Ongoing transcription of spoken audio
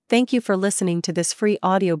Thank you for listening to this free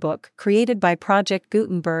audiobook created by Project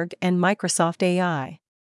Gutenberg and Microsoft AI.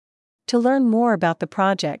 To learn more about the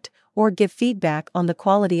project or give feedback on the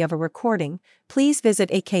quality of a recording, please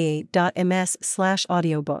visit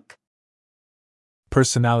aka.ms/audiobook.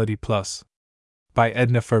 Personality Plus by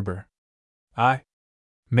Edna Ferber.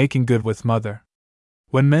 Making good with Mother.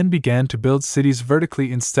 When men began to build cities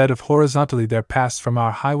vertically instead of horizontally, there passed from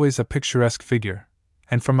our highways a picturesque figure,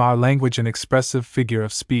 and from our language an expressive figure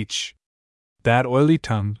of speech. That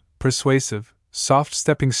oily-tongued, persuasive,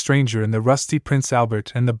 soft-stepping stranger in the rusty Prince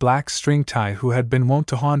Albert and the black string tie, who had been wont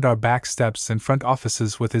to haunt our back steps and front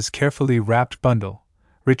offices with his carefully wrapped bundle,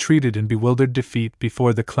 retreated in bewildered defeat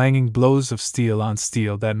before the clanging blows of steel on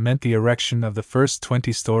steel that meant the erection of the first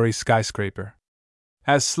 20-story skyscraper.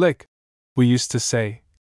 As slick, we used to say,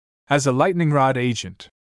 as a lightning rod agent,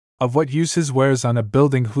 of what use his wares on a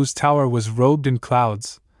building whose tower was robed in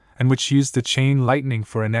clouds, and which used the chain lightning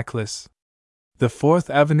for a necklace. The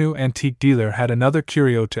Fourth Avenue antique dealer had another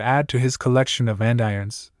curio to add to his collection of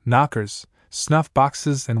andirons, knockers, snuff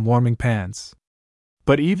boxes, and warming pans.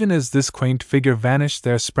 But even as this quaint figure vanished,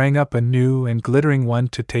 there sprang up a new and glittering one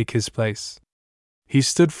to take his place. He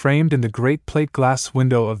stood framed in the great plate-glass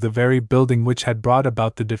window of the very building which had brought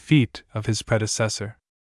about the defeat of his predecessor.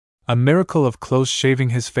 A miracle of close shaving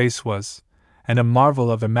his face was, and a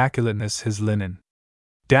marvel of immaculateness his linen.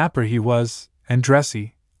 Dapper he was, and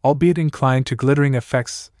dressy, albeit inclined to glittering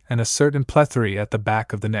effects and a certain plethory at the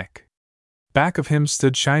back of the neck. Back of him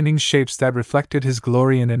stood shining shapes that reflected his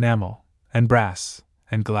glory in enamel, and brass,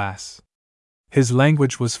 and glass. His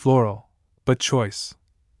language was floral, but choice.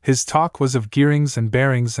 His talk was of gearings and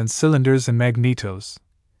bearings and cylinders and magnetos.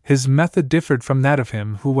 His method differed from that of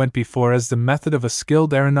him who went before, as the method of a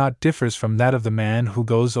skilled aeronaut differs from that of the man who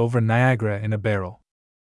goes over Niagara in a barrel.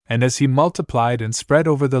 And as he multiplied and spread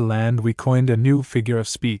over the land, we coined a new figure of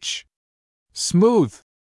speech. Smooth!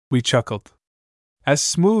 We chuckled. As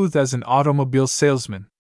smooth as an automobile salesman.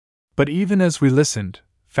 But even as we listened,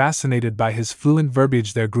 fascinated by his fluent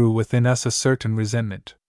verbiage, there grew within us a certain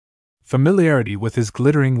resentment. Familiarity with his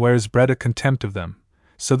glittering wares bred a contempt of them,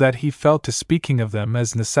 so that he fell to speaking of them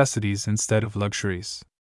as necessities instead of luxuries.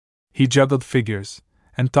 He juggled figures,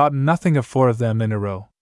 and thought nothing of 4 of them in a row.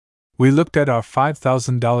 We looked at our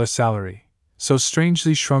 $5,000 salary, so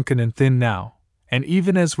strangely shrunken and thin now, and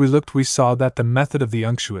even as we looked we saw that the method of the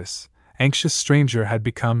unctuous, anxious stranger had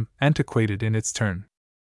become antiquated in its turn.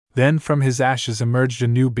 Then from his ashes emerged a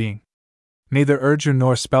new being. Neither urger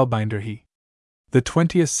nor spellbinder he. The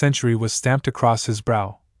 20th century was stamped across his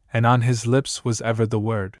brow, and on his lips was ever the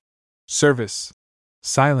word service.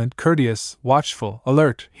 Silent, courteous, watchful,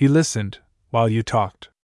 alert, he listened while you talked.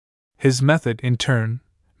 His method, in turn,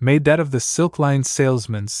 made that of the silk-lined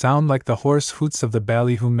salesman sound like the hoarse hoots of the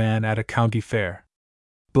ballyhoo man at a county fair.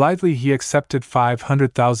 Blithely he accepted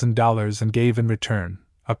 $500,000 and gave in return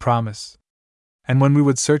a promise. And when we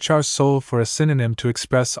would search our soul for a synonym to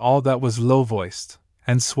express all that was low-voiced,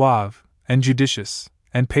 and suave, and judicious,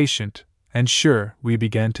 and patient, and sure, we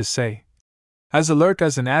began to say, as alert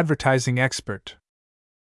as an advertising expert.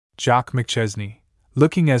 Jock McChesney,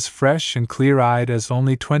 looking as fresh and clear-eyed as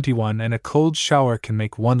only 21 and a cold shower can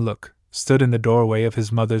make one look, stood in the doorway of his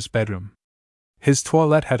mother's bedroom. His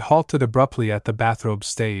toilette had halted abruptly at the bathrobe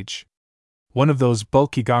stage. One of those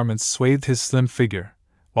bulky garments swathed his slim figure,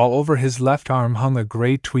 while over his left arm hung a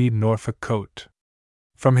gray tweed Norfolk coat.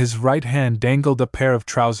 From his right hand dangled a pair of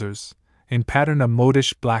trousers, in pattern of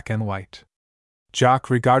modish black and white. Jock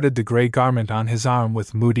regarded the gray garment on his arm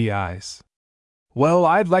with moody eyes. "Well,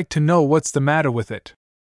 I'd like to know what's the matter with it,"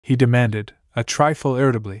 he demanded, a trifle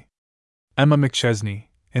irritably. Emma McChesney,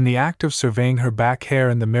 in the act of surveying her back hair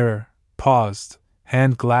in the mirror, paused,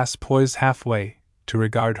 hand glass poised halfway, to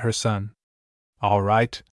regard her son. "All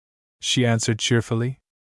right," she answered cheerfully.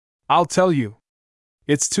 "I'll tell you.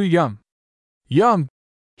 It's too young." "Young?"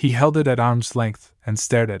 He held it at arm's length and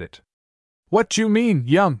stared at it. "What do you mean,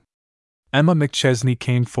 young?" Emma McChesney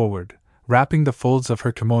came forward, wrapping the folds of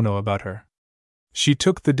her kimono about her. She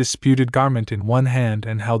took the disputed garment in one hand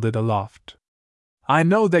and held it aloft. "I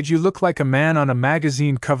know that you look like a man on a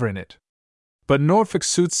magazine cover in it. But Norfolk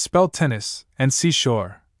suits spell tennis, and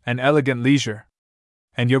seashore, and elegant leisure.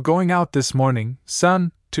 And you're going out this morning,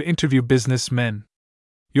 son, to interview businessmen.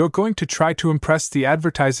 You're going to try to impress the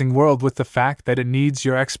advertising world with the fact that it needs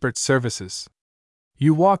your expert services.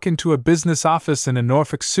 You walk into a business office in a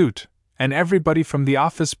Norfolk suit, and everybody from the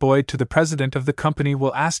office boy to the president of the company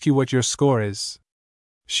will ask you what your score is."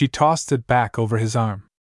 She tossed it back over his arm.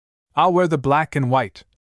 "I'll wear the black and white,"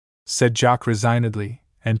 said Jock resignedly,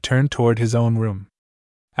 and turned toward his own room.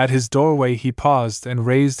 At his doorway he paused and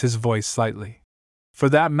raised his voice slightly. For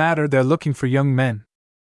that matter, they're looking for young men.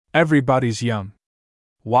 Everybody's young.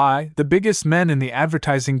 Why, the biggest men in the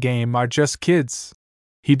advertising game are just kids.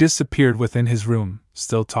 He disappeared within his room,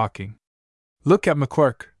 still talking. Look at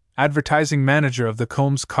McQuirk, advertising manager of the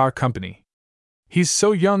Combs Car Company. He's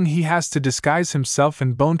so young he has to disguise himself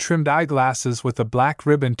in bone-trimmed eyeglasses with a black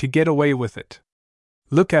ribbon to get away with it.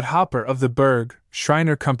 Look at Hopper of the Berg,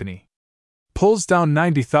 Schreiner Company. Pulls down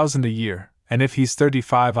 $90,000 a year, and if he's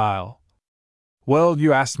 35 I'll... Well,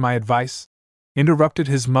 you asked my advice? Interrupted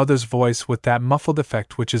his mother's voice with that muffled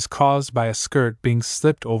effect which is caused by a skirt being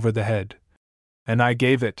slipped over the head. And I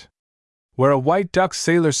gave it. Wear a white duck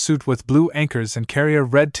sailor suit with blue anchors and carry a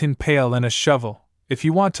red tin pail and a shovel, if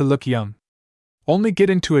you want to look young. Only get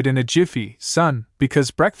into it in a jiffy, son, because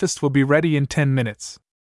breakfast will be ready in 10 minutes.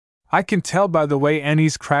 I can tell by the way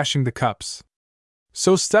Annie's crashing the cups.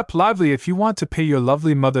 So step lively if you want to pay your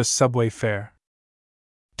lovely mother's subway fare.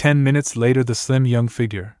 10 minutes later the slim young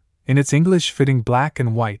figure, in its English-fitting black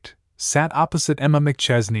and white, sat opposite Emma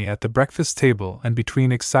McChesney at the breakfast table and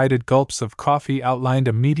between excited gulps of coffee outlined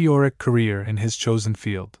a meteoric career in his chosen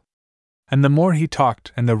field. And the more he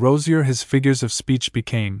talked and the rosier his figures of speech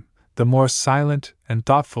became, the more silent and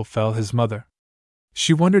thoughtful fell his mother.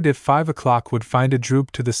 She wondered if 5 o'clock would find a droop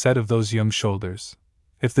to the set of those young shoulders,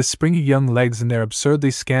 if the springy young legs in their absurdly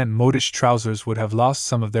scant modish trousers would have lost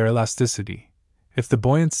some of their elasticity, if the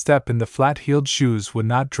buoyant step in the flat-heeled shoes would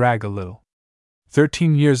not drag a little.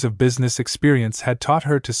 13 years of business experience had taught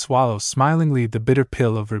her to swallow smilingly the bitter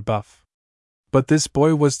pill of rebuff. But this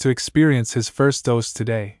boy was to experience his first dose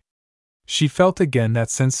today. She felt again that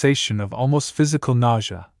sensation of almost physical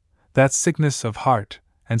nausea, that sickness of heart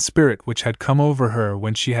and spirit which had come over her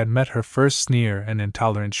when she had met her first sneer and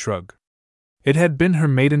intolerant shrug. It had been her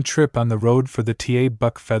maiden trip on the road for the T.A.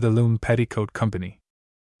 Buck Featherloom Petticoat Company.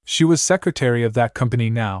 She was secretary of that company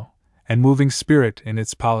now, and moving spirit in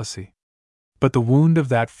its policy. But the wound of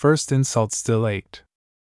that first insult still ached.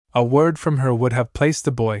 A word from her would have placed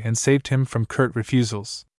the boy and saved him from curt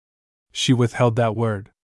refusals. She withheld that word.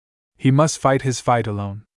 He must fight his fight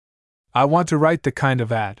alone. I want to write the kind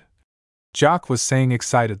of ad, Jock was saying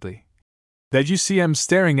excitedly, that you see 'em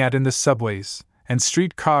staring at in the subways, and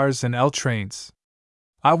street cars and L trains.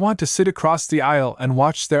 I want to sit across the aisle and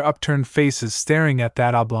watch their upturned faces staring at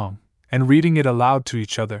that oblong, and reading it aloud to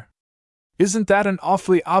each other. Isn't that an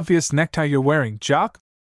awfully obvious necktie you're wearing, Jock?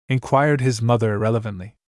 Inquired his mother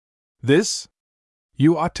irrelevantly. This?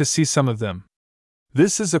 You ought to see some of them.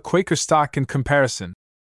 This is a Quaker stock in comparison.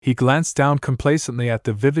 He glanced down complacently at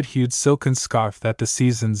the vivid-hued silken scarf that the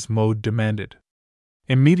season's mode demanded.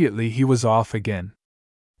 Immediately he was off again.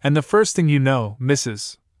 And the first thing you know,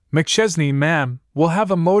 Mrs. McChesney, ma'am, we'll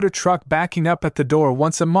have a motor truck backing up at the door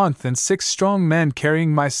once a month and 6 strong men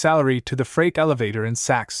carrying my salary to the freight elevator in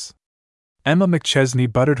sacks. Emma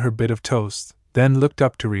McChesney buttered her bit of toast, then looked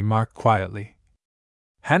up to remark quietly,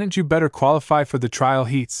 Hadn't you better qualify for the trial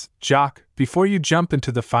heats, Jock, before you jump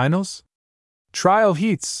into the finals? Trial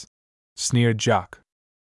heats, sneered Jock.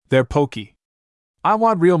 They're pokey. I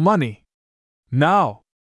want real money. No.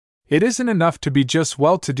 It isn't enough to be just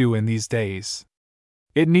well-to-do in these days.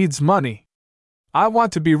 It needs money. I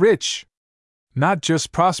want to be rich. Not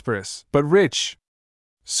just prosperous, but rich.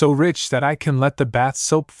 So rich that I can let the bath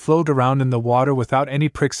soap float around in the water without any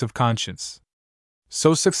pricks of conscience.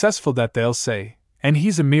 So successful that they'll say, and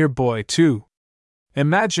he's a mere boy, too.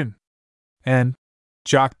 Imagine. And,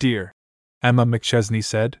 Jock dear, Emma McChesney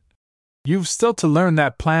said, you've still to learn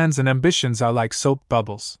that plans and ambitions are like soap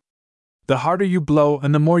bubbles. The harder you blow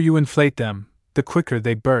and the more you inflate them, the quicker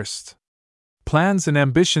they burst. Plans and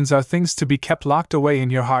ambitions are things to be kept locked away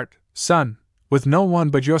in your heart, son, with no one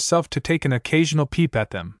but yourself to take an occasional peep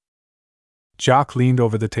at them. Jock leaned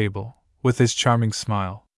over the table, with his charming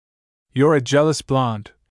smile. You're a jealous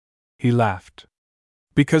blonde. He laughed.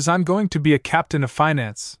 Because I'm going to be a captain of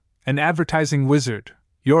finance, an advertising wizard,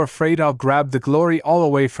 you're afraid I'll grab the glory all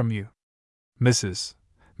away from you. Mrs.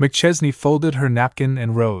 McChesney folded her napkin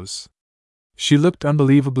and rose. She looked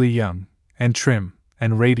unbelievably young, and trim,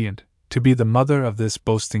 and radiant, to be the mother of this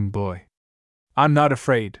boasting boy. I'm not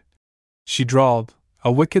afraid, she drawled,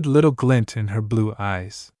 a wicked little glint in her blue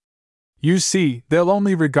eyes. You see, they'll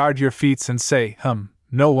only regard your feats and say,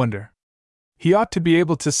 no wonder. He ought to be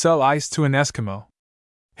able to sell ice to an Eskimo.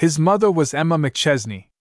 His mother was Emma McChesney.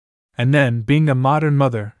 And then, being a modern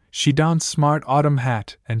mother, she donned smart autumn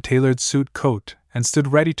hat and tailored suit coat and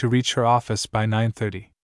stood ready to reach her office by 9:30.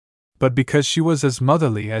 But because she was as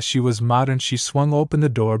motherly as she was modern, she swung open the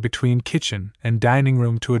door between kitchen and dining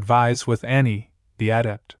room to advise with Annie, the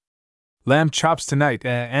adept. Lamb chops tonight,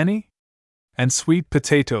 Annie? And sweet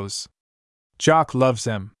potatoes. Jock loves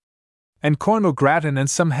them. And corn au gratin and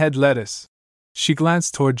some head lettuce. She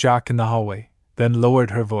glanced toward Jock in the hallway, then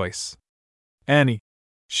lowered her voice. Annie,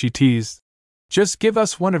 she teased, just give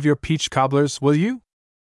us one of your peach cobblers, will you?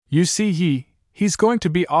 You see he's going to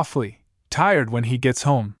be awfully tired when he gets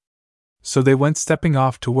home. So they went stepping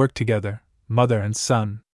off to work together, mother and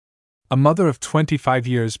son. A mother of 25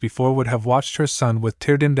 years before would have watched her son with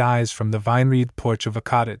tear-dimmed eyes from the vine-wreathed porch of a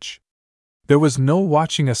cottage. There was no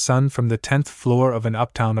watching a son from the 10th floor of an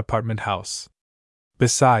uptown apartment house.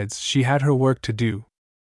 Besides, she had her work to do.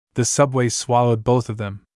 The subway swallowed both of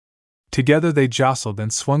them. Together they jostled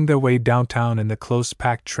and swung their way downtown in the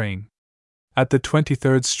close-packed train. At the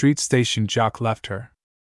 23rd Street station, Jock left her.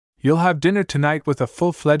 You'll have dinner tonight with a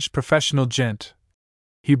full-fledged professional gent,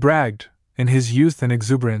 he bragged, in his youth and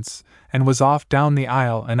exuberance, and was off down the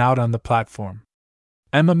aisle and out on the platform.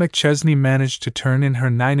 Emma McChesney managed to turn in her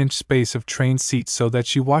 9-inch space of train seat so that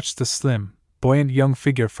she watched the slim, buoyant young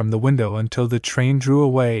figure from the window until the train drew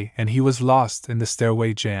away and he was lost in the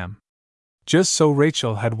stairway jam. Just so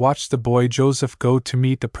Rachel had watched the boy Joseph go to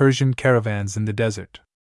meet the Persian caravans in the desert.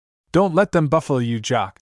 Don't let them buffalo you,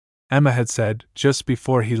 Jock, Emma had said just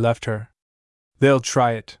before he left her. They'll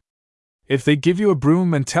try it. If they give you a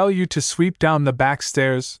broom and tell you to sweep down the back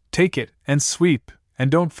stairs, take it and sweep, and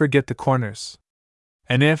don't forget the corners.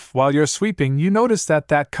 And if, while you're sweeping, you notice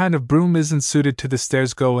that kind of broom isn't suited to the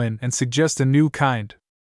stairs, go in and suggest a new kind.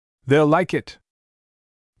 They'll like it.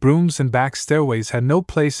 Brooms and back stairways had no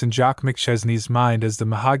place in Jock McChesney's mind as the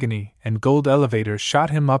mahogany and gold elevator shot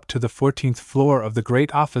him up to the 14th floor of the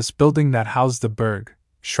great office building that housed the Berg,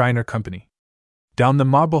 Schreiner Company. Down the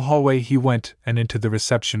marble hallway he went and into the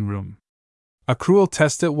reception room. A cruel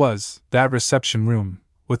test it was, that reception room,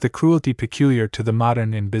 with the cruelty peculiar to the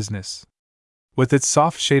modern in business. With its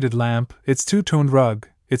soft-shaded lamp, its two-toned rug,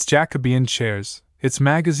 its Jacobean chairs, its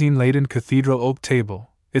magazine-laden cathedral oak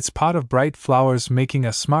table, its pot of bright flowers making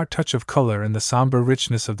a smart touch of color in the somber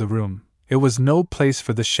richness of the room, it was no place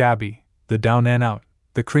for the shabby, the down-and-out,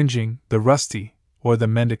 the cringing, the rusty, or the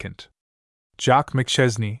mendicant. Jock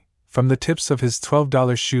McChesney, from the tips of his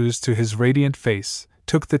 $12 shoes to his radiant face,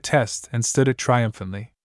 took the test and stood it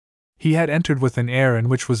triumphantly. He had entered with an air in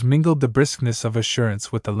which was mingled the briskness of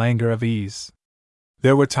assurance with the languor of ease.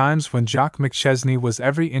 There were times when Jock McChesney was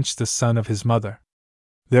every inch the son of his mother.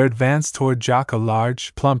 There advanced toward Jock a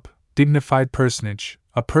large, plump, dignified personage,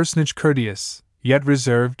 a personage courteous, yet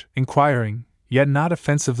reserved, inquiring, yet not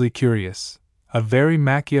offensively curious, a very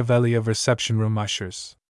Machiavelli of reception-room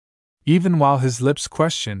ushers. Even while his lips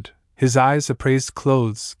questioned, his eyes appraised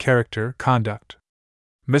clothes, character, conduct.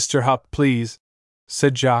 "Mr. Hupp, please,"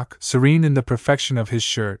 said Jock, serene in the perfection of his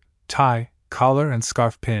shirt, tie, collar and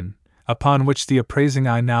scarf pin, upon which the appraising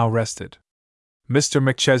eye now rested. "Mr.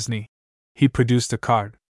 McChesney." He produced a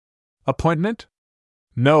card. "Appointment?"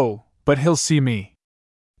 "No, but he'll see me."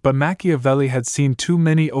 But Machiavelli had seen too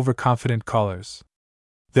many overconfident callers.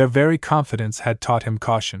 Their very confidence had taught him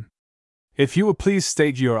caution. "If you will please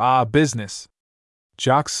state your business."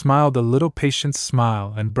 Jock smiled a little patient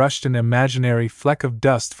smile and brushed an imaginary fleck of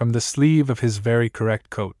dust from the sleeve of his very correct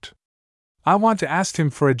coat. "I want to ask him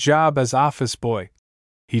for a job as office boy,"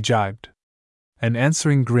 he jibed. An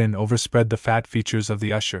answering grin overspread the fat features of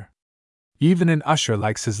the usher. Even an usher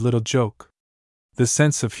likes his little joke. The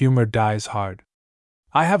sense of humor dies hard.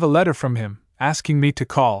 "I have a letter from him, asking me to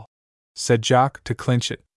call," said Jock to clinch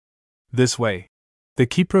it. "This way." The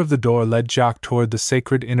keeper of the door led Jock toward the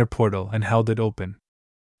sacred inner portal and held it open.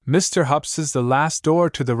 "Mr. Hupp's is the last door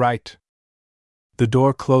to the right." The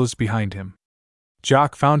door closed behind him.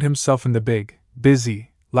 Jock found himself in the big,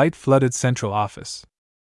 busy, light-flooded central office.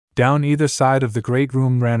 Down either side of the great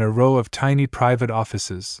room ran a row of tiny private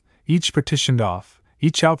offices, each partitioned off,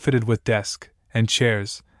 each outfitted with desk and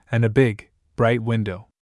chairs, and a big, bright window.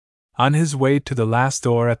 On his way to the last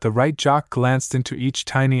door at the right, Jock glanced into each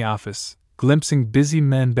tiny office, glimpsing busy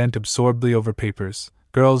men bent absorbedly over papers,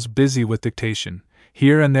 girls busy with dictation,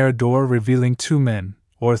 here and there a door revealing 2 men,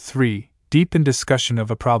 or 3, deep in discussion of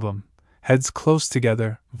a problem, heads close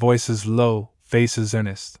together, voices low, faces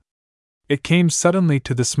earnest. It came suddenly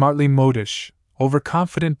to the smartly modish,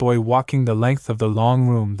 overconfident boy walking the length of the long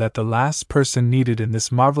room that the last person needed in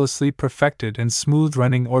this marvelously perfected and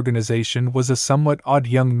smooth-running organization was a somewhat odd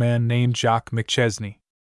young man named Jock McChesney.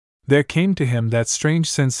 There came to him that strange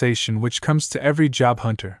sensation which comes to every job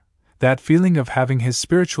hunter, that feeling of having his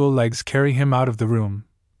spiritual legs carry him out of the room,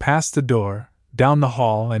 past the door, down the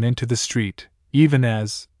hall and into the street, even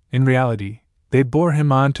as, in reality, they bore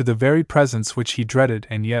him on to the very presence which he dreaded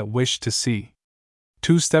and yet wished to see.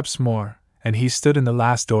 2 steps more, and he stood in the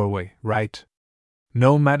last doorway, right.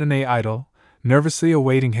 No matinee idol, nervously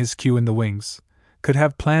awaiting his cue in the wings, could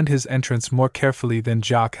have planned his entrance more carefully than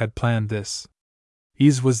Jock had planned this.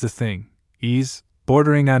 Ease was the thing, ease,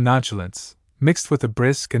 bordering on nonchalance, mixed with a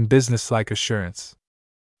brisk and businesslike assurance.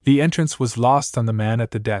 The entrance was lost on the man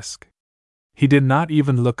at the desk. He did not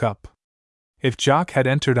even look up. If Jock had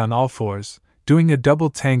entered on all fours, doing a double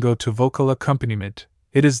tango to vocal accompaniment,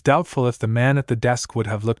 it is doubtful if the man at the desk would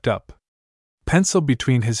have looked up. Pencil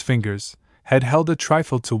between his fingers, head held a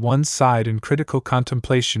trifle to one side in critical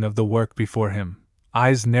contemplation of the work before him,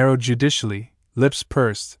 eyes narrowed judicially, lips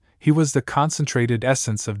pursed, he was the concentrated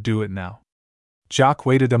essence of do it now. Jock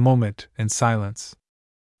waited a moment in silence.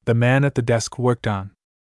 The man at the desk worked on.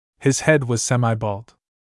 His head was semi-bald.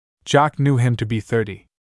 Jock knew him to be 30.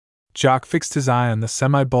 Jock fixed his eye on the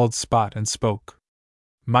semi-bald spot and spoke.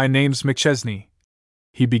 "My name's McChesney,"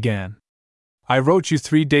 he began. "I wrote you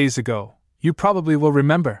 3 days ago, you probably will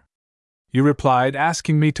remember. You replied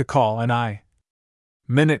asking me to call and I—"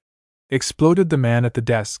 "Minute!" exploded the man at the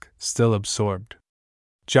desk, still absorbed.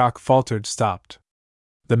 Jock faltered, stopped.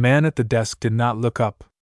 The man at the desk did not look up.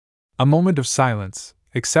 A moment of silence,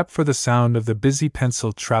 except for the sound of the busy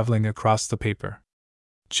pencil traveling across the paper.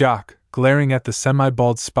 Jock, glaring at the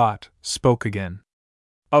semi-bald spot, spoke again.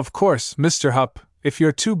 "Of course, Mr. Hupp, if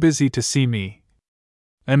you're too busy to see me."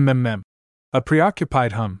 A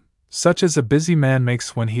preoccupied hum, such as a busy man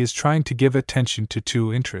makes when he is trying to give attention to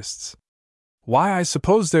two interests. "Why, I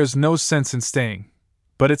suppose there's no sense in staying,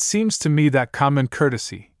 but it seems to me that common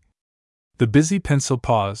courtesy." The busy pencil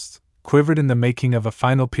paused, quivered in the making of a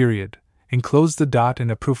final period, enclosed the dot in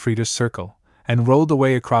a proofreader's circle, and rolled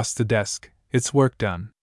away across the desk, its work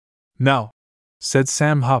done. "No," said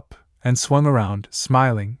Sam Hupp, and swung around,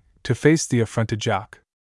 smiling, to face the affronted Jock.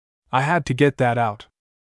 "I had to get that out.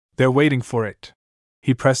 They're waiting for it."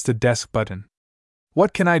 He pressed the desk button.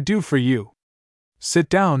 "What can I do for you?" Sit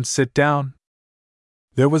down, sit down."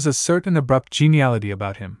 There was a certain abrupt geniality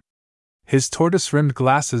about him. His tortoise-rimmed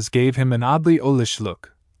glasses gave him an oddly owlish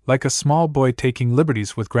look, like a small boy taking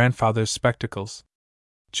liberties with grandfather's spectacles.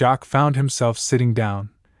 Jock found himself sitting down,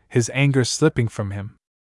 his anger slipping from him.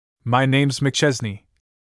 "My name's McChesney,"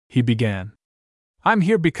 he began. "I'm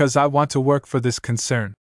here because I want to work for this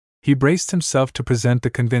concern." He braced himself to present the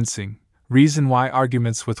convincing, reason-why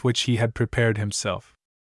arguments with which he had prepared himself.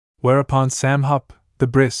 Whereupon Sam Hupp, the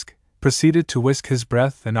brisk, proceeded to whisk his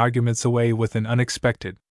breath and arguments away with an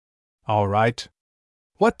unexpected, "All right.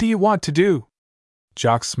 What do you want to do?"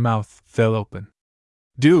 Jock's mouth fell open.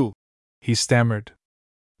 "Do," he stammered.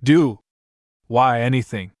 "Do. Why,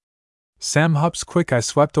 anything." Sam Hupp's quick eye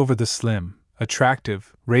swept over the slim,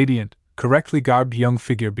 attractive, radiant, correctly garbed young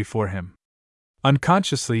figure before him.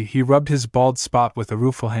 Unconsciously, he rubbed his bald spot with a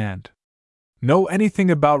rueful hand. "Know anything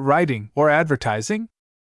about writing or advertising?"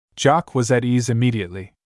 Jock was at ease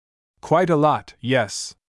immediately. "Quite a lot,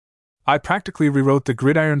 yes. I practically rewrote the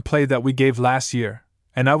gridiron play that we gave last year,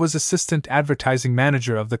 and I was assistant advertising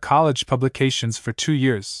manager of the college publications for 2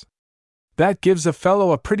 years. That gives a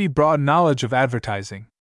fellow a pretty broad knowledge of advertising."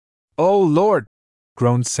 "Oh, Lord!"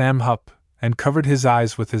 groaned Sam Hupp, and covered his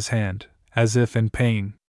eyes with his hand, as if in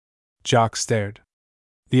pain. Jock stared.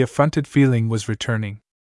 The affronted feeling was returning.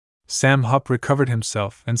 Sam Hupp recovered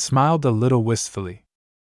himself and smiled a little wistfully.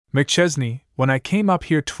 "McChesney, when I came up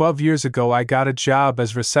here 12 years ago I got a job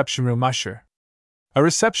as reception room usher. A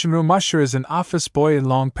reception room usher is an office boy in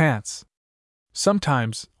long pants.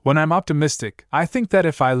 Sometimes, when I'm optimistic, I think that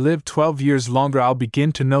if I live 12 years longer I'll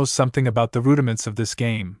begin to know something about the rudiments of this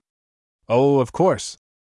game." "Oh, of course,"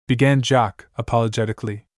 began Jock,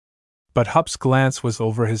 apologetically. But Hupp's glance was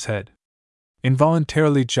over his head.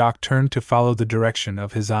 Involuntarily Jock turned to follow the direction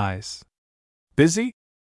of his eyes. "Busy?"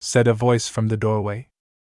 said a voice from the doorway.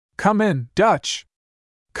 "Come in, Dutch!"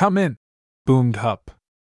 "Come in!" boomed Hupp.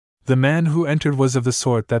 The man who entered was of the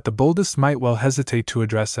sort that the boldest might well hesitate to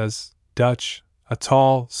address as Dutch, a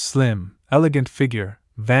tall, slim, elegant figure,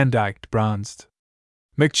 vandyked, bronzed.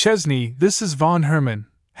 "McChesney, this is Von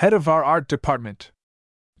Herman, head of our art department."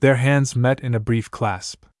 Their hands met in a brief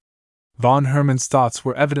clasp. Von Herman's thoughts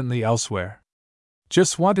were evidently elsewhere.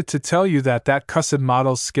 "Just wanted to tell you that cussed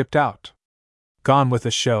model skipped out. Gone with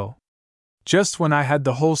a show. Just when I had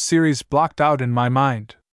the whole series blocked out in my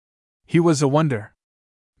mind. He was a wonder.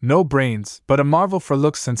 No brains, but a marvel for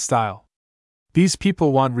looks and style. These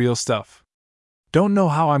people want real stuff. Don't know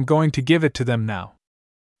how I'm going to give it to them now."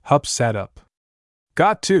 Hupp sat up.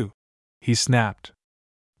 "Got to," he snapped.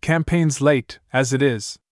 "Campaign's late, as it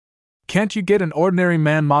is. Can't you get an ordinary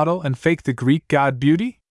man model and fake the Greek god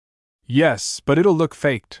beauty?" "Yes, but it'll look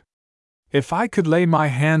faked. If I could lay my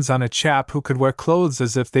hands on a chap who could wear clothes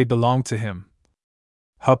as if they belonged to him."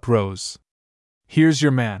 Hupp rose. "Here's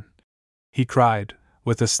your man," he cried,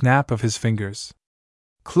 with a snap of his fingers.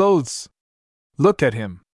 Clothes. Look at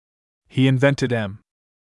him. He invented M.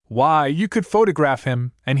 Why, you could photograph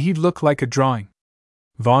him, and he'd look like a drawing.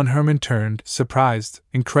 Von Herman turned, surprised,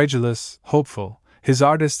 incredulous, hopeful, his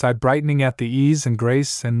artist's eye brightening at the ease and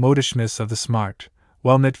grace and modishness of the smart,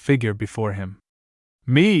 well-knit figure before him.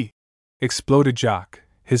 Me! Exploded Jock,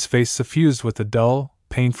 his face suffused with a dull,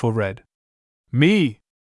 painful red. Me!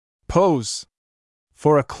 Pose!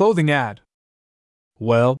 For a clothing ad!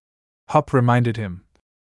 Well, Hupp reminded him.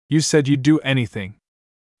 You said you'd do anything.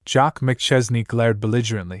 Jock McChesney glared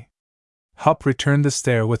belligerently. Hupp returned the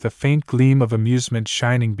stare with a faint gleam of amusement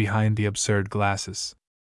shining behind the absurd glasses.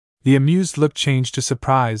 The amused look changed to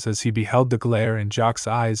surprise as he beheld the glare in Jock's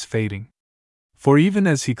eyes fading. For even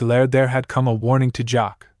as he glared there had come a warning to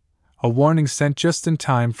Jock, a warning sent just in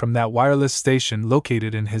time from that wireless station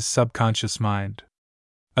located in his subconscious mind.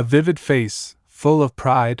 A vivid face, full of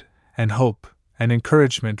pride, and hope, and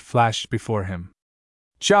encouragement flashed before him.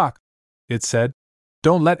 Jock, it said,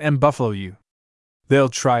 don't let 'em buffalo you. They'll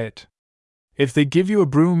try it. If they give you a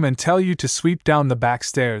broom and tell you to sweep down the back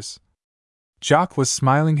stairs. Jock was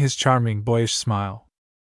smiling his charming boyish smile.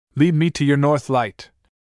 Lead me to your north light.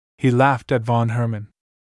 He laughed at Von Herman.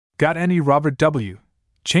 Got any Robert W.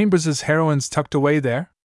 Chambers's heroines tucked away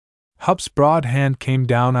there? Hupp's broad hand came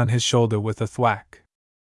down on his shoulder with a thwack.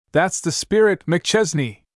 That's the spirit,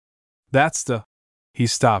 McChesney! That's the... He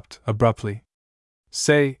stopped, abruptly.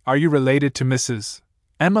 Say, are you related to Mrs.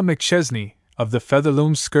 Emma McChesney, of the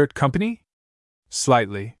Featherloom Skirt Company?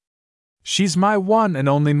 Slightly. She's my one and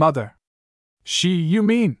only mother. You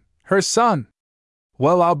mean, her son?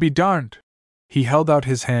 Well, I'll be darned. He held out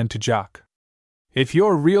his hand to Jock. If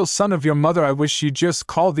you're a real son of your mother, I wish you'd just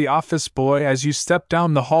call the office boy as you step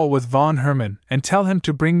down the hall with Von Herman and tell him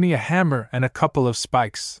to bring me a hammer and a couple of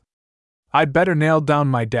spikes. I'd better nail down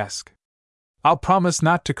my desk. I'll promise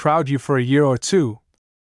not to crowd you for a year or two,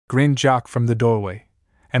 grinned Jock from the doorway,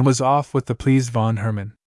 and was off with the pleased Von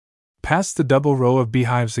Herman. Past the double row of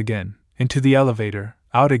beehives again, into the elevator,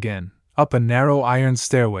 out again, up a narrow iron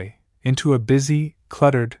stairway, into a busy,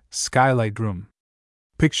 cluttered, skylight room.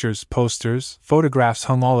 Pictures, posters, photographs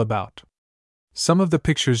hung all about. Some of the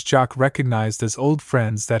pictures Jock recognized as old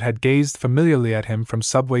friends that had gazed familiarly at him from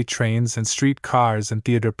subway trains and street cars and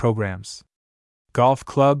theater programs. Golf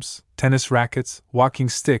clubs, tennis rackets, walking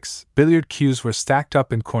sticks, billiard cues were stacked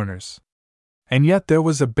up in corners. And yet there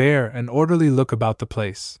was a bare and orderly look about the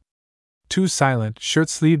place. Two silent,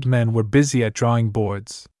 shirt-sleeved men were busy at drawing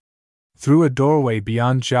boards. Through a doorway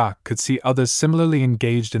beyond, Jock could see others similarly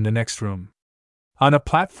engaged in the next room. On a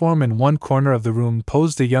platform in one corner of the room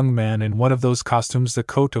posed a young man in one of those costumes the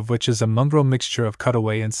coat of which is a mongrel mixture of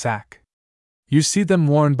cutaway and sack. You see them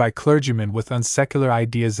worn by clergymen with unsecular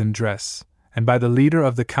ideas in dress, and by the leader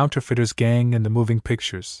of the counterfeiters' gang in the moving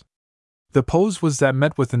pictures. The pose was that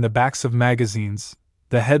met with in the backs of magazines,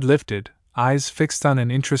 the head lifted, eyes fixed on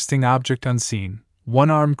an interesting object unseen,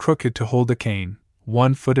 one arm crooked to hold a cane,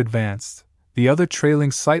 one foot advanced, the other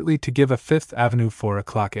trailing slightly to give a Fifth Avenue 4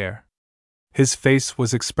 o'clock air. His face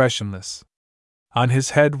was expressionless. On his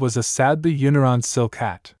head was a sadly uniron silk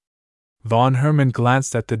hat. Von Herman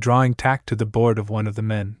glanced at the drawing tacked to the board of one of the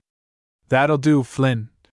men. That'll do, Flynn,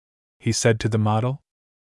 he said to the model.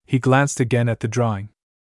 He glanced again at the drawing.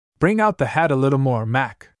 Bring out the hat a little more,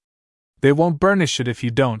 Mac. They won't burnish it if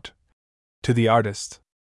you don't. To the artist.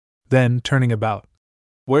 Then, turning about.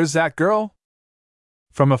 Where's that girl?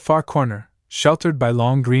 From a far corner, sheltered by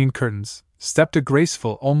long green curtains, stepped a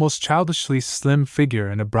graceful, almost childishly slim figure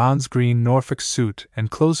in a bronze-green Norfolk suit and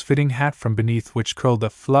close-fitting hat from beneath which curled a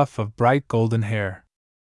fluff of bright golden hair.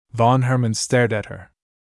 Von Herman stared at her.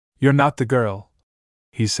 You're not the girl,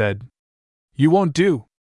 he said. You won't do.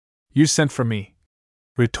 You sent for me,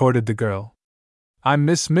 retorted the girl. I'm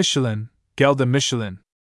Miss Michelin, Gelda Michelin.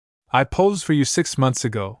 I posed for you 6 months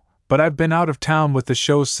ago, but I've been out of town with the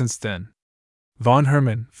shows since then. Von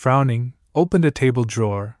Herman, frowning, opened a table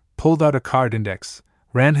drawer, pulled out a card index,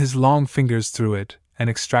 ran his long fingers through it, and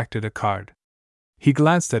extracted a card. He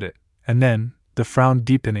glanced at it, and then, the frown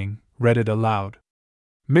deepening, read it aloud.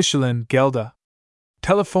 Michelin, Gelda.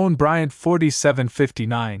 Telephone Bryant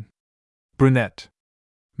 4759. Brunette.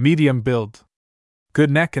 Medium build. Good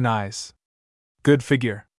neck and eyes. Good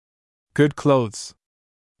figure. Good clothes.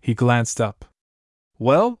 He glanced up.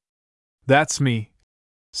 Well? That's me,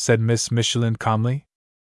 said Miss Michelin calmly.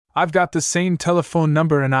 I've got the same telephone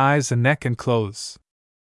number and eyes and neck and clothes.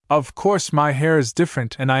 Of course my hair is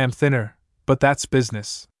different and I am thinner, but that's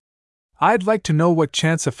business. I'd like to know what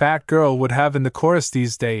chance a fat girl would have in the chorus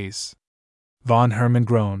these days. Von Herman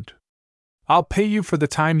groaned. I'll pay you for the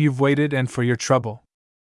time you've waited and for your trouble.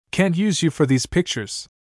 Can't use you for these pictures.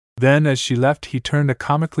 Then, as she left, he turned a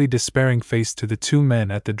comically despairing face to the two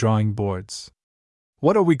men at the drawing boards.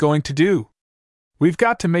 "What are we going to do? We've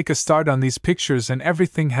got to make a start on these pictures and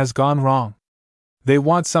everything has gone wrong. They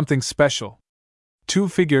want something special. Two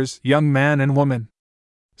figures, young man and woman.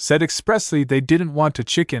 Said expressly they didn't want a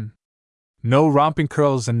chicken. No romping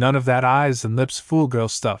curls and none of that eyes and lips foolgirl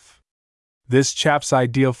stuff. This chap's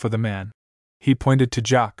ideal for the man." He pointed to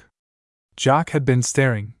Jock. Jock had been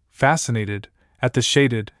staring, fascinated, at the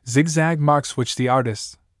shaded, zigzag marks which the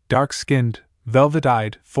artist, dark-skinned,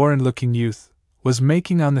 velvet-eyed, foreign-looking youth, was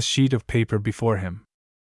making on the sheet of paper before him.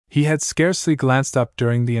 He had scarcely glanced up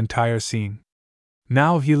during the entire scene.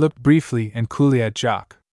 Now he looked briefly and coolly at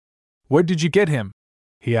Jock. "Where did you get him?"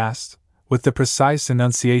 he asked, with the precise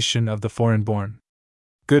enunciation of the foreign-born.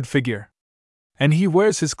 "Good figure. And he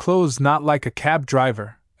wears his clothes not like a cab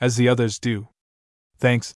driver, as the others do."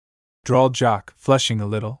 "Thanks," drawled Jock, flushing a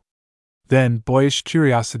little. Then, boyish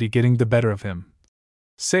curiosity getting the better of him.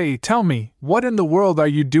 "Say, tell me, what in the world are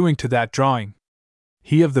you doing to that drawing?"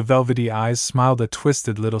 He of the velvety eyes smiled a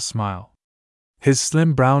twisted little smile. His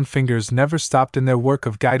slim brown fingers never stopped in their work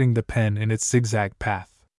of guiding the pen in its zigzag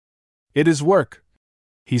path. "It is work,"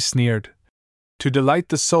 he sneered, "to delight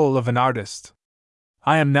the soul of an artist.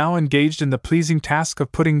 I am now engaged in the pleasing task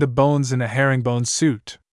of putting the bones in a herringbone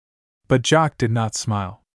suit." But Jock did not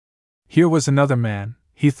smile. Here was another man,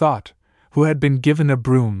 he thought, who had been given a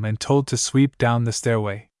broom and told to sweep down the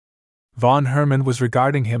stairway. Von Herman was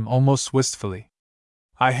regarding him almost wistfully.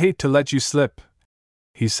 "I hate to let you slip,"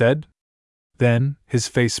 he said. Then, his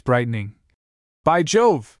face brightening. "By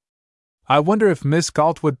Jove! I wonder if Miss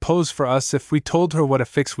Galt would pose for us if we told her what a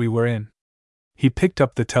fix we were in." He picked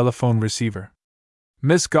up the telephone receiver.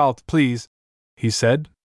 "Miss Galt, please," he said.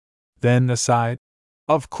 Then, aside,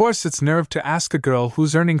 "Of course it's nerve to ask a girl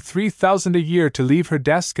who's earning $3,000 a year to leave her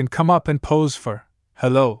desk and come up and pose for,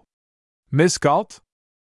 hello, Miss Galt?"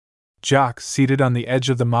 Jock, seated on the edge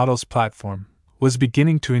of the model's platform, was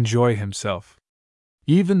beginning to enjoy himself.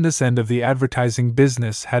 Even this end of the advertising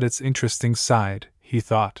business had its interesting side, he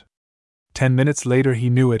thought. 10 minutes later he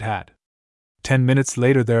knew it had. 10 minutes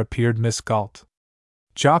later there appeared Miss Galt.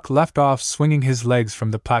 Jock left off swinging his legs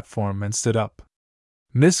from the platform and stood up.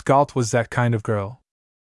 Miss Galt was that kind of girl.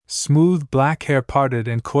 Smooth black hair parted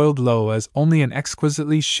and coiled low as only an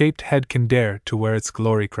exquisitely shaped head can dare to wear its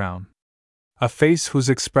glory crown. A face whose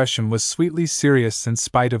expression was sweetly serious in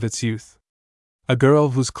spite of its youth. A girl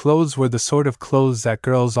whose clothes were the sort of clothes that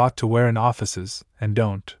girls ought to wear in offices, and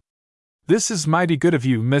don't. "This is mighty good of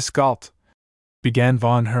you, Miss Galt," began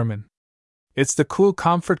Von Herman. "It's the Cool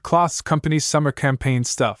Comfort Cloths Company's summer campaign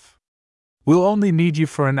stuff. We'll only need you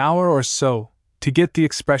for an hour or so, to get the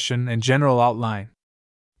expression and general outline.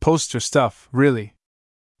 Poster stuff, really.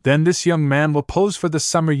 Then this young man will pose for the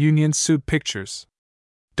summer union suit pictures."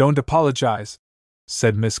 "Don't apologize,"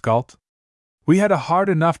 said Miss Galt. "We had a hard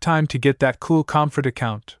enough time to get that Cool Comfort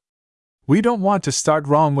account. We don't want to start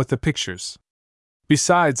wrong with the pictures.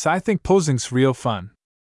 Besides, I think posing's real fun."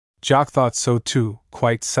 Jock thought so too,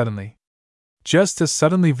 quite suddenly. Just as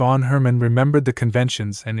suddenly Von Herman remembered the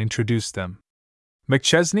conventions and introduced them.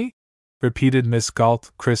 "McChesney?" repeated Miss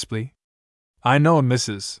Galt crisply. "I know a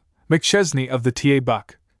Mrs. McChesney of the T.A.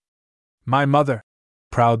 Buck." "My mother,"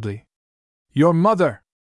 proudly. "Your mother?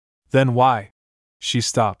 Then why?" She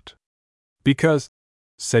stopped. "Because,"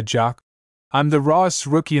 said Jock, "I'm the rawest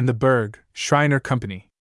rookie in the Berg, Schreiner Company.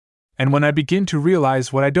 And when I begin to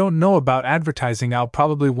realize what I don't know about advertising, I'll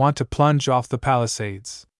probably want to plunge off the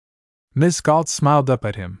Palisades." Miss Galt smiled up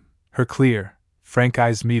at him, her clear, frank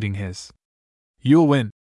eyes meeting his. "You'll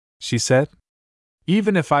win," she said.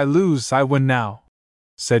 "Even if I lose, I win now,"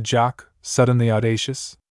 said Jock, suddenly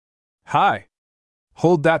audacious. "Hi!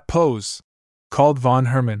 Hold that pose!" called Von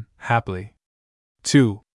Herman, happily.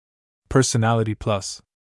 2. Personality Plus.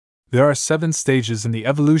 There are 7 stages in the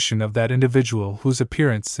evolution of that individual whose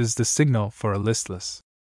appearance is the signal for a listless.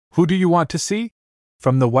 Who do you want to see?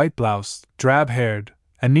 From the white-bloused, drab-haired,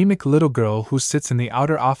 anemic little girl who sits in the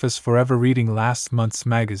outer office forever reading last month's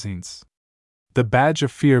magazines. The badge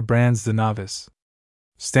of fear brands the novice.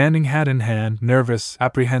 Standing hat in hand, nervous,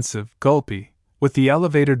 apprehensive, gulpy, with the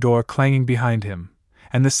elevator door clanging behind him,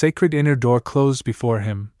 and the sacred inner door closed before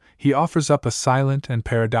him, he offers up a silent and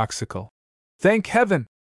paradoxical "Thank heaven!"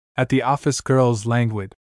 at the office girl's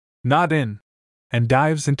languid "Not in," and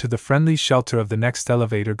dives into the friendly shelter of the next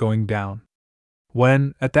elevator going down.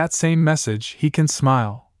 When, at that same message, he can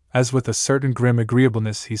smile, as with a certain grim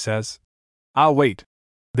agreeableness he says, "I'll wait."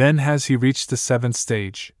 Then has he reached the 7th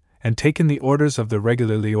stage, and taken the orders of the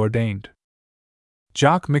regularly ordained.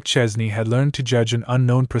 Jock McChesney had learned to judge an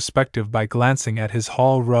unknown prospective by glancing at his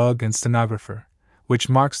hall rug and stenographer, which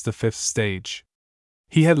marks the fifth stage.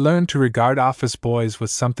 He had learned to regard office boys with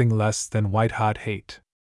something less than white-hot hate.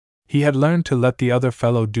 He had learned to let the other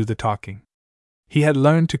fellow do the talking. He had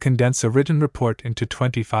learned to condense a written report into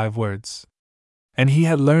 25 words. And he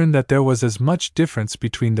had learned that there was as much difference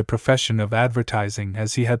between the profession of advertising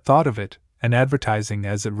as he had thought of it, and advertising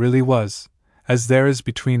as it really was, as there is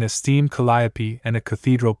between a steam calliope and a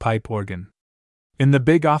cathedral pipe organ. In the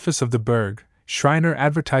big office of the Berg, Schreiner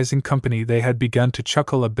Advertising Company, they had begun to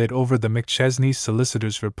chuckle a bit over the McChesney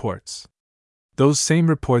solicitors' reports. Those same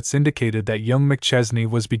reports indicated that young McChesney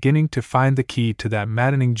was beginning to find the key to that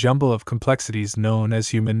maddening jumble of complexities known as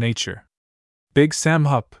human nature. Big Sam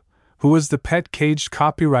Hupp, who was the pet caged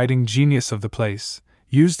copywriting genius of the place,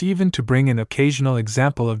 used even to bring an occasional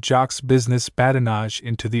example of Jock's business badinage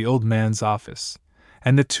into the old man's office,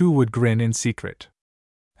 and the two would grin in secret.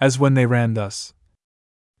 As when they ran thus: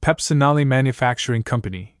 Pepsinali Manufacturing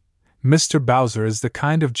Company. Mr. Bowser is the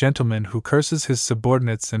kind of gentleman who curses his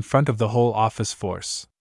subordinates in front of the whole office force.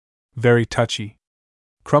 Very touchy.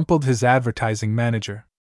 Crumpled his advertising manager.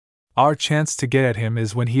 Our chance to get at him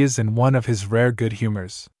is when he is in one of his rare good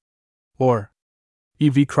humors. Or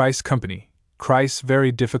E.V. Christ Company. Christ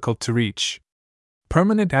very difficult to reach.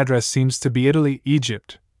 Permanent address seems to be Italy,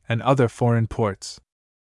 Egypt, and other foreign ports.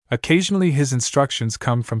 Occasionally his instructions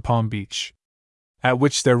come from Palm Beach. At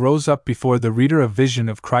which there rose up before the reader a vision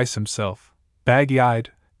of Christ himself,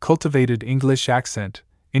 baggy-eyed, cultivated English accent,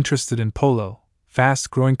 interested in polo,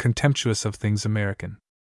 fast-growing contemptuous of things American.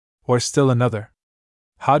 Or still another.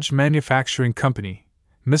 Hodge Manufacturing Company.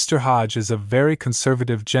 Mr. Hodge is a very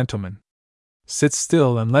conservative gentleman. Sits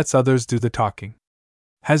still and lets others do the talking.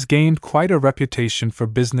 Has gained quite a reputation for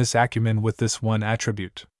business acumen with this one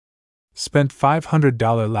attribute. Spent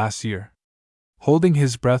 $500 last year. Holding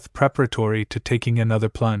his breath preparatory to taking another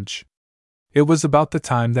plunge. It was about the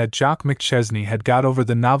time that Jock McChesney had got over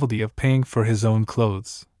the novelty of paying for his own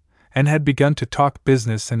clothes, and had begun to talk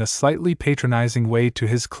business in a slightly patronizing way to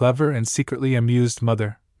his clever and secretly amused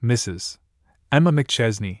mother, Mrs. Emma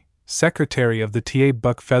McChesney, secretary of the T.A.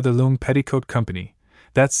 Buck Featherloom Petticoat Company,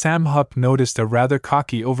 that Sam Hupp noticed a rather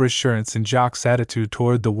cocky overassurance in Jock's attitude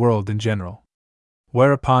toward the world in general.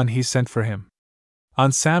 Whereupon he sent for him.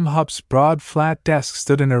 On Sam Hupp's broad flat desk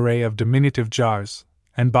stood an array of diminutive jars,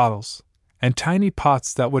 and bottles, and tiny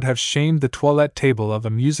pots that would have shamed the toilette table of a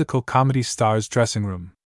musical comedy star's dressing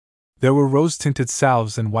room. There were rose-tinted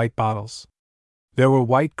salves in white bottles. There were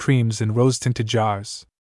white creams in rose-tinted jars.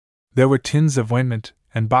 There were tins of ointment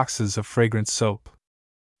and boxes of fragrant soap.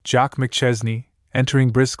 Jock McChesney,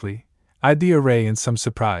 entering briskly, eyed the array in some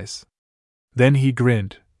surprise. Then he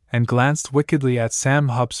grinned, and glanced wickedly at Sam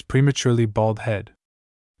Hupp's prematurely bald head.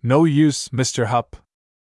 No use, Mr. Hupp.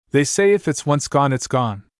 They say if it's once gone, it's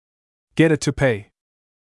gone. Get it to pay.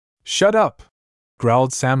 Shut up,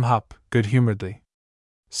 growled Sam Hupp, good-humoredly.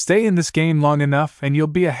 Stay in this game long enough and you'll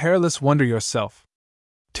be a hairless wonder yourself.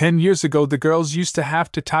 10 years ago the girls used to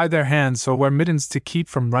have to tie their hands or wear mittens to keep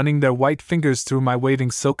from running their white fingers through my waving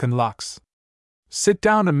silken locks. Sit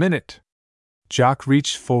down a minute. Jock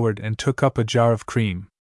reached forward and took up a jar of cream.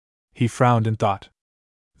 He frowned in thought.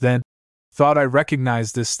 Then, thought I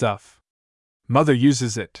recognized this stuff. Mother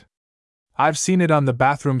uses it. I've seen it on the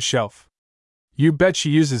bathroom shelf. You bet she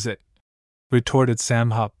uses it, retorted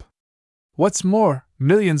Sam Hupp. What's more,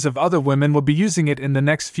 millions of other women will be using it in the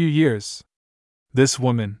next few years. This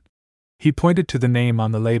woman, he pointed to the name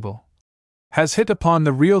on the label, has hit upon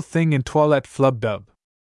the real thing in toilette flub-dub.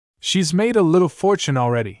 She's made a little fortune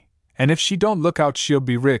already, and if she don't look out she'll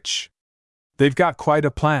be rich. They've got quite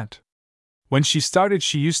a plant. When she started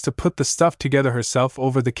she used to put the stuff together herself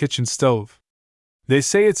over the kitchen stove. They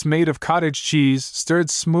say it's made of cottage cheese, stirred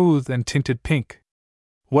smooth and tinted pink.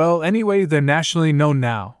 Well, anyway, they're nationally known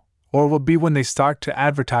now, or will be when they start to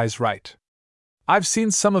advertise right. I've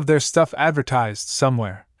seen some of their stuff advertised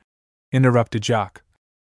somewhere, interrupted Jock.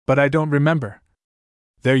 But I don't remember.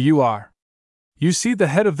 There you are. You see, the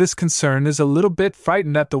head of this concern is a little bit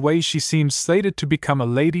frightened at the way she seems slated to become a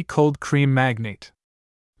lady cold cream magnate.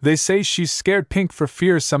 They say she's scared pink for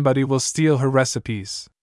fear somebody will steal her recipes.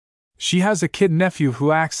 She has a kid nephew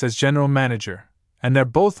who acts as general manager, and they're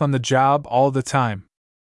both on the job all the time.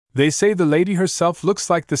 They say the lady herself looks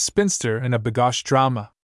like the spinster in a Begosh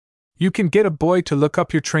drama. You can get a boy to look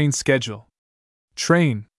up your train schedule.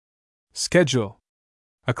 Train. Schedule.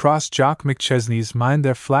 Across Jock McChesney's mind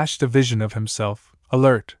there flashed a vision of himself,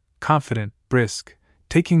 alert, confident, brisk,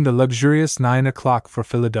 taking the luxurious 9 o'clock for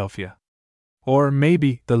Philadelphia. Or,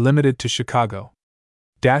 maybe, the limited to Chicago.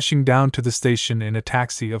 Dashing down to the station in a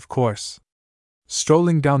taxi, of course.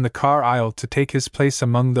 Strolling down the car aisle to take his place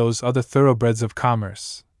among those other thoroughbreds of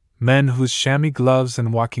commerce, Men whose chamois gloves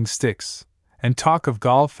and walking sticks, and talk of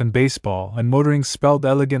golf and baseball and motoring spelled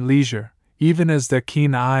elegant leisure, even as their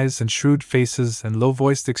keen eyes and shrewd faces and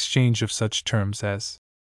low-voiced exchange of such terms as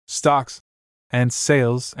stocks and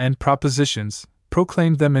sales and propositions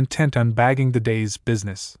proclaimed them intent on bagging the day's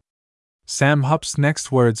business. Sam Hupp's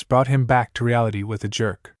next words brought him back to reality with a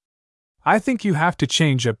jerk. I think you have to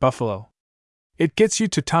change at Buffalo. It gets you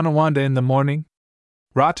to Tonawanda in the morning.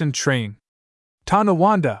 Rotten train.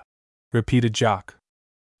 Tonawanda, repeated Jock.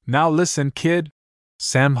 Now listen, kid.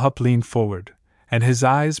 Sam Hupp leaned forward, and his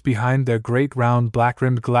eyes behind their great round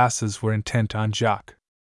black-rimmed glasses were intent on Jock.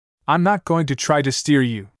 I'm not going to try to steer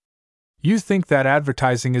you. You think that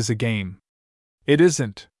advertising is a game. It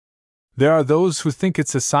isn't. There are those who think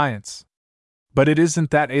it's a science. But it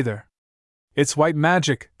isn't that either. It's white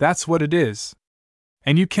magic, that's what it is.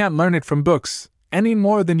 And you can't learn it from books, any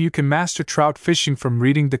more than you can master trout fishing from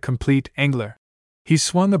reading The Complete Angler. He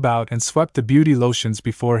swung about and swept the beauty lotions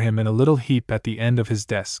before him in a little heap at the end of his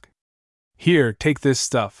desk. Here, take this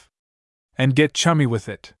stuff. And get chummy with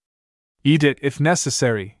it. Eat it if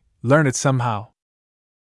necessary, learn it somehow.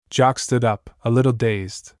 Jock stood up, a little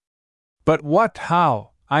dazed. But what,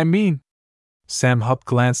 how, I mean? Sam Hupp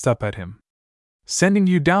glanced up at him. Sending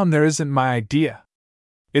you down there isn't my idea.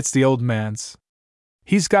 It's the old man's.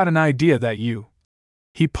 He's got an idea that you.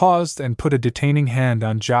 He paused and put a detaining hand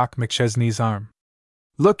on Jock McChesney's arm.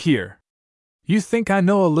 Look here. You think I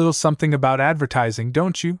know a little something about advertising,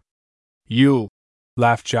 don't you? You,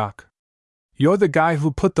 laughed Jock. You're the guy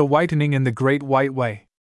who put the whitening in the Great White Way.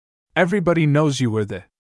 Everybody knows you were the.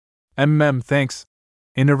 Thanks,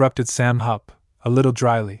 interrupted Sam Hupp, a little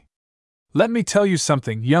dryly. Let me tell you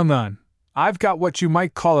something, young un. I've got what you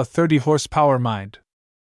might call a 30-horsepower mind.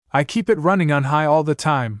 I keep it running on high all the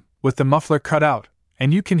time, with the muffler cut out,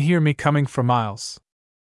 and you can hear me coming for miles.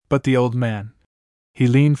 But the old man. He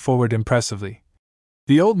leaned forward impressively.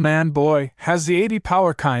 The old man, boy, has the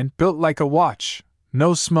 80-power kind built like a watch.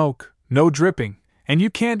 No smoke, no dripping, and you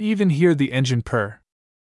can't even hear the engine purr.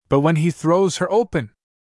 But when he throws her open,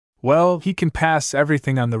 well, he can pass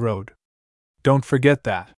everything on the road. Don't forget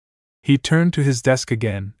that. He turned to his desk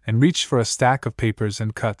again and reached for a stack of papers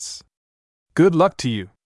and cuts. Good luck to you.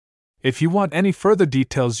 If you want any further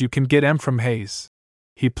details, you can get 'em from Hayes.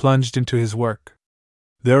 He plunged into his work.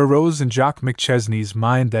 There arose in Jock McChesney's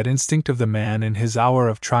mind that instinct of the man in his hour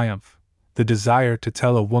of triumph, the desire to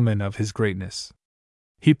tell a woman of his greatness.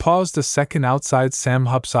 He paused a second outside Sam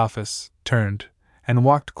Hupp's office, turned, and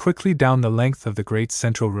walked quickly down the length of the great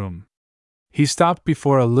central room. He stopped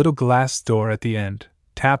before a little glass door at the end,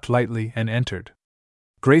 tapped lightly, and entered.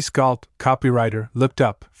 Grace Galt, copywriter, looked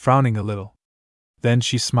up, frowning a little. Then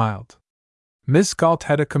she smiled. Miss Galt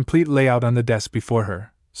had a complete layout on the desk before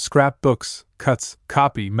her, scrapbooks, cuts,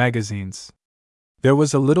 copy, magazines. There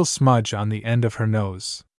was a little smudge on the end of her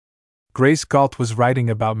nose. Grace Galt was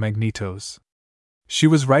writing about magnetos. She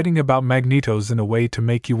was writing about magnetos in a way to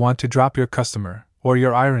make you want to drop your customer, or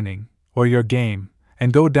your ironing, or your game,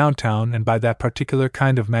 and go downtown and buy that particular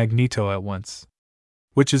kind of magneto at once.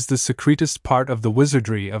 Which is the secretest part of the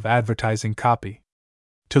wizardry of advertising copy.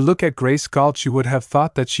 To look at Grace Galt, you would have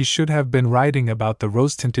thought that she should have been writing about the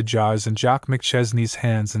rose-tinted jars in Jock McChesney's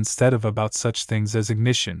hands instead of about such things as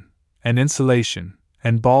ignition, and insulation,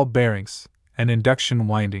 and ball bearings, and induction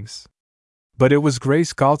windings. But it was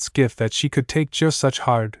Grace Galt's gift that she could take just such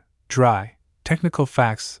hard, dry, technical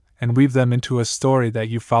facts and weave them into a story that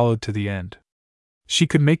you followed to the end. She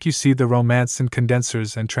could make you see the romance in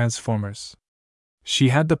condensers and transformers. She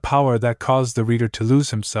had the power that caused the reader to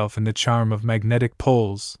lose himself in the charm of magnetic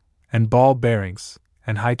poles, and ball bearings,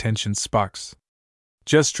 and high-tension sparks.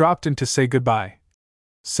 Just dropped in to say goodbye,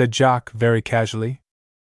 said Jock very casually.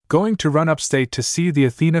 Going to run upstate to see the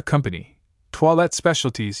Athena Company, toilette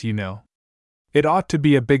specialties, you know. It ought to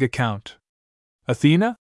be a big account.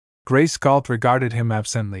 Athena? Grace Galt regarded him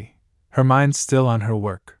absently, her mind still on her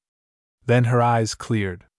work. Then her eyes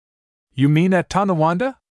cleared. You mean at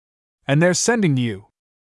Tonawanda? And they're sending you?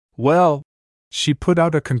 Well, she put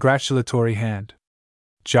out a congratulatory hand.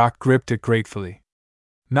 Jock gripped it gratefully.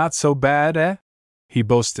 Not so bad, eh? He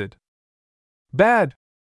boasted. Bad,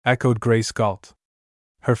 echoed Grace Galt.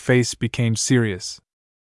 Her face became serious.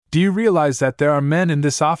 Do you realize that there are men in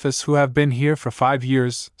this office who have been here for 5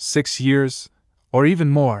 years, 6 years, or even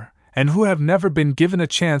more, and who have never been given a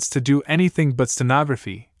chance to do anything but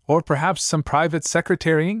stenography, or perhaps some private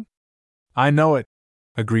secretarying? I know it,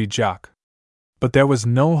 agreed Jock. But there was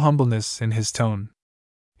no humbleness in his tone.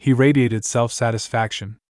 He radiated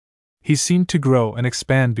self-satisfaction. He seemed to grow and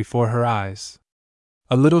expand before her eyes.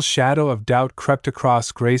 A little shadow of doubt crept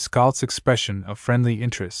across Grace Galt's expression of friendly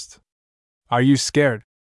interest. Are you scared?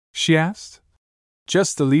 she asked.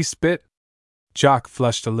 Just the least bit. Jock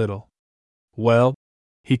flushed a little. Well,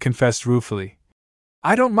 he confessed ruefully,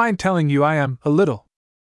 I don't mind telling you I am a little.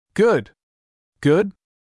 Good. Good?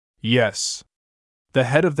 Yes. The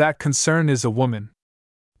head of that concern is a woman.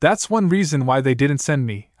 That's one reason why they didn't send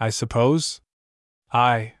me, I suppose.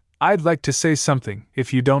 I'd like to say something,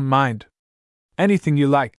 if you don't mind. Anything you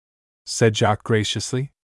like, said Jock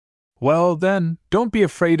graciously. Well, then, don't be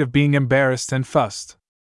afraid of being embarrassed and fussed.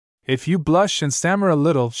 If you blush and stammer a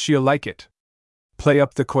little, she'll like it. Play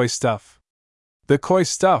up the coy stuff. The coy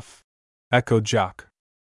stuff, echoed Jock.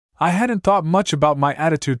 I hadn't thought much about my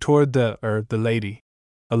attitude toward the lady.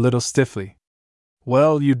 A little stiffly.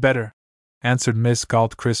 Well, you'd better, answered Miss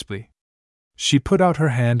Galt crisply. She put out her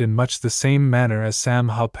hand in much the same manner as Sam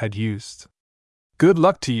Hupp had used. Good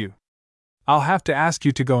luck to you. I'll have to ask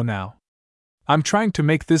you to go now. I'm trying to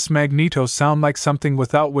make this magneto sound like something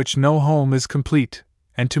without which no home is complete,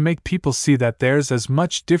 and to make people see that there's as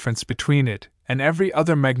much difference between it and every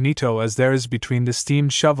other magneto as there is between the steam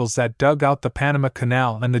shovels that dug out the Panama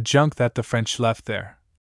Canal and the junk that the French left there.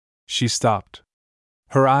 She stopped.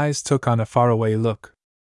 Her eyes took on a faraway look.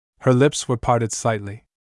 Her lips were parted slightly.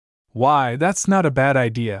 Why, that's not a bad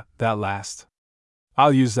idea, that last.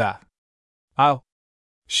 I'll use that.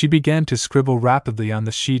 She began to scribble rapidly on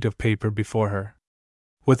the sheet of paper before her.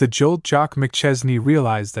 With a jolt, Jock McChesney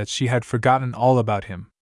realized that she had forgotten all about him.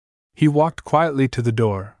 He walked quietly to the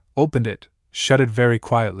door, opened it, shut it very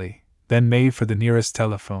quietly, then made for the nearest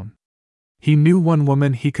telephone. He knew one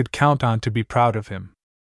woman he could count on to be proud of him.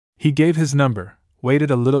 He gave his number,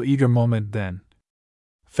 waited a little eager moment, then.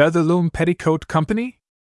 Featherloom Petticoat Company?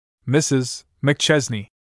 Mrs. McChesney,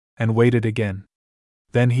 and waited again.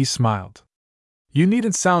 Then he smiled. You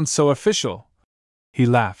needn't sound so official. He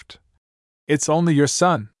laughed. It's only your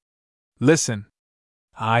son. Listen.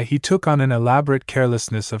 He took on an elaborate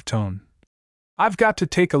carelessness of tone. I've got to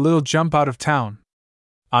take a little jump out of town.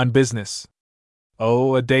 On business.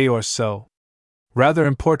 Oh, a day or so. Rather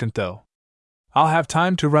important, though. I'll have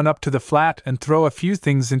time to run up to the flat and throw a few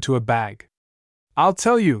things into a bag. I'll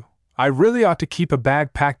tell you, I really ought to keep a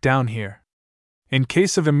bag packed down here. In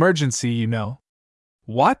case of emergency, you know.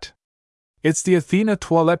 What? It's the Athena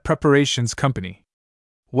Toilette Preparations Company.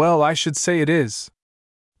 Well, I should say it is.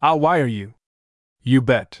 I'll wire you. You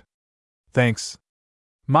bet. Thanks.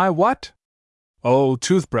 My what? Oh,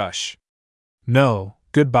 toothbrush. No,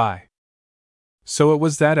 goodbye. So it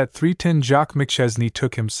was that at 3:10 Jock McChesney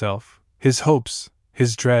took himself, his hopes,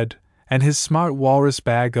 his dread, and his smart walrus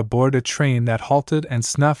bag aboard a train that halted and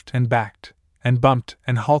snuffed and backed, and bumped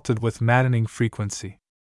and halted with maddening frequency.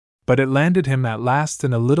 But it landed him at last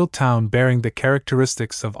in a little town bearing the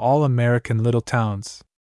characteristics of all American little towns.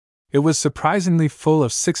 It was surprisingly full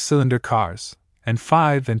of 6-cylinder cars, and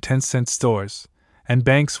 5 and 10-cent stores, and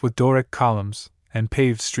banks with Doric columns, and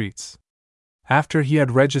paved streets. After he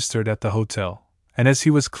had registered at the hotel, and as he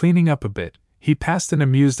was cleaning up a bit, he passed an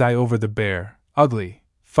amused eye over the bare, ugly,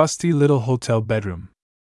 fusty little hotel bedroom.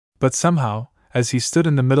 But somehow, as he stood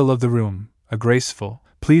in the middle of the room, a graceful,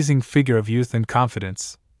 pleasing figure of youth and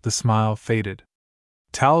confidence, the smile faded.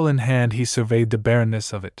 Towel in hand, he surveyed the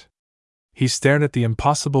barrenness of it. He stared at the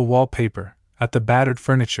impossible wallpaper, at the battered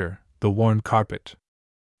furniture, the worn carpet.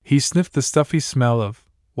 He sniffed the stuffy smell of,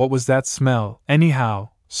 what was that smell, anyhow,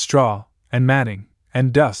 straw, and matting,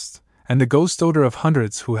 and dust, and the ghost odor of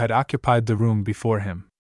hundreds who had occupied the room before him.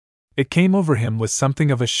 It came over him with something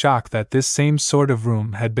of a shock that this same sort of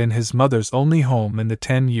room had been his mother's only home in the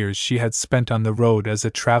 10 years she had spent on the road as a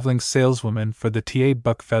traveling saleswoman for the T.A.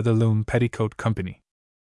 Buck Featherloom Petticoat Company.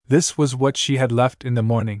 This was what she had left in the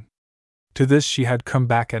morning. To this she had come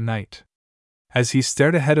back at night. As he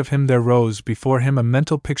stared ahead of him, there rose before him a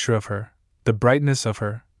mental picture of her, the brightness of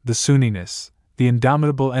her, the sunniness, the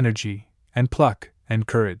indomitable energy, and pluck, and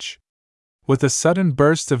courage. With a sudden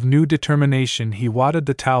burst of new determination, he wadded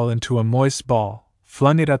the towel into a moist ball,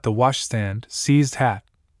 flung it at the washstand, seized hat,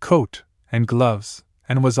 coat, and gloves,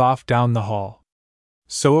 and was off down the hall.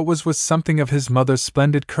 So it was with something of his mother's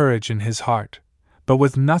splendid courage in his heart, but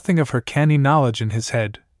with nothing of her canny knowledge in his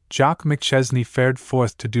head, Jock McChesney fared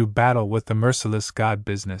forth to do battle with the merciless God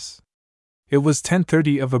business. It was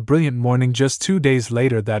 10:30 of a brilliant morning just 2 days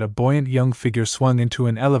later that a buoyant young figure swung into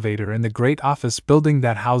an elevator in the great office building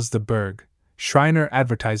that housed the Berg, Shriner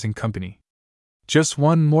Advertising Company. Just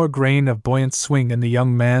one more grain of buoyant swing and the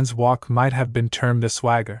young man's walk might have been termed a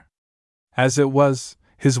swagger. As it was,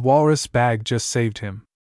 his walrus bag just saved him.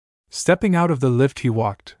 Stepping out of the lift, he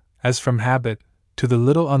walked, as from habit, to the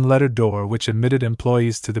little unlettered door which admitted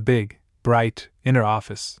employees to the big, bright, inner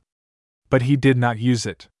office. But he did not use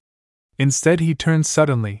it. Instead, he turned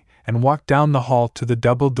suddenly, and walked down the hall to the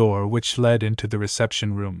double door which led into the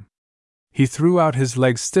reception room. He threw out his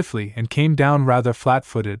legs stiffly and came down rather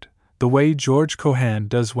flat-footed, the way George Cohan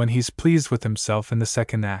does when he's pleased with himself in the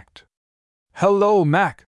second act. "Hello,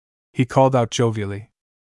 Mac!" he called out jovially.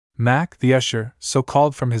 Mac, the usher, so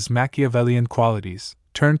called from his Machiavellian qualities,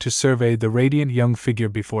 turned to survey the radiant young figure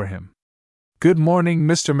before him. "Good morning,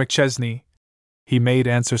 Mr. McChesney," he made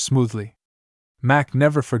answer smoothly. Mac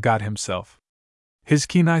never forgot himself. His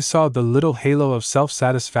keen eye saw the little halo of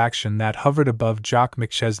self-satisfaction that hovered above Jock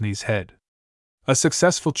McChesney's head. "A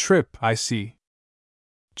successful trip, I see."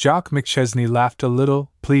 Jock McChesney laughed a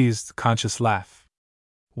little, pleased, conscious laugh.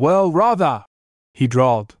 "Well, rather," he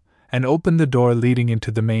drawled, and opened the door leading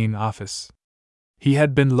into the main office. He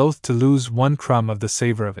had been loath to lose one crumb of the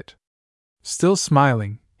savor of it. Still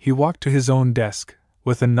smiling, he walked to his own desk,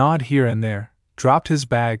 with a nod here and there, dropped his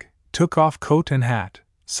bag, took off coat and hat,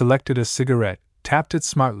 selected a cigarette, tapped it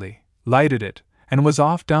smartly, lighted it, and was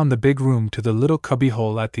off down the big room to the little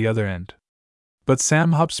cubbyhole at the other end. But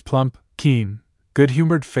Sam Hupp's plump, keen,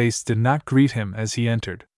 good-humored face did not greet him as he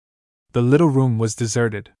entered. The little room was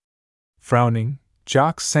deserted. Frowning,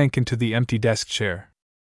 Jock sank into the empty desk chair.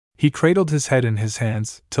 He cradled his head in his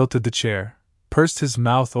hands, tilted the chair, pursed his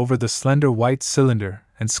mouth over the slender white cylinder,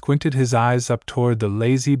 and squinted his eyes up toward the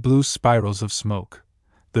lazy blue spirals of smoke,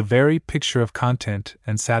 the very picture of content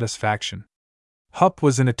and satisfaction. Hupp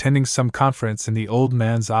was attending some conference in the old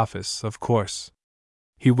man's office, of course.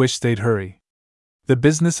 He wished they'd hurry. The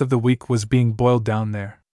business of the week was being boiled down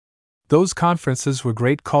there. Those conferences were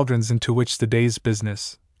great cauldrons into which the day's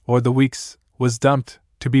business, or the week's, was dumped,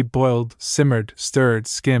 to be boiled, simmered, stirred,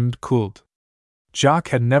 skimmed, cooled. Jock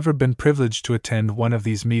had never been privileged to attend one of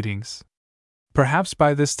these meetings. Perhaps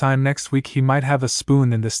by this time next week he might have a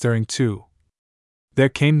spoon in the stirring too. There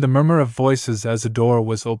came the murmur of voices as a door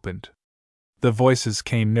was opened. The voices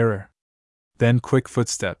came nearer. Then quick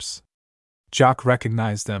footsteps. Jock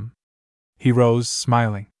recognized them. He rose,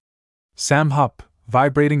 smiling. Sam Hupp,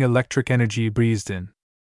 vibrating electric energy, breezed in.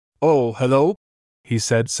 "Oh, hello," he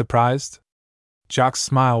said, surprised. Jock's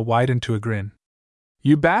smile widened to a grin.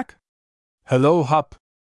 "You back?" "Hello, Hupp,"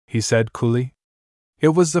 he said coolly. It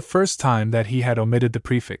was the first time that he had omitted the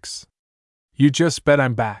prefix. "You just bet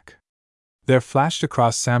I'm back." There flashed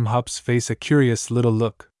across Sam Hupp's face a curious little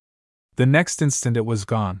look. The next instant it was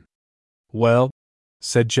gone. "Well,"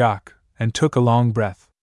 said Jock, and took a long breath.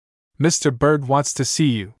 "Mr. Bird wants to see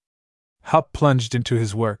you." Hupp plunged into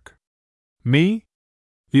his work. "Me?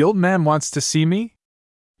 The old man wants to see me?"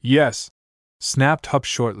 "Yes," snapped Hupp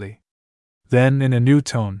shortly. Then, in a new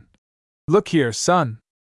tone, "Look here, son.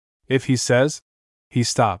 If he says—" He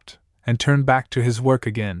stopped, and turned back to his work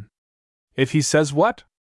again. "If he says what?"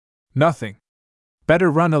 "Nothing. Better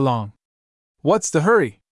run along." "What's the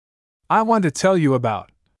hurry?" "I want to tell you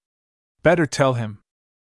about—" "Better tell him."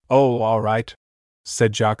 "Oh, all right,"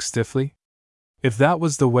 said Jock stiffly. If that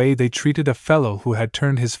was the way they treated a fellow who had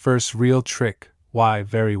turned his first real trick, why,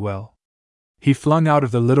 very well. He flung out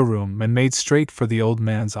of the little room and made straight for the old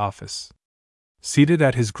man's office. Seated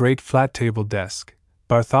at his great flat-table desk,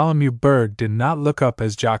 Bartholomew Berg did not look up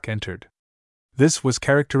as Jock entered. This was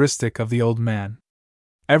characteristic of the old man.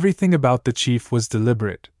 Everything about the chief was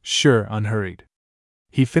deliberate, sure, unhurried.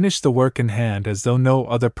 He finished the work in hand as though no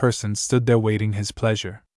other person stood there waiting his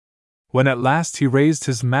pleasure. When at last he raised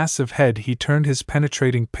his massive head, he turned his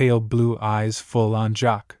penetrating pale blue eyes full on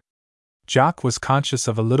Jock. Jock was conscious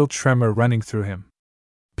of a little tremor running through him.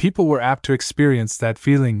 People were apt to experience that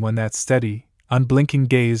feeling when that steady, unblinking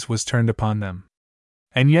gaze was turned upon them.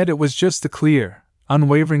 And yet it was just the clear,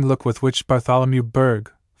 unwavering look with which Bartholomew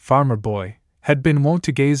Berg, farmer boy, had been wont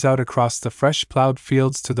to gaze out across the fresh-plowed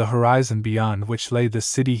fields to the horizon beyond which lay the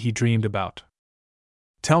city he dreamed about.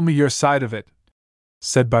 "Tell me your side of it,"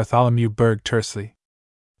 said Bartholomew Berg tersely.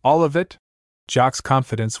 "All of it?" Jock's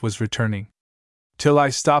confidence was returning. "Till I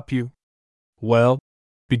stop you?" "Well,"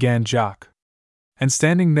 began Jock. And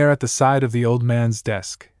standing there at the side of the old man's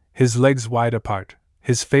desk, his legs wide apart,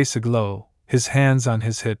 his face aglow, his hands on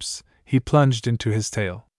his hips, he plunged into his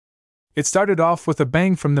tale. "It started off with a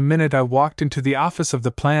bang from the minute I walked into the office of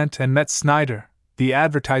the plant and met Snyder, the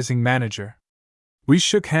advertising manager. We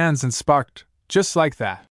shook hands and sparked, just like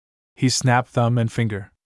that." He snapped thumb and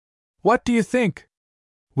finger. "What do you think?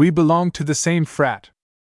 We belong to the same frat.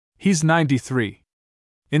 He's 93.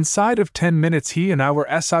 Inside of 10 minutes he and I were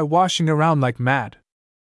washing around like mad.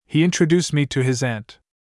 He introduced me to his aunt.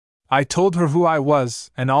 I told her who I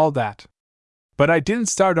was and all that. But I didn't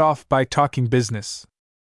start off by talking business.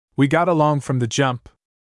 We got along from the jump.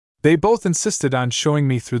 They both insisted on showing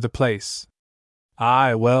me through the place.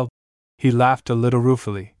 Well," he laughed a little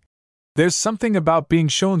ruefully, There's something about being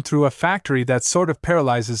shown through a factory that sort of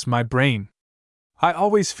paralyzes my brain. I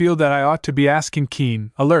always feel that I ought to be asking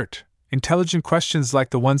keen, alert, intelligent questions like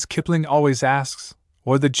the ones Kipling always asks,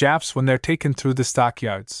 or the Japs when they're taken through the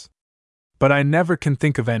stockyards. But I never can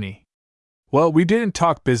think of any. Well, we didn't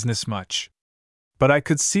talk business much. But I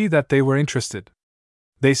could see that they were interested.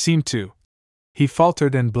 They seemed to. He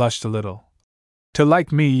faltered and blushed a little. To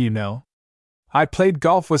like me, you know. I played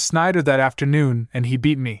golf with Snyder that afternoon and he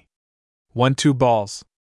beat me. Won 2 balls.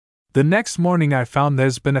 The next morning I found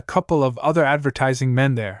there's been a couple of other advertising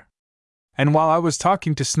men there. And while I was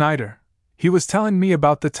talking to Snyder, he was telling me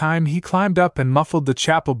about the time he climbed up and muffled the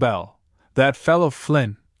chapel bell. That fellow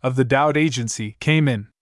Flynn, of the Dowd Agency, came in.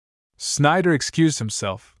 Snyder excused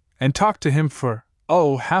himself, and talked to him for,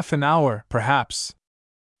 half an hour, perhaps.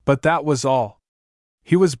 But that was all.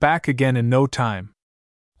 He was back again in no time.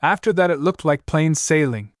 After that it looked like plain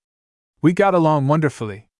sailing. We got along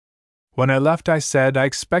wonderfully. When I left I said I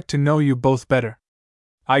expect to know you both better.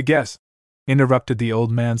 I guess, interrupted the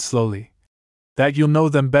old man slowly, that you'll know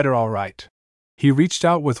them better all right. He reached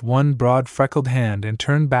out with one broad freckled hand and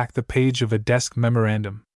turned back the page of a desk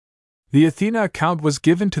memorandum. The Athena account was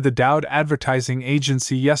given to the Dowd Advertising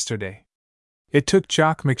Agency yesterday. It took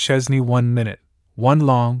Jock McChesney 1 minute, one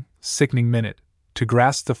long, sickening minute, to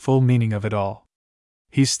grasp the full meaning of it all.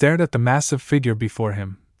 He stared at the massive figure before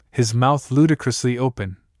him, his mouth ludicrously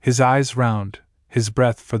open, his eyes round, his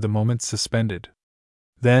breath for the moment suspended.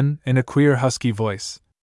 Then, in a queer husky voice,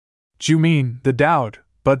 "'You mean, the Dowd,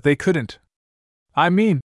 but they couldn't." "I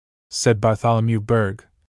mean," said Bartholomew Berg,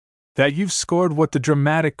 "that you've scored what the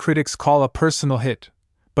dramatic critics call a personal hit,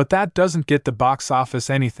 but that doesn't get the box office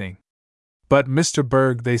anything." "But, Mr.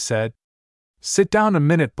 Berg," they said. "Sit down a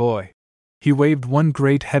minute, boy." He waved one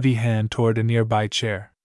great heavy hand toward a nearby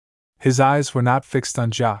chair. His eyes were not fixed on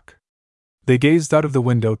Jock. They gazed out of the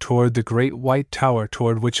window toward the great white tower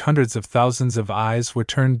toward which hundreds of thousands of eyes were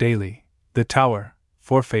turned daily, the tower,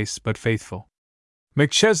 four-faced but faithful.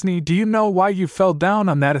 "McChesney, do you know why you fell down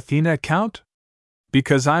on that Athena account?"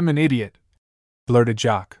 "Because I'm an idiot," blurted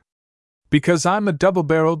Jock. "Because I'm a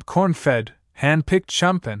double-barreled, corn-fed, hand-picked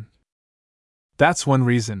chump and—" "That's one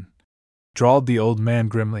reason," drawled the old man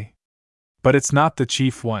grimly. "But it's not the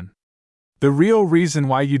chief one. The real reason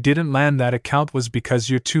why you didn't land that account was because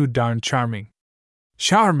you're too darn charming."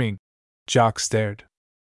 "Charming?" Jock stared.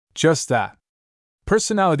 "Just that.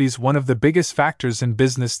 Personality's one of the biggest factors in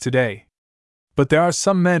business today. But there are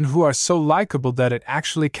some men who are so likable that it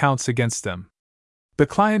actually counts against them. The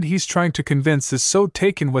client he's trying to convince is so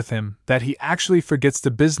taken with him that he actually forgets the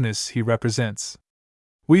business he represents.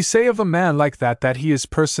 We say of a man like that he is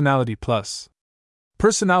personality plus.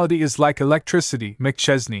 Personality is like electricity,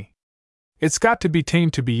 McChesney. It's got to be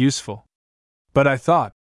tamed to be useful." "But I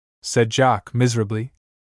thought," said Jock miserably,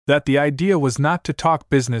 "that the idea was not to talk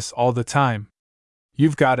business all the time."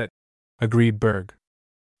 "You've got it," agreed Berg.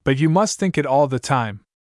 "But you must think it all the time.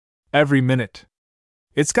 Every minute.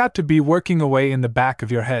 It's got to be working away in the back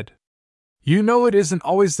of your head. You know it isn't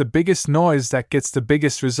always the biggest noise that gets the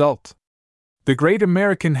biggest result. The great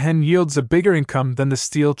American hen yields a bigger income than the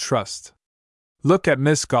Steel Trust. Look at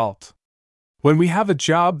Miss Galt. When we have a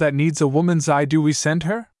job that needs a woman's eye, do we send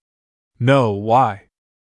her? No, why?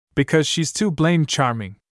 Because she's too blamed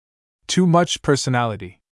charming. Too much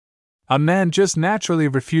personality. A man just naturally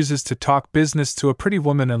refuses to talk business to a pretty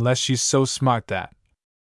woman unless she's so smart that—"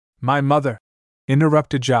 "My mother,"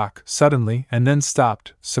 interrupted Jock suddenly and then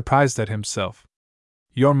stopped, surprised at himself.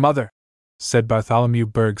 "Your mother," said Bartholomew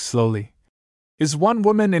Berg slowly, "is one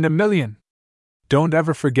woman in a million. Don't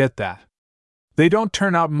ever forget that. They don't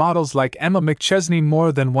turn out models like Emma McChesney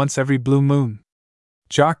more than once every blue moon."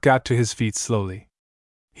 Jock got to his feet slowly.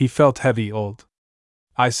 He felt heavy old.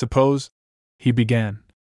 "I suppose," he began,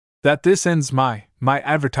 "that this ends my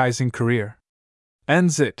advertising career."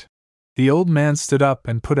 "Ends it?" The old man stood up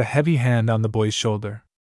and put a heavy hand on the boy's shoulder.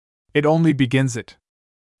 "It only begins it.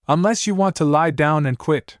 Unless you want to lie down and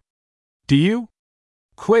quit." "Do you?"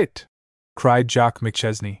 "Quit!" cried Jock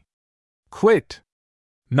McChesney. "Quit!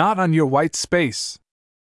 Not on your white space."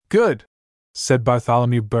 "Good," said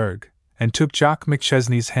Bartholomew Berg, and took Jock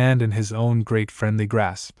McChesney's hand in his own great friendly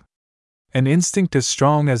grasp. An instinct as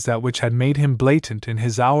strong as that which had made him blatant in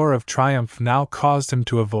his hour of triumph now caused him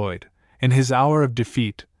to avoid, in his hour of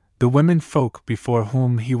defeat, the women folk before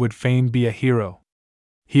whom he would fain be a hero.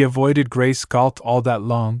 He avoided Grace Galt all that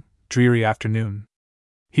long, dreary afternoon.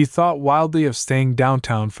 He thought wildly of staying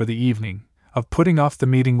downtown for the evening, of putting off the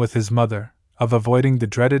meeting with his mother, of avoiding the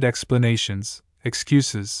dreaded explanations,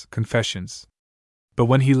 excuses, confessions. But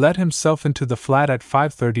when he let himself into the flat at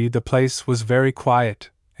 5:30, the place was very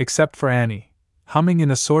quiet, except for Annie, humming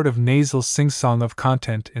in a sort of nasal sing-song of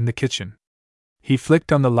content in the kitchen. He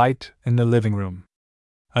flicked on the light in the living room.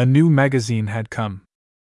 A new magazine had come.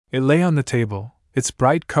 It lay on the table, its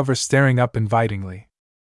bright cover staring up invitingly.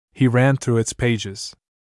 He ran through its pages.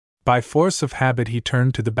 By force of habit he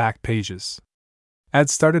turned to the back pages.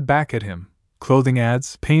 Ads started back at him: clothing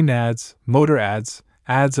ads, paint ads, motor ads,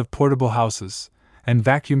 ads of portable houses, and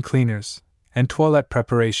vacuum cleaners, and toilet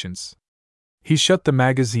preparations. He shut the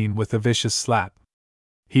magazine with a vicious slap.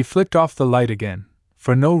 He flicked off the light again,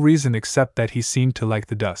 for no reason except that he seemed to like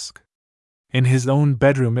the dusk. In his own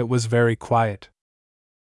bedroom it was very quiet.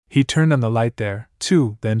 He turned on the light there,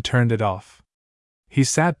 too, then turned it off. He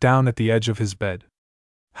sat down at the edge of his bed.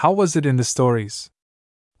 How was it in the stories?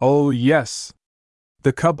 Oh, yes.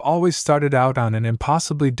 The cub always started out on an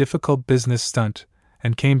impossibly difficult business stunt,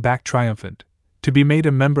 and came back triumphant, to be made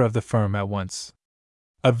a member of the firm at once.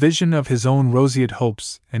 A vision of his own roseate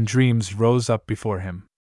hopes and dreams rose up before him.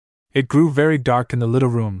 It grew very dark in the little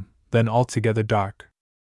room, then altogether dark.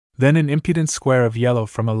 Then an impudent square of yellow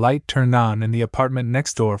from a light turned on in the apartment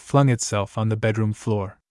next door flung itself on the bedroom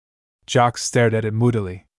floor. Jock stared at it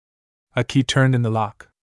moodily. A key turned in the lock.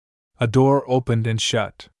 A door opened and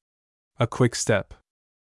shut. A quick step.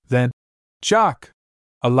 Then, Jock!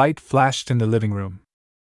 A light flashed in the living room.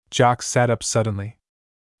 Jock sat up suddenly.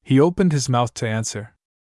 He opened his mouth to answer.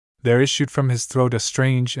 There issued from his throat a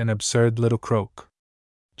strange and absurd little croak.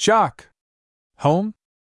 Jock! Home?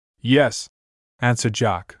 Yes, answered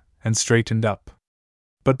Jock, and straightened up.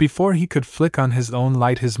 But before he could flick on his own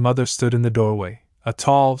light, his mother stood in the doorway, a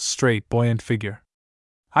tall, straight, buoyant figure.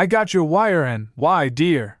 I got your wire and, why,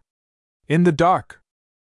 dear? In the dark.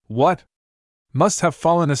 What? Must have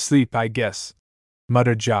fallen asleep, I guess,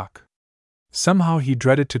 muttered Jock. Somehow he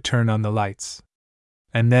dreaded to turn on the lights.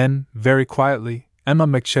 And then, very quietly, Emma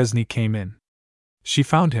McChesney came in. She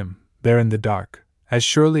found him, there in the dark, as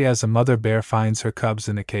surely as a mother bear finds her cubs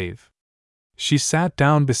in a cave. She sat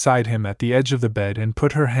down beside him at the edge of the bed and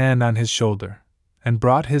put her hand on his shoulder, and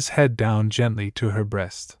brought his head down gently to her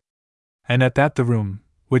breast. And at that the room,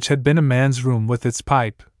 which had been a man's room with its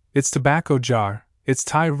pipe, its tobacco jar, its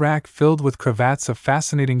tie rack filled with cravats of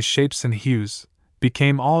fascinating shapes and hues,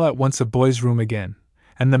 became all at once a boy's room again,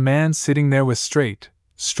 and the man sitting there with straight,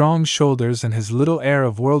 strong shoulders and his little air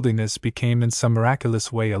of worldliness became in some miraculous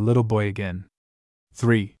way a little boy again.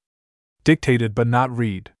 3. Dictated but not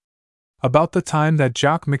read. About the time that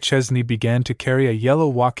Jock McChesney began to carry a yellow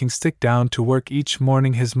walking stick down to work each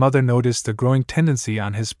morning, his mother noticed a growing tendency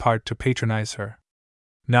on his part to patronize her.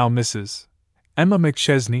 Now Mrs. Emma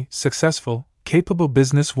McChesney, successful, capable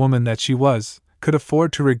businesswoman that she was, could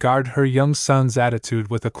afford to regard her young son's attitude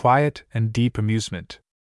with a quiet and deep amusement.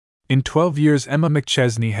 In 12 years Emma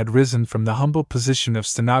McChesney had risen from the humble position of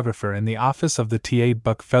stenographer in the office of the T.A.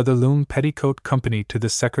 Buck Featherloom Petticoat Company to the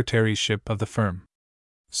secretaryship of the firm.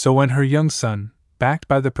 So when her young son, backed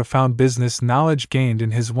by the profound business knowledge gained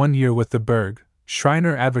in his 1 year with the Berg,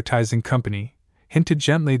 Schreiner Advertising Company, hinted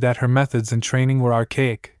gently that her methods and training were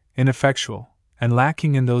archaic, ineffectual, and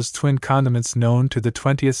lacking in those twin condiments known to the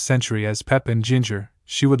 20th century as pep and ginger,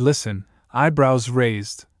 she would listen, eyebrows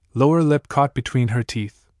raised, lower lip caught between her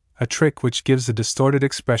teeth, a trick which gives a distorted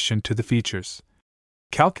expression to the features,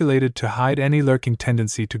 calculated to hide any lurking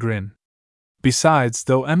tendency to grin. Besides,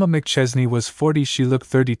 though Emma McChesney was 40, she looked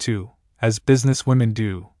 32, as business women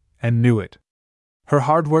do, and knew it. Her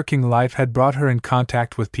hard-working life had brought her in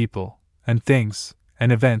contact with people, and things,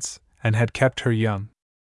 and events, and had kept her young.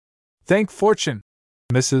 Thank fortune,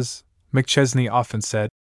 Mrs. McChesney often said,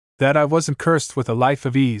 that I wasn't cursed with a life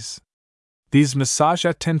of ease. These massage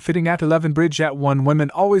at 10 fitting at 11 bridge at 1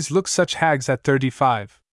 women always look such hags at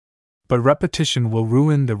 35. But repetition will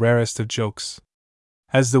ruin the rarest of jokes.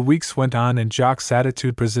 As the weeks went on and Jock's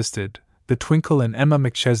attitude persisted, the twinkle in Emma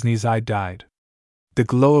McChesney's eye died. The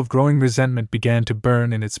glow of growing resentment began to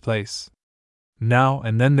burn in its place. Now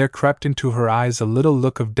and then there crept into her eyes a little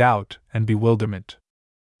look of doubt and bewilderment.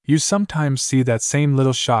 You sometimes see that same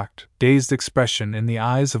little shocked, dazed expression in the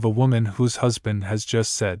eyes of a woman whose husband has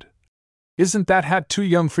just said, "Isn't that hat too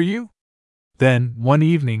young for you?" Then, one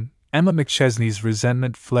evening, Emma McChesney's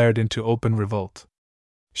resentment flared into open revolt.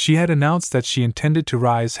 She had announced that she intended to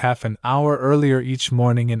rise half an hour earlier each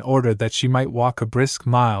morning in order that she might walk a brisk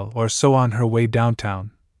mile or so on her way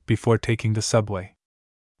downtown, before taking the subway.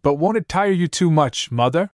 "But won't it tire you too much,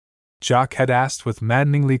 Mother?" Jock had asked with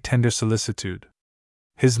maddeningly tender solicitude.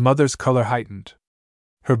 His mother's color heightened.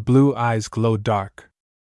 Her blue eyes glowed dark.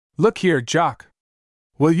 "Look here, Jock.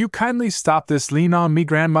 Will you kindly stop this lean-on-me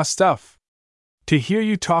grandma stuff? To hear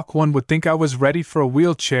you talk one would think I was ready for a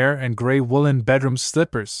wheelchair and gray woolen bedroom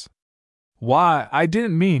slippers. Why, I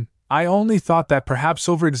didn't mean, I only thought that perhaps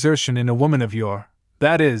overexertion in a woman of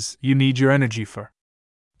that is, you need your energy for.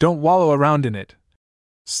 Don't wallow around in it,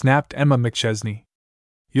 snapped Emma McChesney.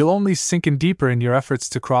 You'll only sink in deeper in your efforts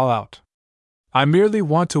to crawl out. I merely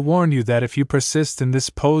want to warn you that if you persist in this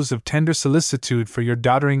pose of tender solicitude for your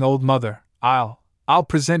doddering old mother, I'll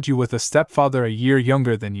present you with a stepfather a year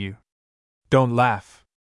younger than you. Don't laugh.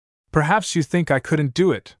 Perhaps you think I couldn't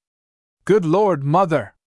do it. Good Lord,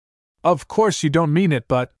 Mother! Of course you don't mean it,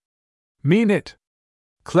 but... Mean it!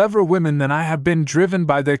 Clever women than I have been driven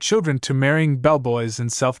by their children to marrying bellboys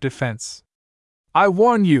in self-defense. I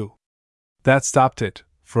warn you! That stopped it,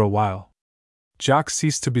 for a while. Jock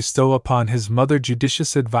ceased to bestow upon his mother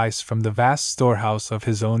judicious advice from the vast storehouse of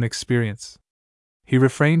his own experience. He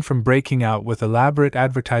refrained from breaking out with elaborate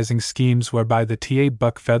advertising schemes whereby the T.A.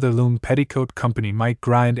 Buck Featherloom Petticoat Company might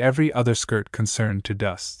grind every other skirt concern to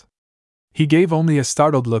dust. He gave only a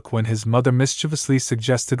startled look when his mother mischievously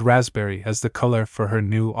suggested raspberry as the color for her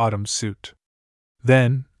new autumn suit.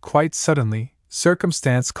 Then, quite suddenly,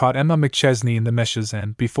 circumstance caught Emma McChesney in the meshes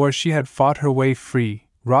and, before she had fought her way free,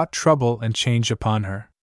 wrought trouble and change upon her.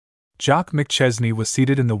 Jock McChesney was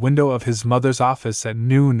seated in the window of his mother's office at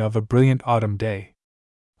noon of a brilliant autumn day.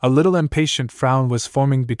 A little impatient frown was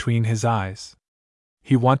forming between his eyes.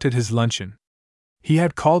 He wanted his luncheon. He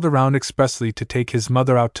had called around expressly to take his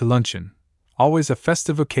mother out to luncheon, always a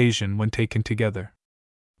festive occasion when taken together.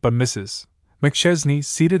 But Mrs. McChesney,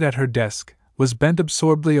 seated at her desk, was bent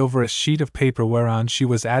absorbedly over a sheet of paper whereon she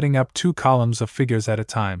was adding up 2 columns of figures at a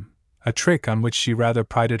time, a trick on which she rather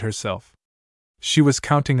prided herself. She was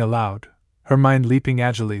counting aloud, her mind leaping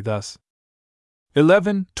agilely thus: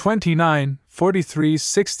 11, 29, 43,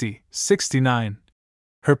 60, 69.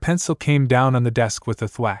 Her pencil came down on the desk with a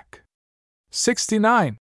thwack.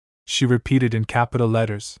 69! She repeated in capital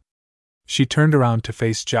letters. She turned around to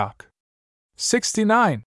face Jock.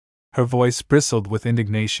 69! Her voice bristled with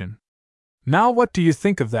indignation. Now what do you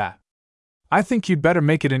think of that? I think you'd better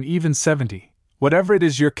make it an even 70, whatever it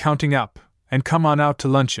is you're counting up, and come on out to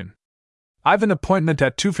luncheon. I've an appointment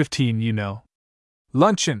at 2:15, you know.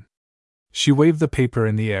 Luncheon! She waved the paper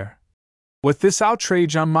in the air. With this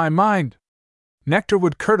outrage on my mind, nectar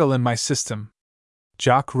would curdle in my system.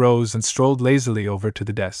 Jock rose and strolled lazily over to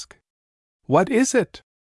the desk. What is it?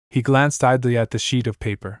 He glanced idly at the sheet of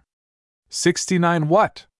paper. 69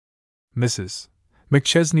 what? Mrs.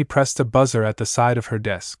 McChesney pressed a buzzer at the side of her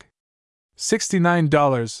desk.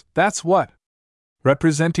 $69, that's what.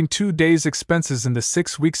 Representing 2 days' expenses in the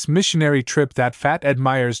 6 weeks missionary trip that Fat Ed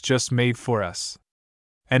Myers just made for us.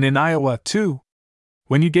 And in Iowa, too.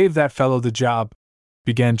 When you gave that fellow the job,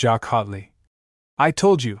 began Jock hotly. I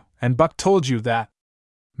told you, and Buck told you that.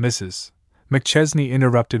 Mrs. McChesney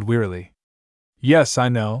interrupted wearily. Yes, I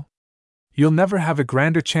know. You'll never have a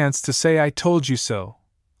grander chance to say I told you so.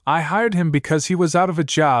 I hired him because he was out of a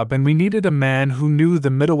job and we needed a man who knew the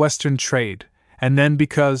Middle Western trade, and then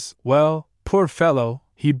because, well, poor fellow,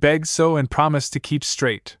 he begged so and promised to keep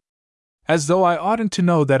straight. As though I oughtn't to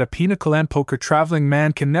know that a pinochle and poker traveling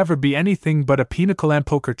man can never be anything but a pinochle and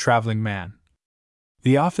poker traveling man.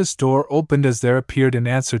 The office door opened as there appeared in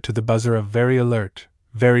answer to the buzzer a very alert,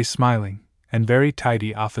 very smiling, and very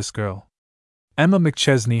tidy office girl. Emma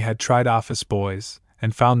McChesney had tried office boys,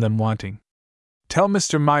 and found them wanting. Tell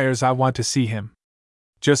Mr. Myers I want to see him.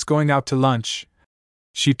 Just going out to lunch.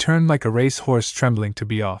 She turned like a racehorse trembling to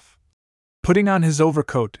be off. Putting on his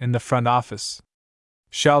overcoat in the front office.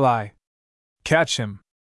 Shall I catch him?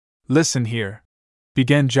 Listen here,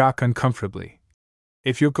 began Jock uncomfortably.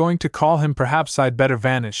 If you're going to call him, perhaps I'd better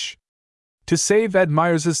vanish. To save Ed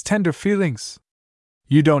Myers's tender feelings.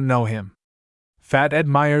 You don't know him. Fat Ed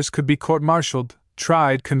Myers could be court-martialed,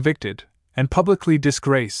 tried, convicted, and publicly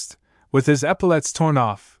disgraced, with his epaulets torn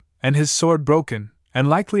off, and his sword broken, and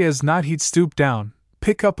likely as not he'd stoop down,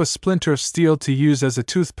 pick up a splinter of steel to use as a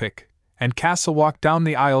toothpick, and castle walk down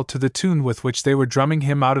the aisle to the tune with which they were drumming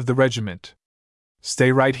him out of the regiment.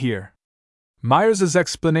 Stay right here. Myers's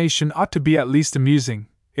explanation ought to be at least amusing,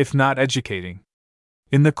 if not educating.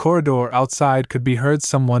 In the corridor outside could be heard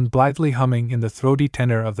someone blithely humming in the throaty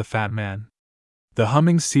tenor of the fat man. The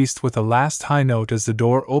humming ceased with a last high note as the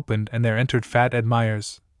door opened and there entered Fat Ed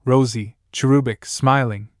Myers, rosy, cherubic,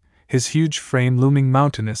 smiling, his huge frame looming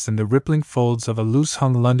mountainous in the rippling folds of a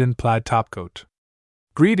loose-hung London plaid topcoat.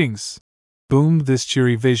 Greetings! Boomed this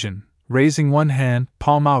cheery vision, raising one hand,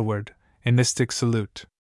 palm outward, in mystic salute.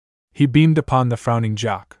 He beamed upon the frowning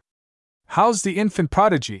Jock. How's the infant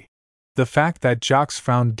prodigy? The fact that Jock's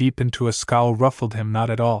frown deepened to a scowl ruffled him not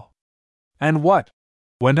at all. And what?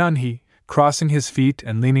 Went on he, crossing his feet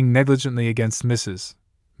and leaning negligently against Mrs.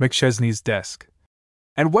 McChesney's desk.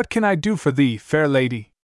 And what can I do for thee, fair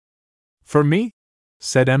lady? For me?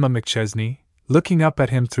 Said Emma McChesney, looking up at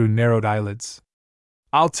him through narrowed eyelids.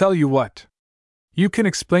 I'll tell you what. You can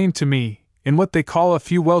explain to me, in what they call a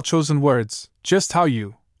few well-chosen words, just how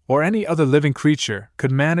you, or any other living creature,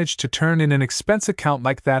 could manage to turn in an expense account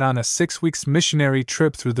like that on a 6-week missionary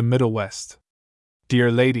trip through the Middle West.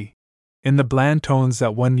 Dear lady, in the bland tones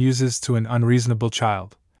that one uses to an unreasonable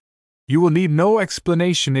child, you will need no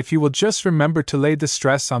explanation if you will just remember to lay the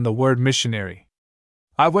stress on the word missionary.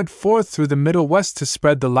 I went forth through the Middle West to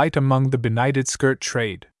spread the light among the benighted skirt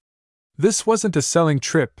trade. This wasn't a selling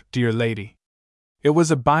trip, dear lady. It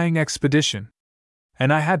was a buying expedition.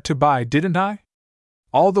 And I had to buy, didn't I?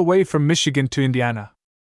 All the way from Michigan to Indiana.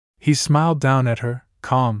 He smiled down at her,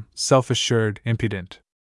 calm, self-assured, impudent.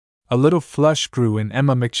 A little flush grew in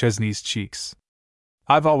Emma McChesney's cheeks.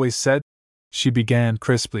 I've always said, she began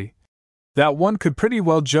crisply, that one could pretty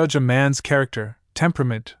well judge a man's character,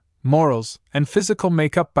 temperament, morals, and physical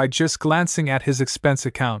makeup by just glancing at his expense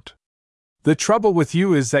account. The trouble with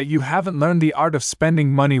you is that you haven't learned the art of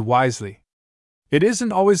spending money wisely. It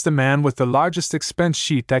isn't always the man with the largest expense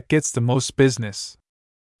sheet that gets the most business.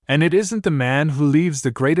 And it isn't the man who leaves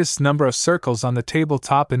the greatest number of circles on the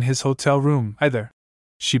tabletop in his hotel room, either.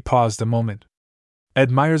 She paused a moment.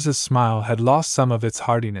 Ed Myers's smile had lost some of its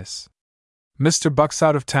heartiness. Mr. Buck's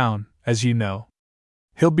out of town, as you know.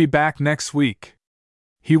 He'll be back next week.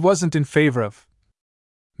 He wasn't in favor of.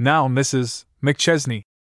 Now, Mrs. McChesney,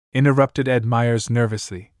 interrupted Ed Myers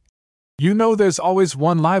nervously. You know there's always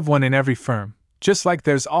one live one in every firm, just like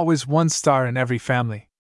there's always one star in every family.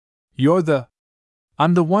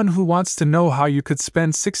 I'm the one who wants to know how you could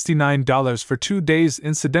spend $69 for 2 days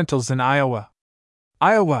incidentals in Iowa.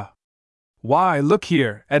 Iowa! Why, look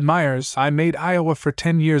here, Ed Myers, I made Iowa for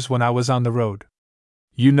 10 years when I was on the road.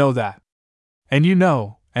 You know that. And you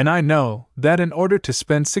know, and I know, that in order to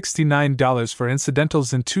spend $69 for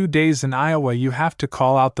incidentals in 2 days in Iowa you have to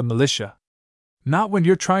call out the militia. Not when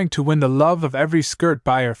you're trying to win the love of every skirt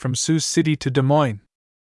buyer from Sioux City to Des Moines.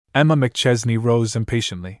 Emma McChesney rose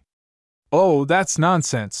impatiently. Oh, that's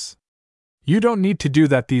nonsense. You don't need to do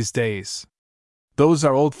that these days. Those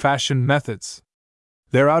are old-fashioned methods.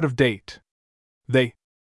 They're out of date.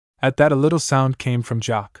 At that a little sound came from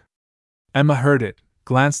Jock. Emma heard it,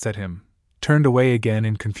 glanced at him, turned away again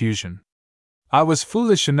in confusion. I was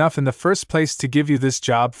foolish enough in the first place to give you this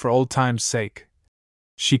job for old time's sake,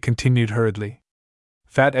 she continued hurriedly.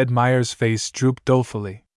 Fat Ed Myers's face drooped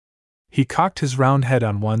dolefully. He cocked his round head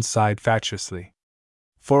on one side fatuously.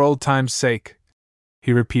 For old time's sake,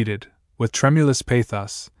 he repeated, with tremulous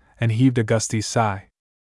pathos, and heaved a gusty sigh.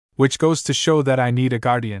 Which goes to show that I need a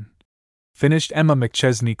guardian, finished Emma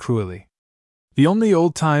McChesney cruelly. The only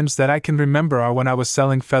old times that I can remember are when I was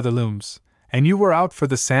selling feather looms, and you were out for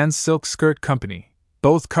the Sans Silk Skirt Company,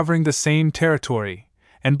 both covering the same territory,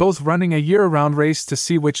 and both running a year-round race to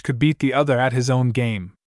see which could beat the other at his own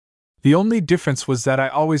game. The only difference was that I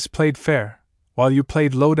always played fair, while you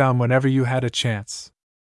played lowdown whenever you had a chance.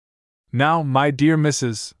 Now, my dear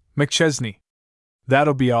Mrs. McChesney,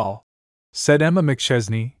 that'll be all, said Emma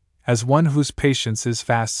McChesney, as one whose patience is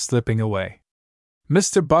fast slipping away.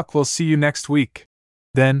 Mr. Buck will see you next week.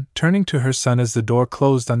 Then, turning to her son as the door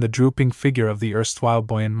closed on the drooping figure of the erstwhile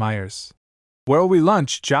buoyant Myers. Where'll we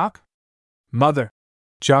lunch, Jock? Mother,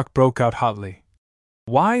 Jock broke out hotly.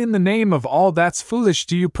 Why in the name of all that's foolish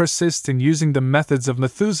do you persist in using the methods of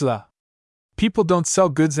Methuselah? People don't sell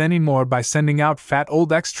goods any more by sending out fat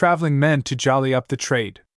old ex-traveling men to jolly up the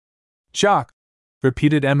trade. Jock,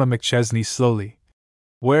 repeated Emma McChesney slowly.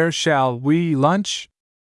 Where shall we lunch?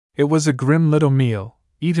 It was a grim little meal,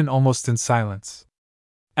 eaten almost in silence.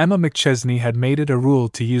 Emma McChesney had made it a rule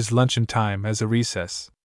to use luncheon time as a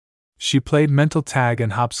recess. She played mental tag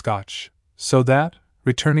and hopscotch, so that,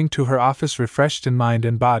 returning to her office refreshed in mind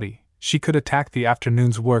and body, she could attack the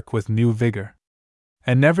afternoon's work with new vigor.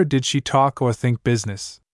 And never did she talk or think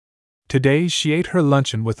business. Today she ate her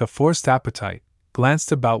luncheon with a forced appetite,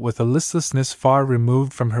 glanced about with a listlessness far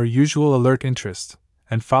removed from her usual alert interest,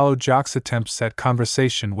 and followed Jock's attempts at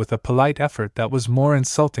conversation with a polite effort that was more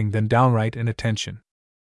insulting than downright inattention.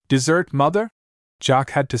 Dessert, Mother? Jock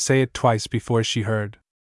had to say it twice before she heard.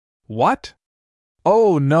 What?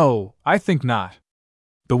 Oh, no, I think not.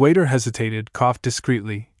 The waiter hesitated, coughed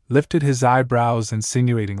discreetly, lifted his eyebrows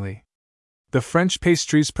insinuatingly. The French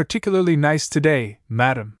pastry's particularly nice today,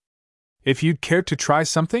 madam. If you'd care to try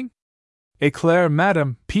something? Eclair,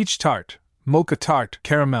 madam, peach tart, mocha tart,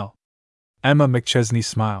 caramel. Emma McChesney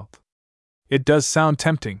smiled. It does sound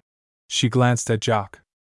tempting. She glanced at Jock.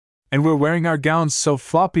 And we're wearing our gowns so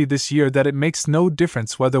floppy this year that it makes no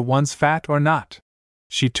difference whether one's fat or not.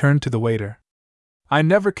 She turned to the waiter. I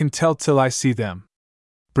never can tell till I see them.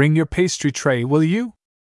 Bring your pastry tray, will you?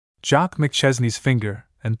 Jock McChesney's finger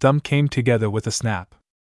and thumb came together with a snap.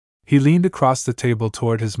 He leaned across the table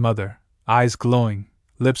toward his mother, eyes glowing,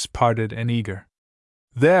 lips parted and eager.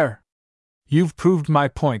 There! You've proved my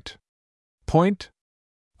point. Point?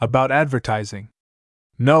 About advertising.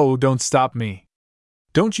 No, don't stop me.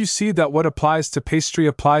 Don't you see that what applies to pastry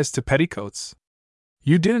applies to petticoats?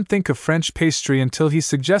 You didn't think of French pastry until he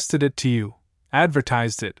suggested it to you,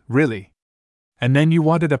 advertised it, really. And then you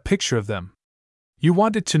wanted a picture of them. You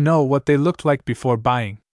wanted to know what they looked like before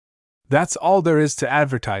buying. That's all there is to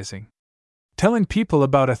advertising. Telling people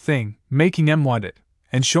about a thing, making them want it,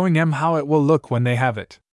 and showing them how it will look when they have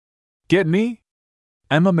it. Get me?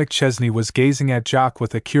 Emma McChesney was gazing at Jock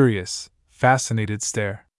with a curious, fascinated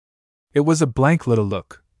stare. It was a blank little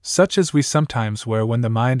look, such as we sometimes wear when the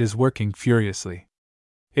mind is working furiously.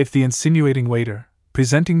 If the insinuating waiter,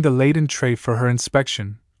 presenting the laden tray for her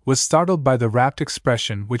inspection, was startled by the rapt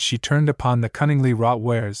expression which she turned upon the cunningly wrought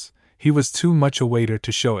wares, he was too much a waiter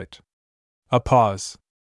to show it. A pause.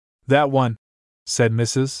 That one, said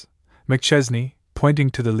Mrs. McChesney, pointing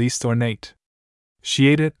to the least ornate. She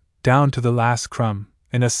ate it, down to the last crumb,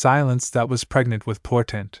 in a silence that was pregnant with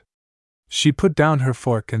portent. She put down her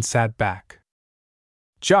fork and sat back.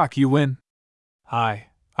 Jock, you win. I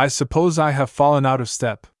suppose I have fallen out of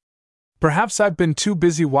step. Perhaps I've been too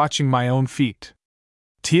busy watching my own feet.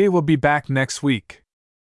 TA will be back next week.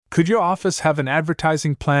 Could your office have an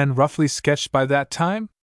advertising plan roughly sketched by that time?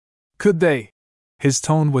 Could they? His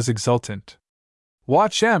tone was exultant.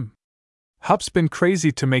 Watch em! Hup's been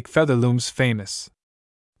crazy to make Featherlooms famous.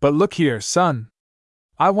 But look here, son.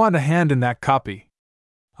 I want a hand in that copy.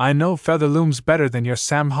 I know Featherlooms better than your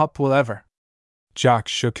Sam Hupp will ever. Jock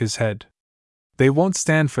shook his head. They won't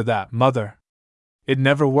stand for that, Mother. It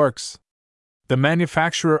never works. The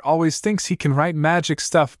manufacturer always thinks he can write magic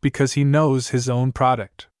stuff because he knows his own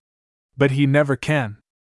product. But he never can.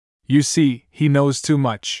 You see, he knows too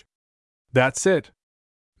much. That's it.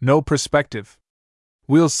 No perspective.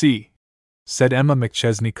 We'll see, said Emma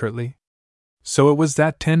McChesney curtly. So it was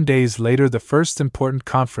that 10 days later the first important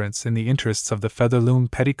conference in the interests of the Featherloom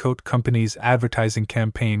Petticoat Company's advertising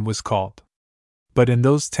campaign was called. But in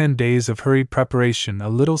those 10 days of hurried preparation a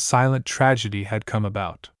little silent tragedy had come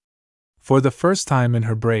about. For the first time in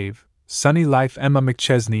her brave, sunny life Emma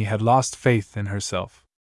McChesney had lost faith in herself.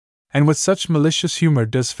 And with such malicious humor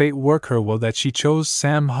does fate work her will that she chose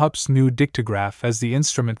Sam Hupp's new dictograph as the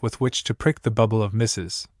instrument with which to prick the bubble of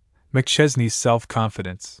Mrs. McChesney's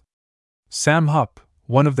self-confidence. Sam Hupp,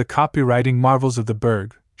 one of the copywriting marvels of the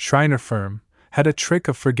Berg, Schreiner firm, had a trick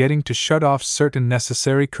of forgetting to shut off certain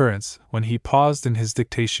necessary currents when he paused in his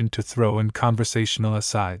dictation to throw in conversational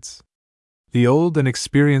asides. The old and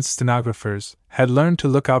experienced stenographers had learned to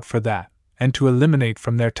look out for that, and to eliminate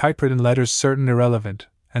from their typewritten letters certain irrelevant,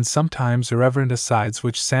 and sometimes irreverent asides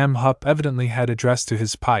which Sam Hupp evidently had addressed to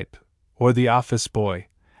his pipe, or the office boy,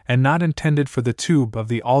 and not intended for the tube of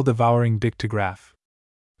the all-devouring dictograph.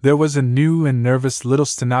 There was a new and nervous little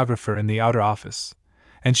stenographer in the outer office,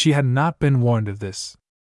 and she had not been warned of this.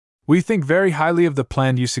 We think very highly of the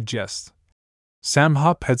plan you suggest, Sam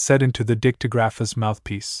Hupp had said into the dictographer's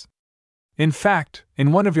mouthpiece. In fact,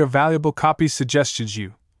 in one of your valuable copies suggestions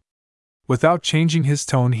you. Without changing his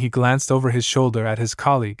tone he glanced over his shoulder at his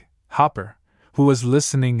colleague, Hopper, who was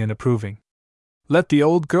listening and approving. Let the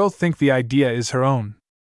old girl think the idea is her own.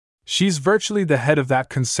 She's virtually the head of that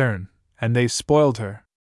concern, and they've spoiled her.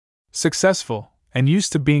 Successful, and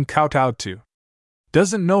used to being kowtowed to.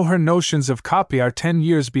 Doesn't know her notions of copy are 10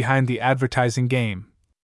 years behind the advertising game.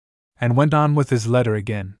 And went on with his letter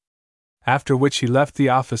again. After which he left the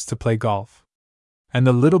office to play golf. And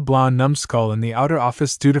the little blonde numbskull in the outer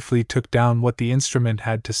office dutifully took down what the instrument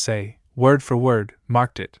had to say, word for word,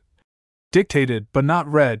 marked it. Dictated but not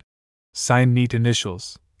read, signed neat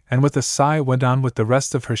initials, and with a sigh went on with the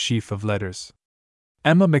rest of her sheaf of letters.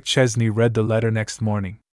 Emma McChesney read the letter next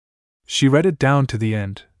morning. She read it down to the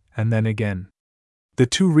end, and then again. The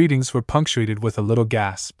 2 readings were punctuated with a little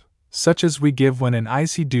gasp, such as we give when an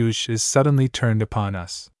icy douche is suddenly turned upon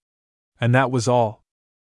us. And that was all.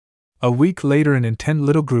 A week later an intent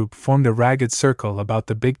little group formed a ragged circle about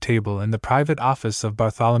the big table in the private office of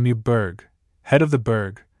Bartholomew Berg, head of the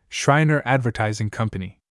Berg, Schreiner Advertising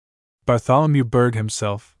Company. Bartholomew Berg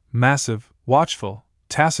himself, massive, watchful,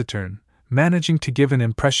 taciturn, managing to give an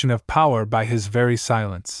impression of power by his very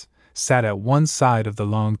silence, sat at one side of the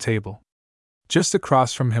long table. Just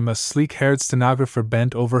across from him a sleek-haired stenographer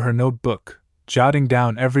bent over her notebook, jotting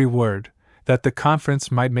down every word, that the conference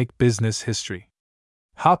might make business history.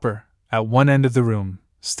 Hopper, at one end of the room,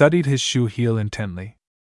 studied his shoe heel intently.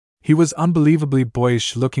 He was unbelievably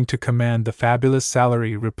boyish, looking to command the fabulous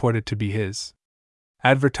salary reported to be his.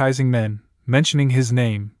 Advertising men, mentioning his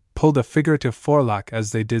name, pulled a figurative forelock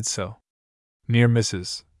as they did so. Near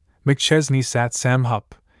Mrs. McChesney sat Sam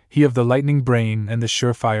Hupp, he of the lightning brain and the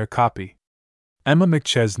surefire copy. Emma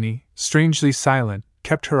McChesney, strangely silent,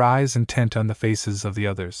 kept her eyes intent on the faces of the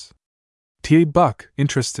others. T.A. Buck,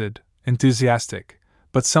 interested, enthusiastic,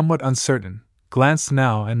 but somewhat uncertain, glanced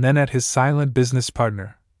now and then at his silent business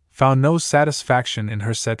partner, found no satisfaction in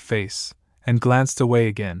her set face, and glanced away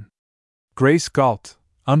again. Grace Galt,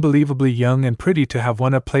 unbelievably young and pretty to have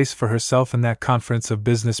won a place for herself in that conference of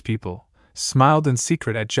business people, smiled in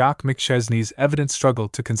secret at Jock McChesney's evident struggle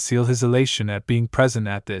to conceal his elation at being present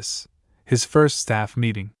at this, his first staff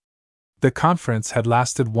meeting. The conference had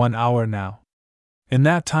lasted 1 hour now. In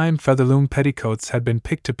that time Featherloom petticoats had been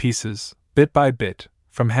picked to pieces, bit by bit,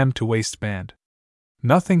 from hem to waistband.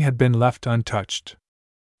 Nothing had been left untouched.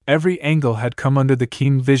 Every angle had come under the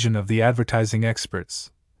keen vision of the advertising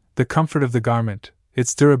experts. The comfort of the garment,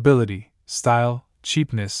 its durability, style,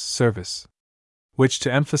 cheapness, service. Which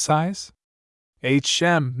to emphasize?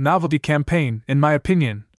 Novelty campaign, in my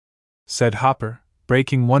opinion, said Hopper,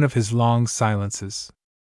 breaking one of his long silences.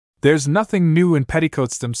 There's nothing new in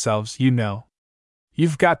petticoats themselves, you know.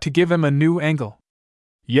 You've got to give 'em a new angle.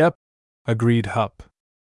 Yep, agreed Hupp.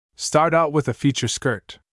 Start out with a feature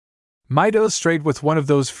skirt. Might illustrate with one of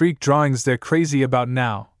those freak drawings they're crazy about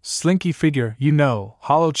now, slinky figure, you know,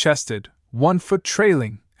 hollow-chested, 1 foot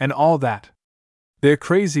trailing, and all that. They're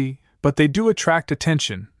crazy, but they do attract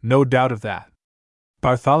attention, no doubt of that.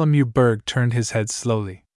 Bartholomew Berg turned his head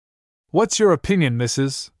slowly. What's your opinion,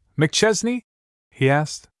 Mrs. McChesney? He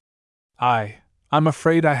asked. I'm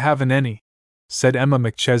afraid I haven't any, said Emma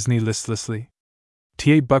McChesney listlessly.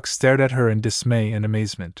 T.A. Buck stared at her in dismay and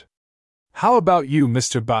amazement. How about you,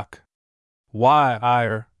 Mr. Buck?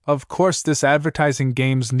 Why, of course this advertising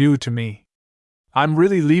game's new to me. I'm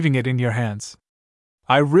really leaving it in your hands.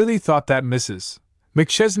 I really thought that Mrs.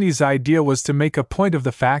 McChesney's idea was to make a point of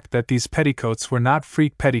the fact that these petticoats were not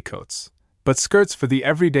freak petticoats, but skirts for the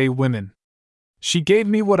everyday women. She gave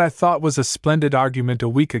me what I thought was a splendid argument a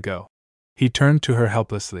week ago. He turned to her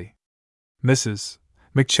helplessly. Mrs.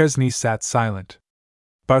 McChesney sat silent.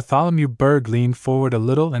 Bartholomew Berg leaned forward a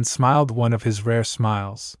little and smiled one of his rare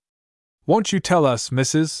smiles. Won't you tell us,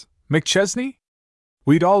 Mrs. McChesney?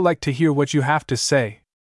 We'd all like to hear what you have to say.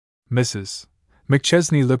 Mrs.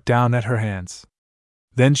 McChesney looked down at her hands.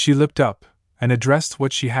 Then she looked up, and addressed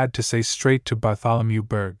what she had to say straight to Bartholomew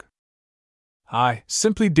Berg. I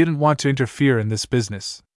simply didn't want to interfere in this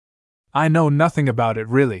business. I know nothing about it,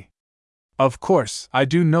 really. Of course, I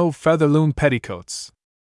do know Featherloom petticoats.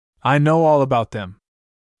 I know all about them.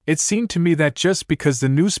 It seemed to me that just because the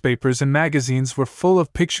newspapers and magazines were full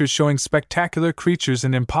of pictures showing spectacular creatures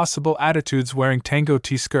in impossible attitudes wearing tango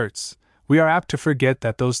T-skirts, we are apt to forget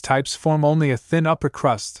that those types form only a thin upper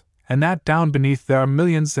crust, and that down beneath there are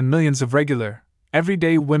millions and millions of regular,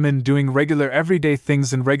 everyday women doing regular everyday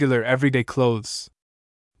things in regular everyday clothes.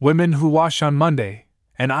 Women who wash on Monday,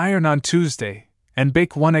 and iron on Tuesday, and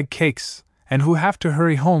bake 1-egg cakes, and who have to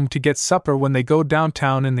hurry home to get supper when they go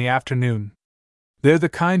downtown in the afternoon. They're the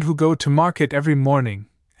kind who go to market every morning,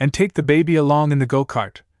 and take the baby along in the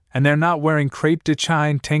go-kart, and they're not wearing crepe de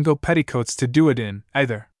chine tango petticoats to do it in,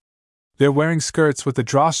 either. They're wearing skirts with a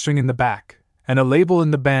drawstring in the back, and a label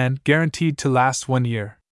in the band guaranteed to last 1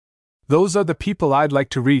 year. Those are the people I'd like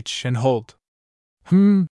to reach and hold.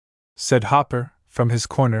 Said Hopper, from his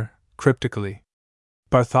corner, cryptically.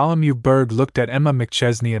 Bartholomew Berg looked at Emma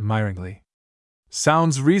McChesney admiringly.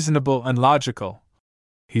 Sounds reasonable and logical,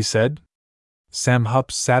 he said. Sam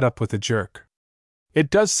Hupp sat up with a jerk. It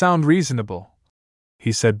does sound reasonable,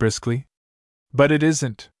 he said briskly. But it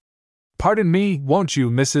isn't. Pardon me, won't you,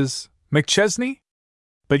 Mrs. McChesney?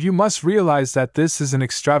 But you must realize that this is an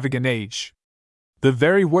extravagant age. The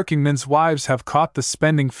very workingmen's wives have caught the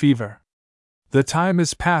spending fever. The time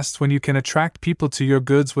is past when you can attract people to your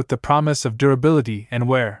goods with the promise of durability and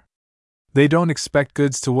wear. They don't expect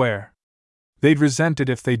goods to wear. They'd resent it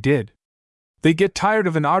if they did. They get tired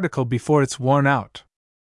of an article before it's worn out.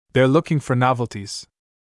 They're looking for novelties.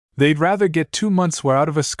 They'd rather get 2 months' wear out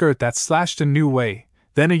of a skirt that's slashed a new way,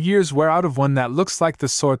 than a year's wear out of one that looks like the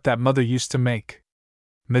sort that Mother used to make.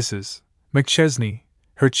 Mrs. McChesney,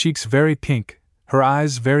 her cheeks very pink, her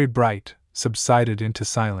eyes very bright, subsided into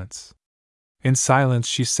silence. In silence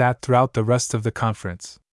she sat throughout the rest of the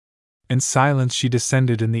conference. In silence she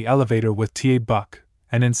descended in the elevator with T.A. Buck,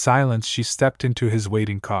 and in silence she stepped into his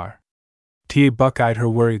waiting car. T.A. Buck eyed her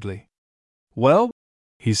worriedly. Well?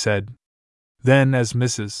 He said. Then, as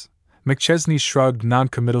Mrs. McChesney shrugged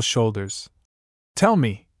non-committal shoulders. Tell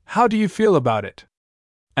me, How do you feel about it?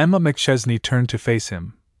 Emma McChesney turned to face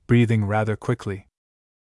him, breathing rather quickly.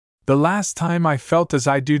 The last time I felt as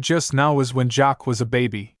I do just now was when Jock was a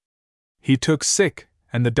baby. He took sick,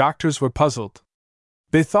 and the doctors were puzzled.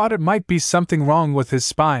 They thought it might be something wrong with his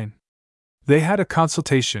spine. They had a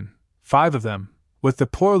consultation, 5 of them, with the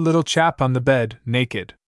poor little chap on the bed,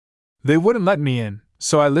 naked. They wouldn't let me in,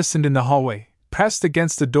 so I listened in the hallway, pressed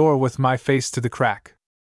against the door with my face to the crack.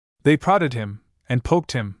 They prodded him, and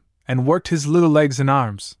poked him, and worked his little legs and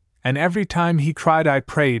arms, and every time he cried I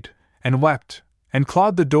prayed, and wept, and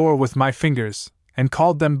clawed the door with my fingers, and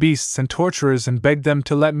called them beasts and torturers and begged them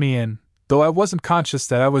to let me in, though I wasn't conscious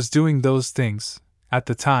that I was doing those things, at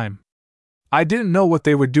the time. I didn't know what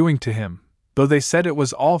they were doing to him, though they said it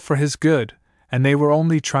was all for his good, and they were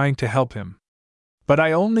only trying to help him. But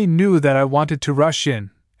I only knew that I wanted to rush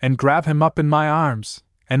in, and grab him up in my arms,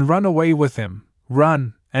 and run away with him,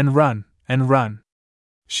 run, and run, and run.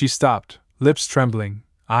 She stopped, lips trembling,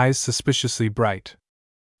 eyes suspiciously bright.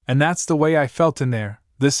 And that's the way I felt in there,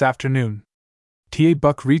 this afternoon. T.A.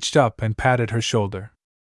 Buck reached up and patted her shoulder.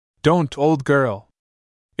 Don't, old girl.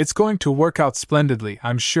 It's going to work out splendidly,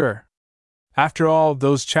 I'm sure. After all,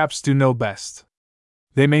 those chaps do know best.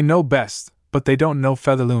 They may know best, but they don't know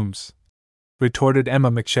featherlooms, retorted Emma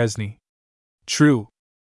McChesney. True.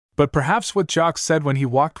 But perhaps what Jock said when he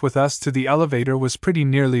walked with us to the elevator was pretty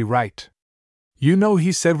nearly right. You know,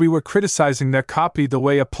 he said we were criticizing their copy the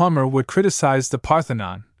way a plumber would criticize the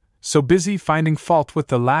Parthenon, so busy finding fault with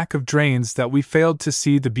the lack of drains that we failed to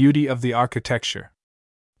see the beauty of the architecture.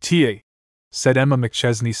 T.A., said Emma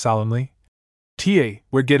McChesney solemnly. T.A.,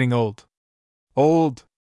 we're getting old. Old?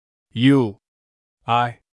 You.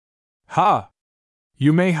 I. Ha!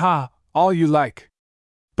 You may ha, all you like.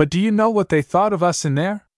 But do you know what they thought of us in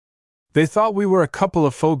there? They thought we were a couple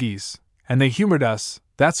of fogies, and they humored us,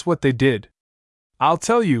 that's what they did. I'll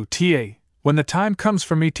tell you, T.A., when the time comes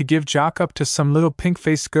for me to give Jock up to some little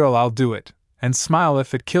pink-faced girl I'll do it, and smile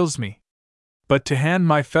if it kills me. But to hand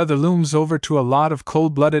my featherlooms over to a lot of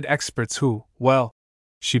cold-blooded experts who, well,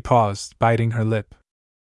 she paused, biting her lip.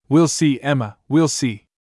 We'll see, Emma, we'll see.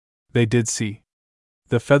 They did see.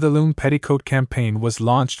 The Featherloom Petticoat campaign was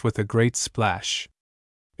launched with a great splash.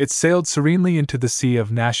 It sailed serenely into the sea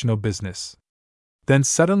of national business. Then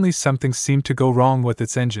suddenly something seemed to go wrong with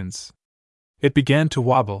its engines. It began to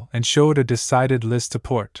wobble and showed a decided list to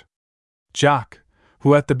port. Jock,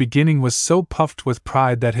 who at the beginning was so puffed with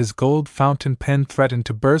pride that his gold fountain pen threatened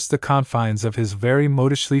to burst the confines of his very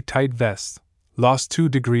modishly tight vest, lost 2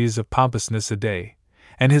 degrees of pompousness a day,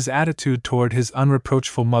 and his attitude toward his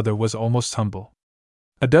unreproachful mother was almost humble.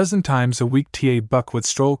 A dozen times a week T.A. Buck would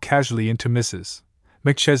stroll casually into Mrs.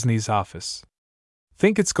 McChesney's office.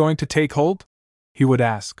 Think it's going to take hold? He would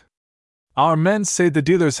ask. Our men say the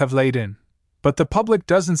dealers have laid in, but the public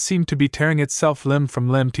doesn't seem to be tearing itself limb from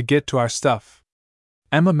limb to get to our stuff.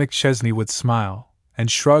 Emma McChesney would smile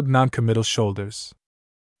and shrug noncommittal shoulders.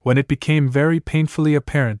 When it became very painfully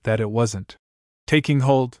apparent that it wasn't taking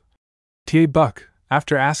hold, T.A. Buck,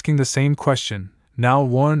 after asking the same question, now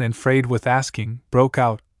worn and frayed with asking, broke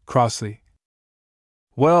out, crossly.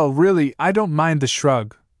 Well, really, I don't mind the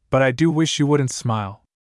shrug, but I do wish you wouldn't smile.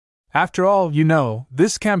 After all, you know,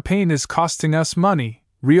 this campaign is costing us money,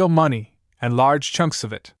 real money, and large chunks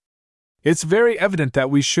of it. It's very evident that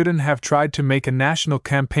we shouldn't have tried to make a national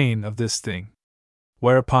campaign of this thing.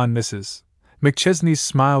 Whereupon Mrs. McChesney's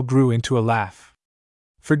smile grew into a laugh.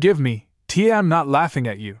 Forgive me, T.A., I'm not laughing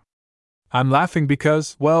at you. I'm laughing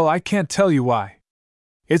because, well, I can't tell you why.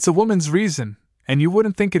 It's a woman's reason, and you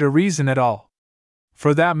wouldn't think it a reason at all.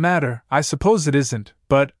 For that matter, I suppose it isn't,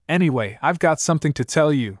 but, anyway, I've got something to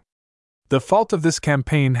tell you. The fault of this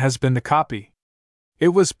campaign has been the copy.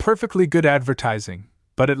 It was perfectly good advertising,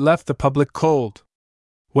 but it left the public cold.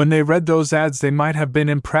 When they read those ads they might have been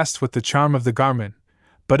impressed with the charm of the garment,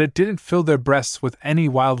 but it didn't fill their breasts with any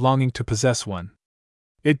wild longing to possess one.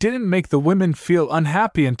 It didn't make the women feel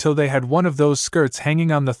unhappy until they had one of those skirts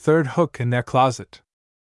hanging on the 3rd hook in their closet.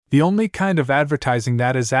 The only kind of advertising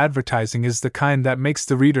that is advertising is the kind that makes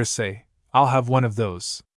the reader say, I'll have one of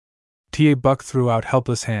those. T.A. Buck threw out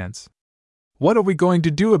helpless hands. What are we going to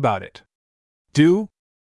do about it? Do?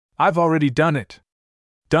 I've already done it.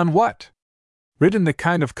 Done what? Written the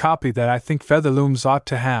kind of copy that I think Featherlooms ought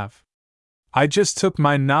to have. I just took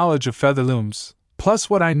my knowledge of Featherlooms, plus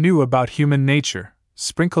what I knew about human nature,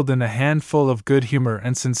 sprinkled in a handful of good humor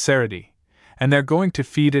and sincerity, and they're going to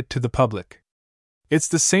feed it to the public. It's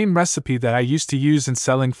the same recipe that I used to use in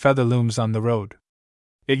selling Featherlooms on the road.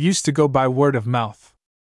 It used to go by word of mouth.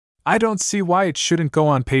 I don't see why it shouldn't go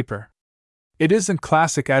on paper. It isn't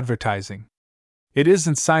classic advertising. It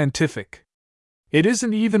isn't scientific. It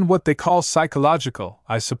isn't even what they call psychological,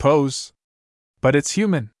 I suppose. But it's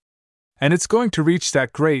human. And it's going to reach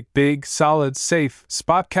that great, big, solid, safe,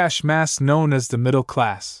 spot cash mass known as the middle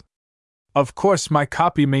class. Of course, my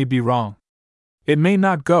copy may be wrong. It may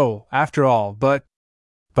not go, after all, but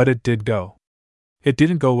it did go. It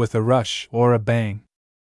didn't go with a rush or a bang.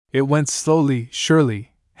 It went slowly,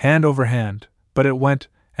 surely, hand over hand, but it went,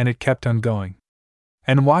 and it kept on going.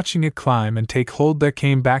 And watching it climb and take hold, there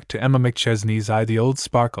came back to Emma McChesney's eye the old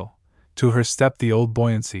sparkle, to her step the old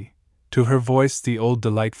buoyancy, to her voice the old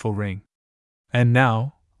delightful ring. And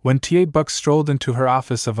now, when T.A. Buck strolled into her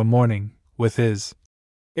office of a morning, with his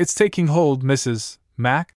 "It's taking hold, Mrs.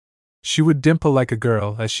 Mac," she would dimple like a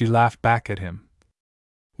girl as she laughed back at him.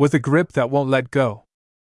 "With a grip that won't let go.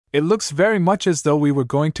 It looks very much as though we were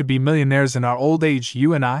going to be millionaires in our old age,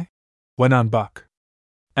 you and I," went on Buck.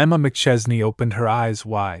 Emma McChesney opened her eyes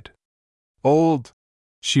wide. "Old,"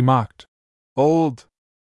 she mocked. "Old.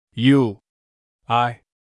 You. I.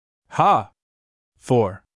 Ha!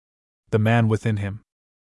 For the man within him.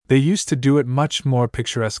 They used to do it much more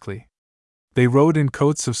picturesquely. They rode in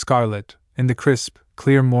coats of scarlet, in the crisp,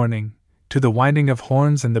 clear morning, to the winding of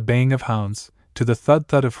horns and the baying of hounds, to the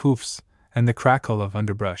thud-thud of hoofs and the crackle of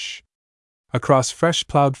underbrush. Across fresh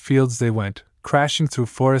plowed fields they went, crashing through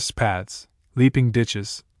forest paths, leaping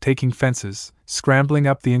ditches, taking fences, scrambling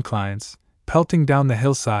up the inclines, pelting down the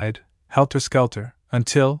hillside, helter-skelter,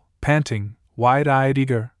 until, panting, wide-eyed,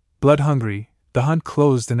 eager, blood-hungry, the hunt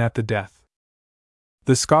closed in at the death.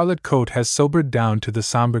 The scarlet coat has sobered down to the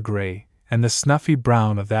somber gray and the snuffy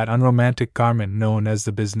brown of that unromantic garment known as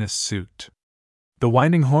the business suit. The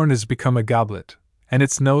winding horn has become a goblet, and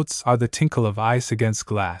its notes are the tinkle of ice against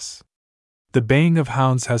glass. The baying of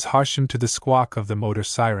hounds has harshened to the squawk of the motor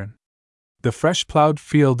siren. The fresh plowed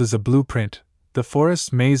field is a blueprint, the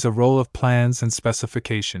forest maze a roll of plans and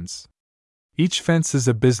specifications. Each fence is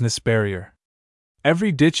a business barrier.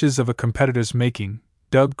 Every ditch is of a competitor's making,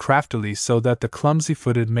 dug craftily so that the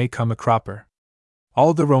clumsy-footed may come a cropper.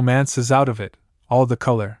 All the romance is out of it, all the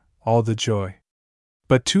color, all the joy.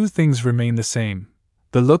 But two things remain the same.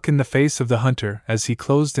 The look in the face of the hunter as he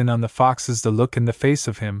closed in on the fox is the look in the face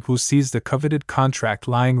of him who sees the coveted contract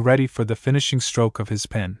lying ready for the finishing stroke of his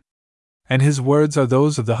pen. And his words are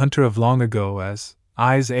those of the hunter of long ago as,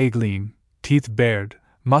 eyes agleam, teeth bared,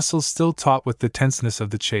 muscles still taut with the tenseness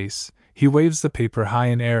of the chase, he waves the paper high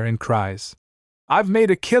in air and cries, "I've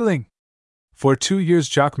made a killing!" For 2 years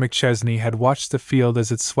Jock McChesney had watched the field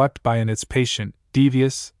as it swept by in its patient,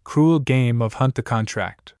 devious, cruel game of hunt the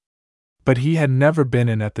contract. But he had never been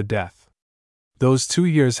in at the death. Those 2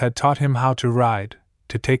 years had taught him how to ride,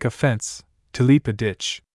 to take a fence, to leap a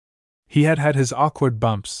ditch. He had had his awkward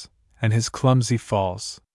bumps, and his clumsy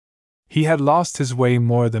falls. He had lost his way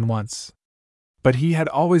more than once. But he had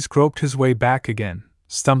always groped his way back again,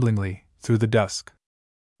 stumblingly, through the dusk.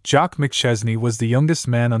 Jock McChesney was the youngest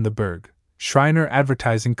man on the burg, Shriner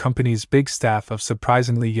Advertising Company's big staff of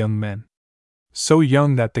surprisingly young men. So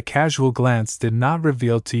young that the casual glance did not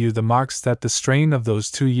reveal to you the marks that the strain of those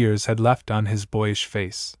 2 years had left on his boyish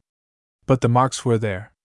face. But the marks were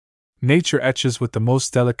there. Nature etches with the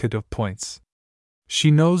most delicate of points. She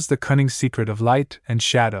knows the cunning secret of light and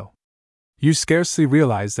shadow. You scarcely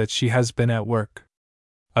realize that she has been at work.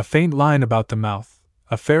 A faint line about the mouth,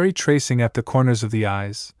 a fairy tracing at the corners of the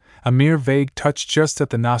eyes, a mere vague touch just at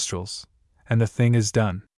the nostrils, and the thing is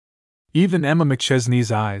done. Even Emma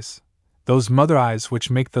McChesney's eyes, those mother eyes which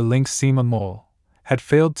make the lynx seem a mole, had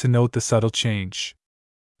failed to note the subtle change.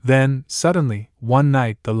 Then, suddenly, one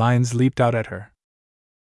night the lines leaped out at her.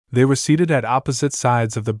 They were seated at opposite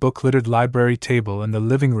sides of the book-littered library table in the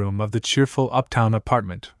living room of the cheerful uptown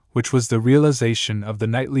apartment, which was the realization of the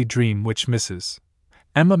nightly dream which Mrs.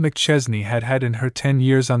 Emma McChesney had had in her 10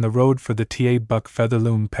 years on the road for the T.A. Buck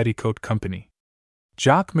Featherloom Petticoat Company.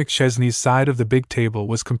 Jock McChesney's side of the big table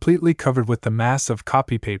was completely covered with the mass of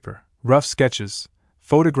copy paper, rough sketches,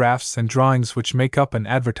 photographs and drawings which make up an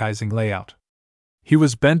advertising layout. He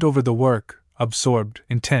was bent over the work, absorbed,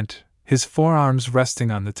 intent, his forearms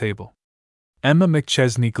resting on the table. Emma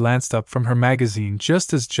McChesney glanced up from her magazine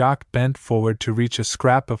just as Jock bent forward to reach a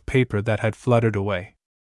scrap of paper that had fluttered away.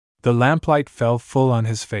 The lamplight fell full on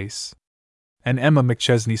his face. And Emma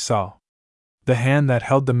McChesney saw. The hand that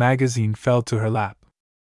held the magazine fell to her lap.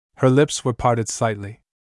 Her lips were parted slightly.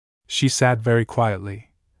 She sat very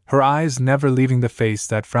quietly, her eyes never leaving the face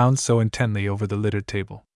that frowned so intently over the littered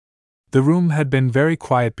table. The room had been very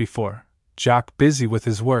quiet before, Jock busy with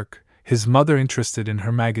his work, his mother interested in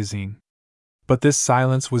her magazine. But this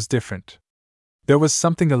silence was different. There was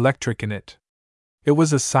something electric in it. It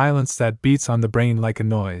was a silence that beats on the brain like a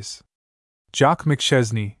noise. Jock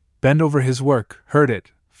McChesney, bent over his work, heard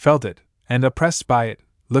it, felt it, and oppressed by it,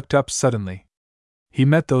 looked up suddenly. He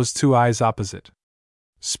met those two eyes opposite.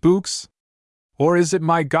 Spooks? Or is it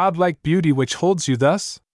my godlike beauty which holds you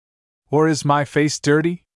thus? Or is my face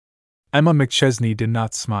dirty? Emma McChesney did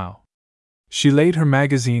not smile. She laid her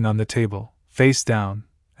magazine on the table, face down,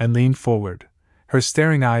 and leaned forward, her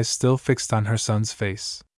staring eyes still fixed on her son's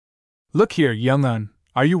face. Look here, young un,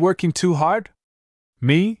 are you working too hard?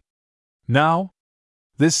 Me? Now?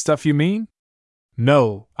 This stuff you mean?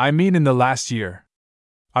 No, I mean in the last year.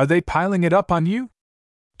 Are they piling it up on you?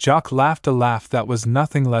 Jock laughed a laugh that was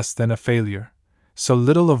nothing less than a failure, so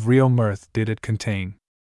little of real mirth did it contain.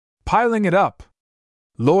 Piling it up?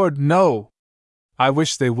 Lord, no! I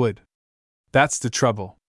wish they would. That's the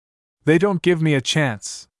trouble. They don't give me a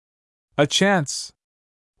chance. A chance?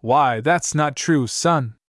 Why, that's not true,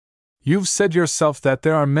 son. You've said yourself that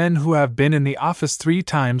there are men who have been in the office 3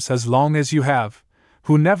 times as long as you have,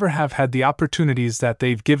 who never have had the opportunities that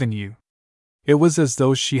they've given you. It was as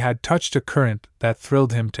though she had touched a current that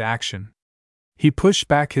thrilled him to action. He pushed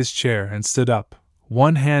back his chair and stood up,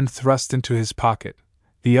 one hand thrust into his pocket,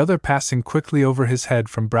 the other passing quickly over his head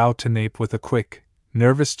from brow to nape with a quick,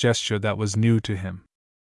 nervous gesture that was new to him.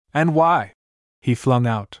 And why? He flung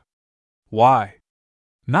out. Why?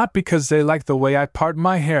 Not because they like the way I part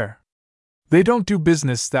my hair. They don't do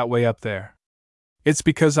business that way up there. It's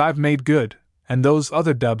because I've made good, and those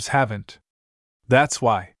other dubs haven't. That's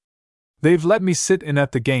why. They've let me sit in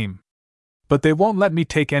at the game. But they won't let me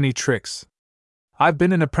take any tricks. I've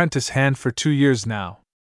been an apprentice hand for 2 years now.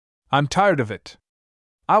 I'm tired of it.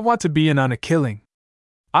 I want to be in on a killing.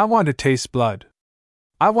 I want to taste blood.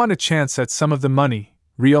 I want a chance at some of the money,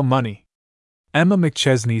 real money. Emma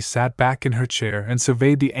McChesney sat back in her chair and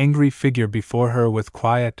surveyed the angry figure before her with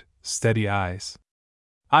quiet, steady eyes.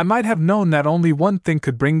 I might have known that only one thing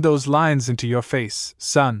could bring those lines into your face,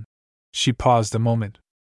 son. She paused a moment.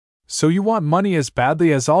 So you want money as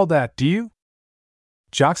badly as all that, do you?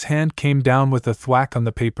 Jock's hand came down with a thwack on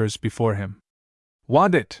the papers before him.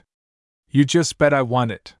 Want it? You just bet I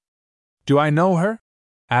want it. Do I know her?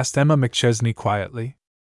 Asked Emma McChesney quietly.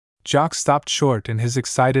 Jock stopped short in his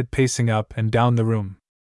excited pacing up and down the room.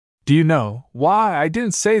 Do you know? Why, I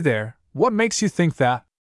didn't say there. What makes you think that?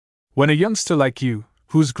 When a youngster like you,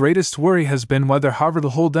 whose greatest worry has been whether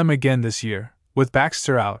Harvard'll hold them again this year, with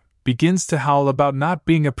Baxter out, begins to howl about not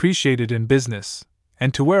being appreciated in business,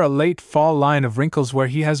 and to wear a late fall line of wrinkles where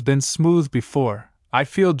he has been smooth before, I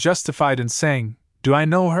feel justified in saying, do I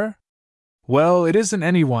know her? Well, it isn't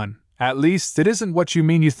anyone, at least it isn't what you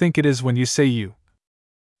mean you think it is when you say you.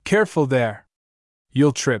 Careful there.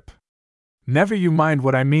 You'll trip. Never you mind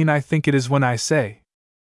what I mean I think it is when I say.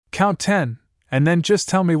 Count 10, and then just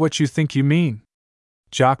tell me what you think you mean.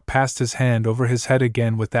 Jock passed his hand over his head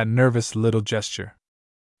again with that nervous little gesture.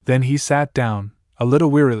 Then he sat down, a little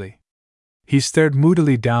wearily. He stared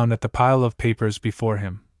moodily down at the pile of papers before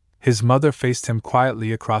him. His mother faced him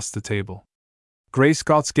quietly across the table.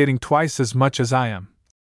 Grayskull's getting twice as much as I am.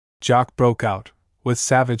 Jock broke out, with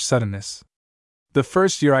savage suddenness. The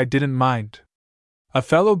first year I didn't mind. A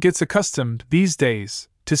fellow gets accustomed, these days,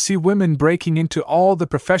 to see women breaking into all the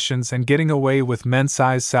professions and getting away with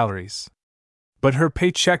men's-sized salaries. But her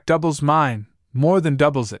paycheck doubles mine, more than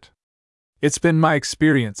doubles it. It's been my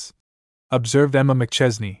experience, observed Emma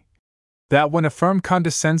McChesney, that when a firm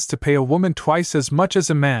condescends to pay a woman twice as much as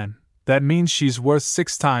a man, that means she's worth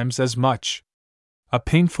 6 times as much. A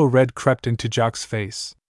painful red crept into Jock's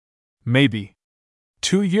face. Maybe.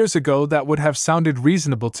 2 years ago that would have sounded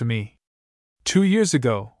reasonable to me. 2 years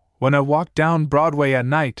ago, when I walked down Broadway at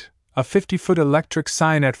night, a 50-foot electric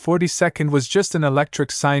sign at 42nd was just an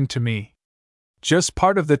electric sign to me. Just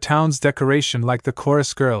part of the town's decoration like the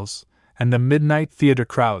chorus girls and the midnight theater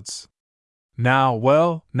crowds. Now,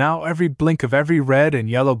 well, now every blink of every red and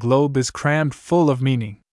yellow globe is crammed full of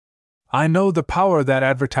meaning. I know the power that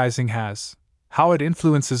advertising has, how it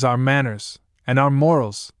influences our manners, and our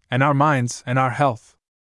morals, and our minds, and our health.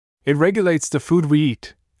 It regulates the food we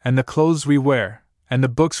eat, and the clothes we wear, and the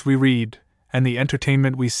books we read, and the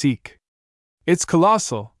entertainment we seek. It's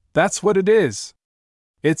colossal, that's what it is.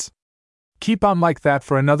 It's... Keep on like that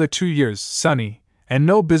for another 2 years, Sonny, and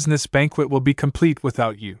no business banquet will be complete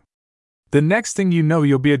without you. The next thing you know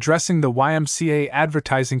you'll be addressing the YMCA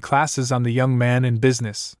advertising classes on the young man in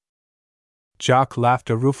business. Jock laughed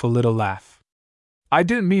a rueful little laugh. I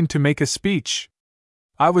didn't mean to make a speech.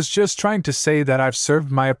 I was just trying to say that I've served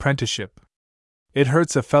my apprenticeship. It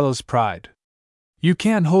hurts a fellow's pride. You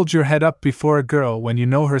can't hold your head up before a girl when you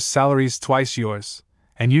know her salary's twice yours,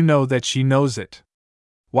 and you know that she knows it.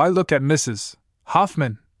 Why, look at Mrs.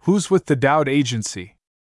 Hoffman, who's with the Dowd Agency.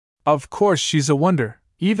 Of course she's a wonder,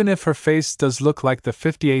 even if her face does look like the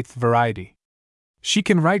 58th variety. She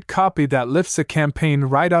can write copy that lifts a campaign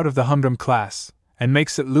right out of the humdrum class and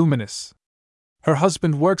makes it luminous. Her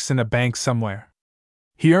husband works in a bank somewhere.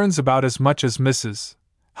 He earns about as much as Mrs.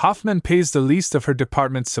 Hoffman pays the least of her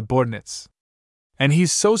department's subordinates. And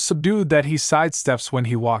he's so subdued that he sidesteps when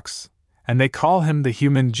he walks, and they call him the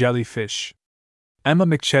human jellyfish. Emma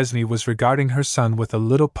McChesney was regarding her son with a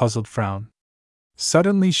little puzzled frown.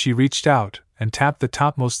 Suddenly she reached out and tapped the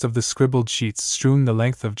topmost of the scribbled sheets strewn the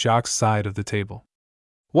length of Jock's side of the table.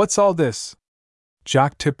 "What's all this?"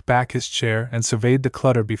 Jock tipped back his chair and surveyed the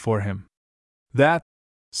clutter before him. "That,"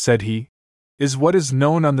 said he, "is what is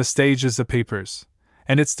known on the stage as the papers,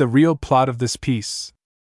 and it's the real plot of this piece."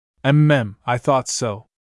 I thought so.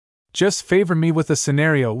 Just favor me with a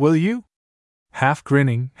scenario, will you?" Half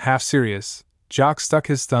grinning, half serious, Jock stuck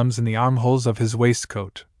his thumbs in the armholes of his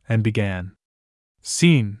waistcoat and began.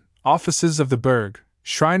 Scene: Offices of the Berg,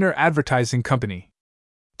 Shriner Advertising Company.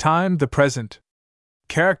 Time: the present.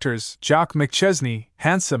 Characters: Jock McChesney,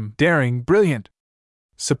 handsome, daring, brilliant.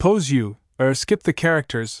 Suppose you, skip the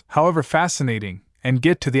characters, however fascinating, and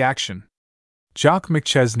get to the action. Jock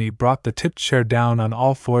McChesney brought the tipped chair down on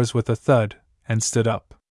all fours with a thud, and stood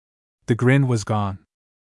up. The grin was gone.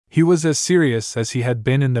 He was as serious as he had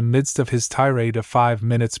been in the midst of his tirade of 5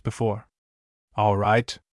 minutes before. "All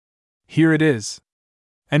right. Here it is.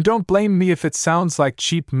 And don't blame me if it sounds like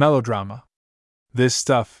cheap melodrama. This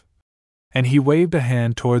stuff," and he waved a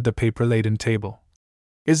hand toward the paper-laden table,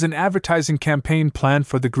 "is an advertising campaign plan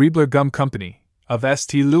for the Griebler Gum Company, of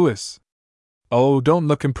St. Louis. Oh, don't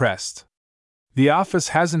look impressed. The office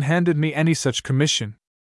hasn't handed me any such commission.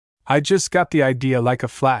 I just got the idea like a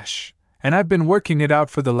flash, and I've been working it out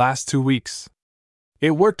for the last 2 weeks.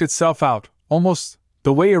 It worked itself out, almost,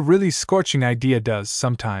 the way a really scorching idea does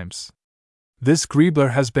sometimes. This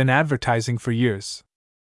Griebler has been advertising for years.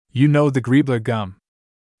 You know the Griebler gum.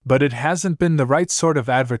 But it hasn't been the right sort of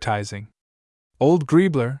advertising. Old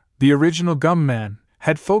Griebler, the original gum man,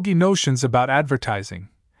 had foggy notions about advertising,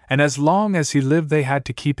 and as long as he lived they had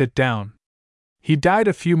to keep it down. He died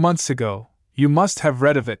a few months ago, you must have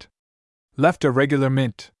read of it. Left a regular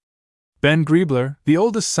mint. Ben Griebler, the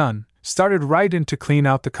oldest son, started right in to clean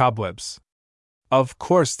out the cobwebs. Of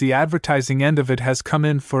course the advertising end of it has come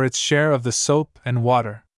in for its share of the soap and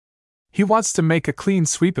water. He wants to make a clean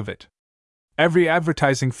sweep of it. Every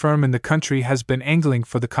advertising firm in the country has been angling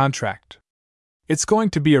for the contract. It's going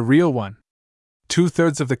to be a real one.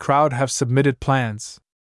 2/3 of the crowd have submitted plans.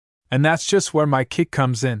 And that's just where my kick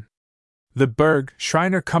comes in. The Berg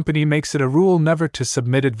Shriner Company makes it a rule never to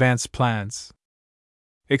submit advance plans.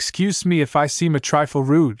 Excuse me if I seem a trifle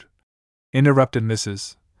rude, interrupted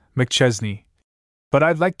Mrs. McChesney, but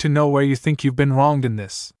I'd like to know where you think you've been wronged in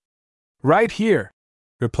this. Right here,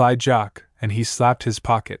 replied Jock, and he slapped his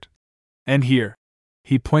pocket. And here.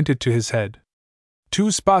 He pointed to his head.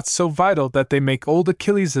 2 spots so vital that they make old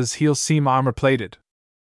Achilles' heel seem armor-plated.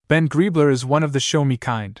 Ben Griebler is one of the show-me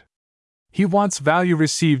kind. He wants value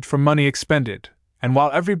received for money expended, and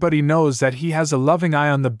while everybody knows that he has a loving eye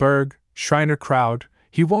on the Berg Shriner crowd,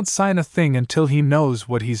 he won't sign a thing until he knows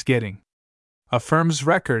what he's getting. A firm's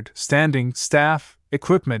record, standing, staff,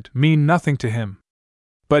 equipment mean nothing to him.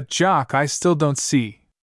 But Jock, I still don't see.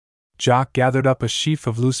 Jock gathered up a sheaf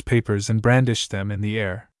of loose papers and brandished them in the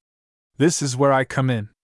air. This is where I come in.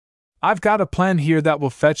 I've got a plan here that will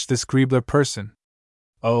fetch this Griebler person.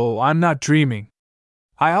 Oh, I'm not dreaming.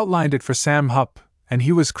 I outlined it for Sam Hupp, and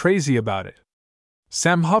he was crazy about it.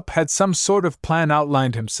 Sam Hupp had some sort of plan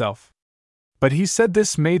outlined himself. But he said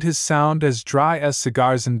this made his sound as dry as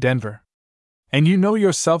cigars in Denver. And you know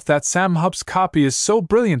yourself that Sam Hupp's copy is so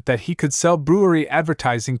brilliant that he could sell brewery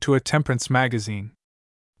advertising to a temperance magazine.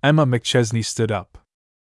 Emma McChesney stood up.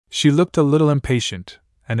 She looked a little impatient,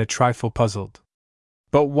 and a trifle puzzled.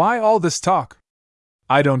 But why all this talk?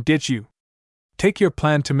 I don't get you. Take your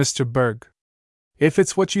plan to Mr. Berg. If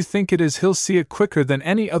it's what you think it is, he'll see it quicker than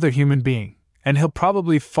any other human being, and he'll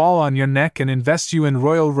probably fall on your neck and invest you in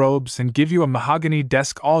royal robes and give you a mahogany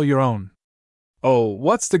desk all your own. Oh,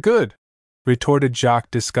 what's the good? Retorted Jock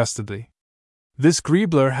disgustedly. This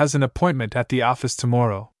Griebler has an appointment at the office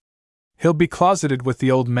tomorrow. He'll be closeted with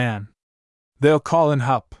the old man. They'll call in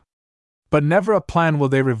Hupp. But never a plan will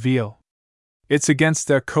they reveal. It's against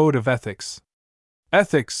their code of ethics.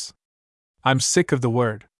 Ethics? I'm sick of the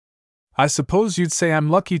word. I suppose you'd say I'm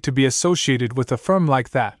lucky to be associated with a firm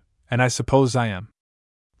like that, and I suppose I am.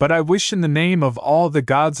 But I wish in the name of all the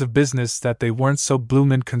gods of business that they weren't so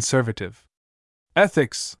bloomin' conservative.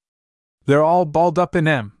 Ethics? They're all balled up in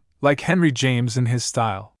M, like Henry James in his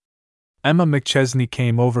style. Emma McChesney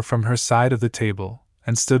came over from her side of the table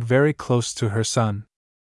and stood very close to her son.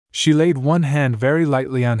 She laid one hand very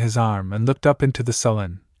lightly on his arm and looked up into the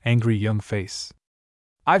sullen, angry young face.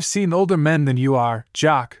 I've seen older men than you are,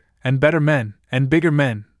 Jock, and better men, and bigger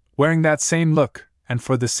men, wearing that same look, and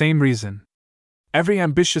for the same reason. Every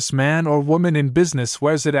ambitious man or woman in business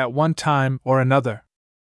wears it at one time or another.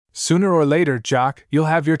 Sooner or later, Jock, you'll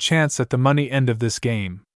have your chance at the money end of this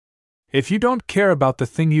game. If you don't care about the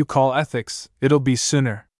thing you call ethics, it'll be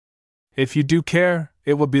sooner. If you do care,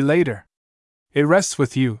 it will be later. It rests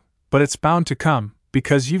with you, but it's bound to come,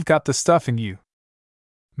 because you've got the stuff in you.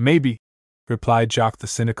 Maybe, replied Jock the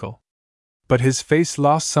cynical. But his face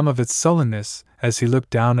lost some of its sullenness as he looked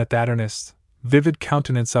down at that earnest, vivid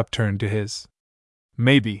countenance upturned to his.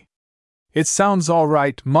 Maybe. It sounds all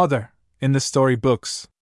right, Mother, in the story books.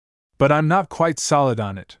 But I'm not quite solid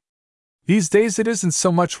on it. These days it isn't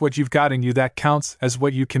so much what you've got in you that counts as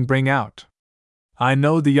what you can bring out. I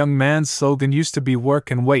know the young man's slogan used to be work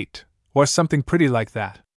and wait, or something pretty like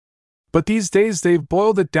that. But these days they've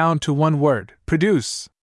boiled it down to one word, produce.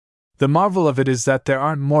 The marvel of it is that there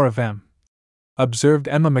aren't more of 'em, observed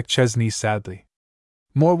Emma McChesney sadly.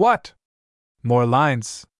 More what? More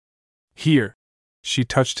lines. Here. She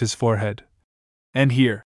touched his forehead. And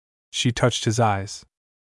here. She touched his eyes.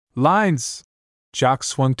 Lines! Jock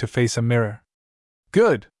swung to face a mirror.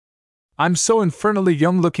 Good! I'm so infernally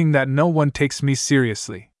young-looking that no one takes me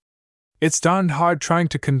seriously. It's darned hard trying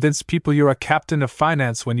to convince people you're a captain of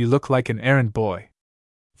finance when you look like an errand boy.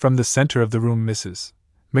 From the center of the room, Mrs.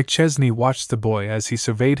 McChesney watched the boy as he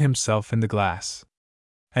surveyed himself in the glass.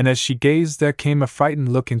 And as she gazed, there came a frightened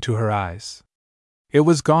look into her eyes. It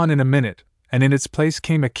was gone in a minute, and in its place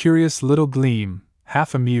came a curious little gleam,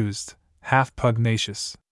 half amused, half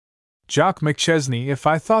pugnacious. Jock McChesney, if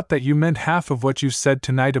I thought that you meant half of what you said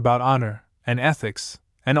tonight about honor, and ethics,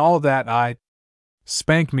 and all that, I'd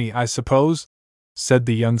spank me, I suppose, said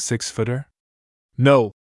the young 6-footer.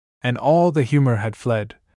 No. And all the humor had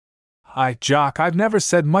fled. Jock, I've never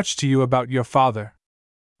said much to you about your father.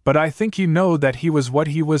 But I think you know that he was what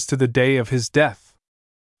he was to the day of his death.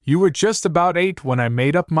 You were just about 8 when I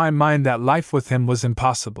made up my mind that life with him was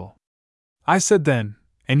impossible. I said then,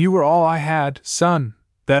 and you were all I had, son,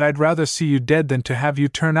 that I'd rather see you dead than to have you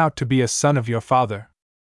turn out to be a son of your father.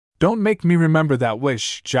 Don't make me remember that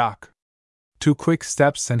wish, Jock. 2 quick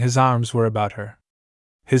steps and his arms were about her.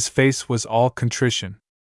 His face was all contrition.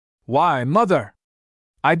 Why, Mother!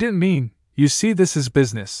 I didn't mean, you see this is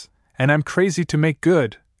business, and I'm crazy to make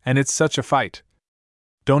good, and it's such a fight.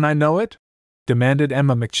 Don't I know it? Demanded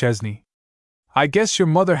Emma McChesney. I guess your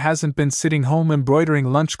mother hasn't been sitting home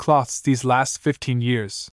embroidering lunch cloths these last 15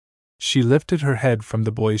 years. She lifted her head from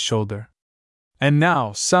the boy's shoulder. And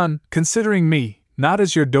now, son, considering me, not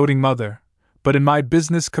as your doting mother, but in my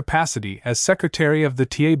business capacity as secretary of the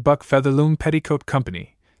T.A. Buck Featherloom Petticoat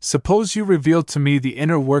Company, suppose you reveal to me the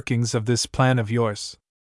inner workings of this plan of yours.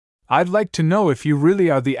 I'd like to know if you really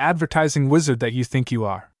are the advertising wizard that you think you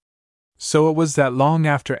are. So it was that long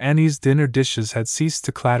after Annie's dinner dishes had ceased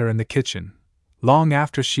to clatter in the kitchen, long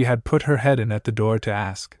after she had put her head in at the door to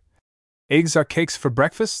ask, "Eggs or cakes for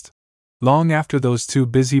breakfast?" Long after those 2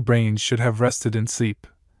 busy brains should have rested in sleep,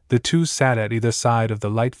 the 2 sat at either side of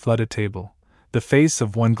the light-flooded table, the face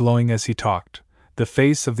of one glowing as he talked, the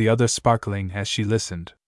face of the other sparkling as she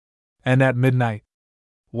listened. And at midnight,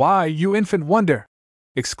 "Why, you infant wonder!"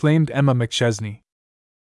 exclaimed Emma McChesney.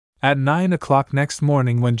 At 9 o'clock next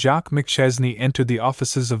morning, when Jock McChesney entered the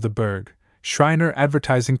offices of the Berg Schreiner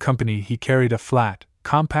Advertising Company, he carried a flat,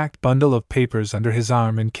 compact bundle of papers under his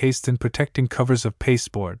arm encased in protecting covers of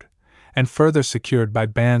pasteboard, and further secured by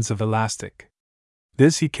bands of elastic.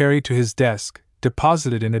 This he carried to his desk,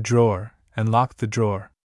 deposited in a drawer, and locked the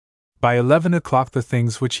drawer. By 11 o'clock the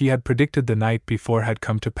things which he had predicted the night before had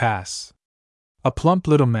come to pass. A plump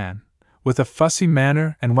little man, with a fussy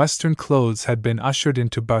manner and Western clothes, had been ushered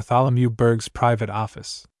into Bartholomew Berg's private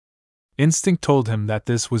office. Instinct told him that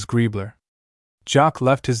this was Griebler. Jock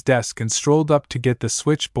left his desk and strolled up to get the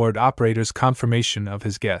switchboard operator's confirmation of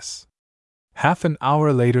his guess. Half an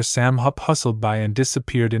hour later Sam Hupp hustled by and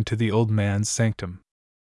disappeared into the old man's sanctum.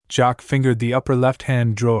 Jock fingered the upper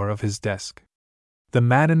left-hand drawer of his desk. The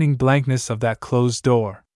maddening blankness of that closed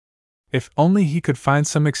door! If only he could find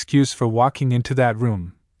some excuse for walking into that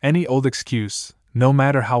room, any old excuse, no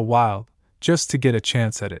matter how wild, just to get a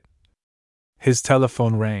chance at it. His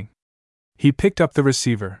telephone rang. He picked up the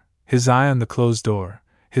receiver, his eye on the closed door,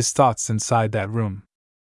 his thoughts inside that room.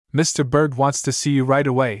 "Mr. Berg wants to see you right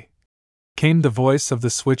away," came the voice of the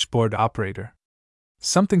switchboard operator.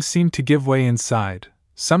 Something seemed to give way inside,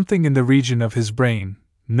 something in the region of his brain,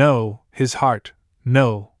 no, his heart,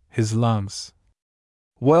 no, his lungs.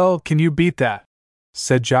 "Well, can you beat that?"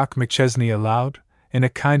 said Jock McChesney aloud, in a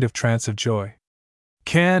kind of trance of joy.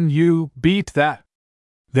 Can you beat that?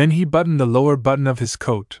 Then he buttoned the lower button of his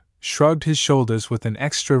coat, shrugged his shoulders with an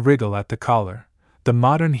extra wriggle at the collar, the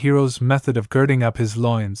modern hero's method of girding up his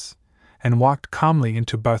loins, and walked calmly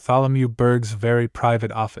into Bartholomew Berg's very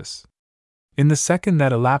private office. In the second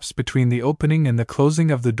that elapsed between the opening and the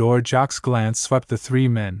closing of the door, Jock's glance swept the three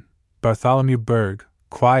men, Bartholomew Berg,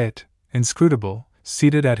 quiet, inscrutable,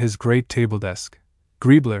 seated at his great table desk,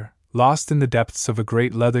 Griebler, lost in the depths of a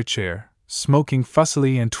great leather chair, smoking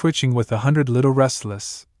fussily and twitching with 100 little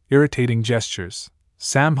restless, irritating gestures,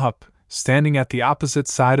 Sam Hupp, standing at the opposite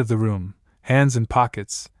side of the room, hands in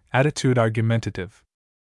pockets, attitude argumentative.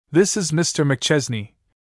 "This is Mr. McChesney,"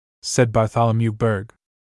 said Bartholomew Berg.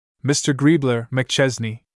 "Mr. Griebler,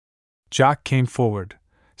 McChesney." Jock came forward,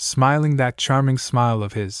 smiling that charming smile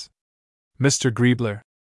of his. "Mr. Griebler,"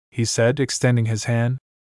 he said, extending his hand,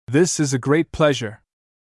 "this is a great pleasure."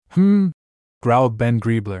 Growled Ben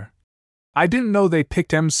Griebler. "I didn't know they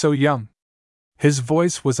picked 'em so young." His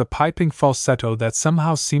voice was a piping falsetto that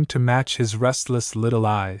somehow seemed to match his restless little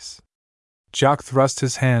eyes. Jock thrust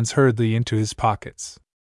his hands hurriedly into his pockets.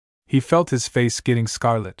 He felt his face getting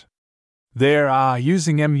scarlet. "They're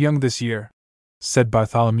using 'em young this year," said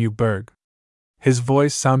Bartholomew Berg. His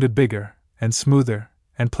voice sounded bigger, and smoother,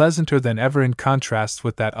 and pleasanter than ever in contrast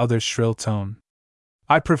with that other shrill tone.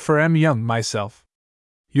 "I prefer 'em young myself.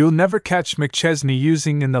 You'll never catch McChesney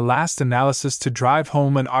using in the last analysis to drive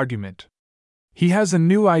home an argument. He has a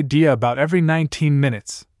new idea about every 19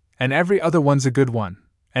 minutes, and every other one's a good one,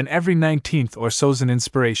 and every 19th or so's an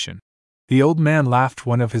inspiration." The old man laughed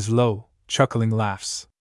one of his low, chuckling laughs.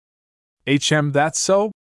 That's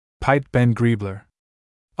so?" piped Ben Griebler.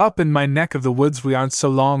 "Up in my neck of the woods we aren't so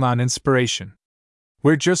long on inspiration.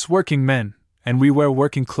 We're just working men, and we wear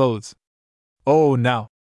working clothes." "Oh, now,"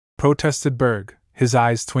 protested Berg, his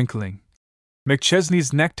eyes twinkling.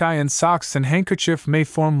 "McChesney's necktie and socks and handkerchief may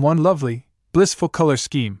form one lovely, blissful color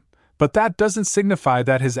scheme, but that doesn't signify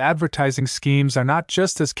that his advertising schemes are not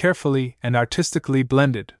just as carefully and artistically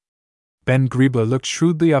blended." Ben Griebler looked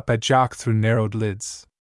shrewdly up at Jock through narrowed lids.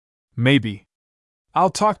 "Maybe.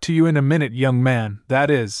 I'll talk to you in a minute, young man, that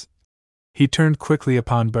is." He turned quickly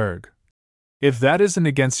upon Berg. "If that isn't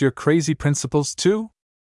against your crazy principles, too?"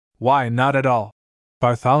 "Why, not at all,"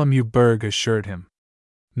 Bartholomew Berg assured him.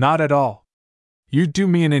 "Not at all. You do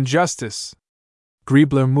me an injustice."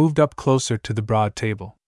 Griebler moved up closer to the broad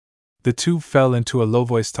table. The two fell into a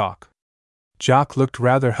low-voiced talk. Jock looked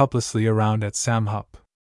rather helplessly around at Sam Hupp.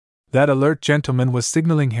 That alert gentleman was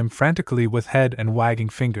signaling him frantically with head and wagging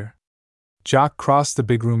finger. Jock crossed the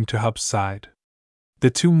big room to Hupp's side. The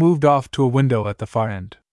two moved off to a window at the far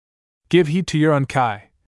end. "Give heed to your unkai,"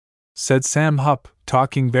 said Sam Hupp,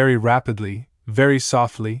 talking very rapidly, very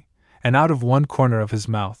softly, and out of one corner of his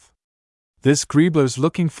mouth. "This Griebler's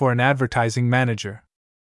looking for an advertising manager.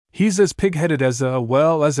 He's as pig-headed as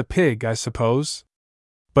a pig, I suppose.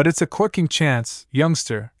 But it's a corking chance,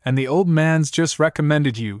 youngster, and the old man's just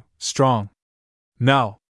recommended you, strong."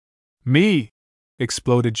 "No. Me!"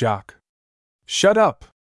 exploded Jock. "Shut up!"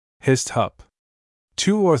 hissed Hupp.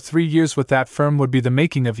 2 or 3 years with that firm would be the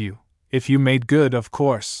making of you, if you made good, of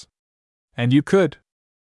course. And you could.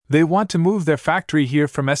 They want to move their factory here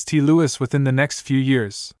from St. Louis within the next few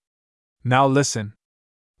years. Now listen.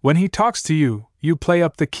 When he talks to you, you play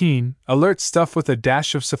up the keen, alert stuff with a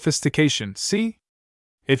dash of sophistication, see?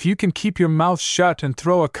 If you can keep your mouth shut and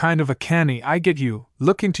throw a kind of a canny I get you,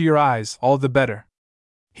 look into your eyes, all the better.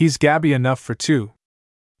 He's gabby enough for two.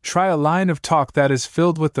 Try a line of talk that is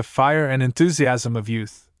filled with the fire and enthusiasm of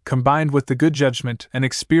youth, combined with the good judgment and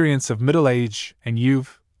experience of middle age, and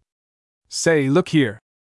you've... "Say, look here,"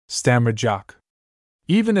 stammered Jock.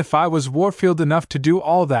 "Even if I was Warfield enough to do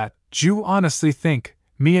all that, d'you honestly think,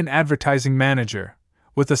 me an advertising manager,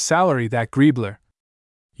 with a salary that Griebler,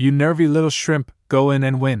 you nervy little shrimp, go in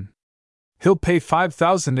and win? He'll pay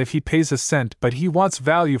 5,000 if he pays a cent, but he wants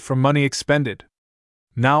value for money expended.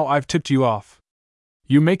 Now I've tipped you off.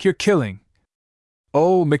 You make your killing."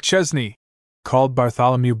 "Oh, McChesney!" called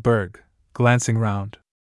Bartholomew Berg, glancing round.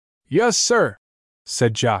 "Yes, sir,"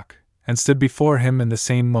 said Jock, and stood before him in the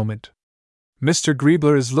same moment. "Mr.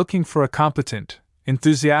 Griebler is looking for a competent,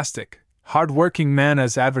 enthusiastic, hard-working man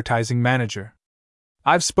as advertising manager.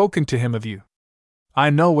 I've spoken to him of you. I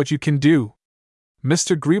know what you can do.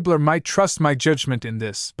 Mr. Griebler might trust my judgment in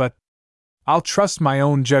this, but I'll trust my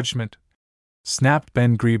own judgment," snapped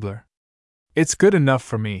Ben Griebler. "It's good enough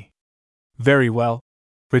for me." "Very well,"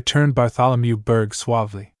 returned Bartholomew Berg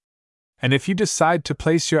suavely. "And if you decide to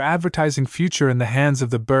place your advertising future in the hands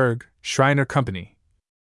of the Berg, Schreiner Company—"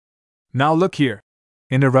 "Now look here,"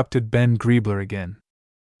 interrupted Ben Griebler again.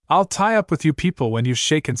 I'll tie up with you people when you've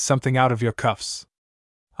shaken something out of your cuffs.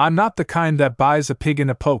 I'm not the kind that buys a pig in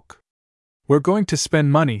a poke. We're going to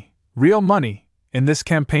spend money, real money, in this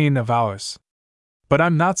campaign of ours. But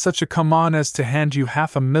I'm not such a come-on as to hand you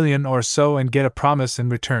 $500,000 or so and get a promise in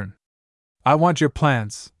return. I want your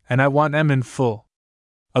plans, and I want 'em in full."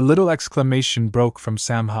 A little exclamation broke from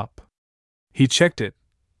Sam Hupp. He checked it,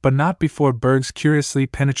 but not before Berg's curiously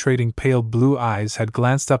penetrating pale blue eyes had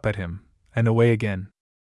glanced up at him, and away again.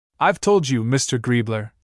 "I've told you, Mr.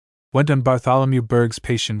 Griebler," went on Bartholomew Berg's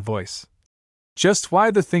patient voice, "just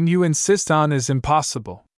why the thing you insist on is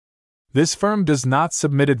impossible. This firm does not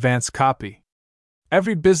submit advance copy.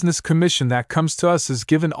 Every business commission that comes to us is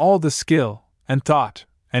given all the skill, and thought,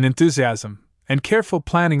 and enthusiasm, and careful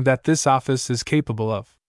planning that this office is capable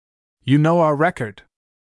of. You know our record.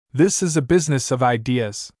 This is a business of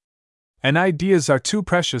ideas. And ideas are too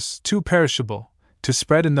precious, too perishable, to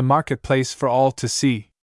spread in the marketplace for all to see."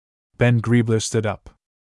 Ben Griebler stood up.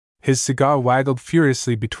 His cigar waggled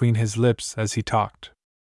furiously between his lips as he talked.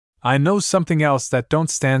 "I know something else that don't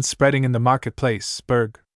stand spreading in the marketplace,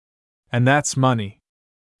 Berg. And that's money.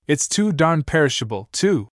 It's too darn perishable,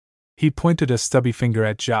 too." He pointed a stubby finger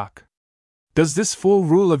at Jock. "Does this fool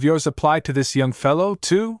rule of yours apply to this young fellow,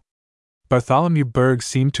 too?" Bartholomew Berg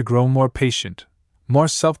seemed to grow more patient, more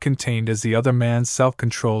self-contained as the other man's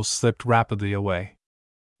self-control slipped rapidly away.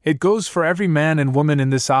 "It goes for every man and woman in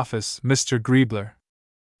this office, Mr. Griebler.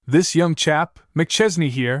 This young chap, McChesney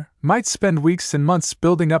here, might spend weeks and months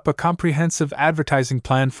building up a comprehensive advertising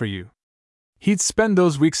plan for you. He'd spend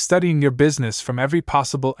those weeks studying your business from every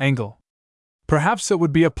possible angle. Perhaps it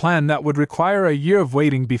would be a plan that would require a year of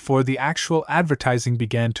waiting before the actual advertising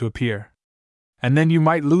began to appear. And then you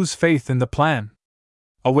might lose faith in the plan.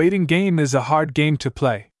 A waiting game is a hard game to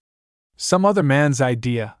play. Some other man's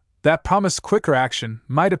idea, that promised quicker action,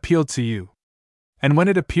 might appeal to you. And when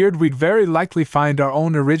it appeared, we'd very likely find our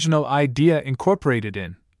own original idea incorporated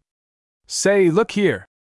in." "Say, look here,"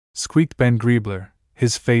 squeaked Ben Griebler,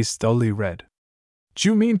 his face dully red.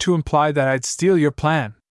 "D'you mean to imply that I'd steal your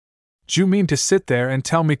plan? D'you mean to sit there and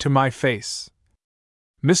tell me to my face?"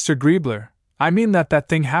 "Mr. Griebler, I mean that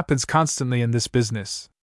thing happens constantly in this business.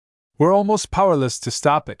 We're almost powerless to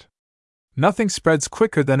stop it. Nothing spreads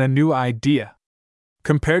quicker than a new idea.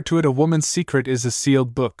 Compared to it, a woman's secret is a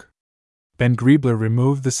sealed book." Ben Griebler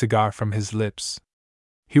removed the cigar from his lips.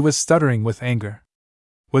 He was stuttering with anger.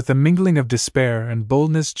 With a mingling of despair and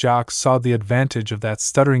boldness, Jock saw the advantage of that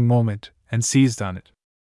stuttering moment and seized on it.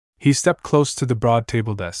 He stepped close to the broad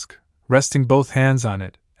table desk, resting both hands on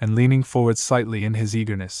it and leaning forward slightly in his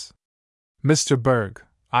eagerness. "Mr. Berg,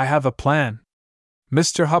 I have a plan.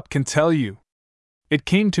 Mr. Hupp can tell you. It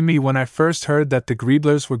came to me when I first heard that the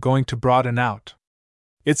Grieblers were going to broaden out.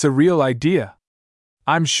 It's a real idea.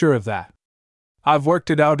 I'm sure of that. I've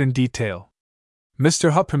worked it out in detail.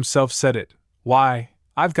 Mr. Hupp himself said it. Why,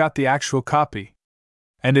 I've got the actual copy.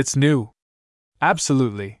 And it's new.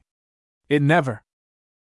 Absolutely. It never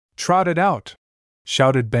trotted out,"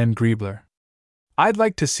 shouted Ben Griebler. "I'd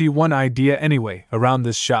like to see one idea anyway around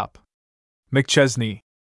this shop." "McChesney,"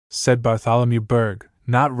 said Bartholomew Berg,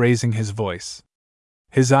 not raising his voice.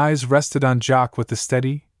 His eyes rested on Jock with the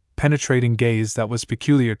steady, penetrating gaze that was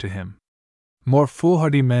peculiar to him. More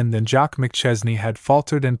foolhardy men than Jock McChesney had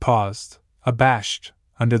faltered and paused, abashed,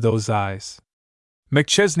 under those eyes.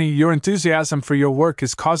 "McChesney, your enthusiasm for your work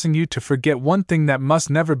is causing you to forget one thing that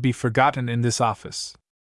must never be forgotten in this office."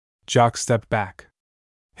 Jock stepped back.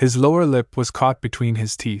 His lower lip was caught between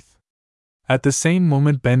his teeth. At the same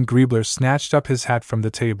moment, Ben Griebler snatched up his hat from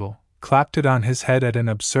the table, clapped it on his head at an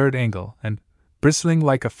absurd angle, and, bristling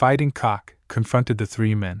like a fighting cock, confronted the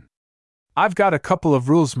three men. "I've got a couple of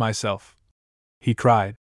rules myself," he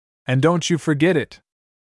cried. "And don't you forget it.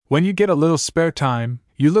 When you get a little spare time,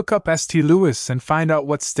 you look up St. Louis and find out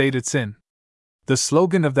what state it's in. The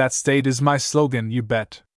slogan of that state is my slogan, you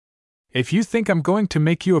bet. If you think I'm going to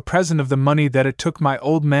make you a present of the money that it took my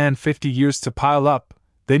old man 50 years to pile up,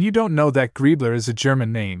 then you don't know that Griebler is a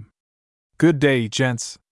German name. Good day,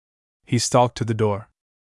 gents." He stalked to the door.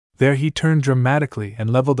 There he turned dramatically and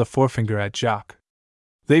leveled a forefinger at Jock.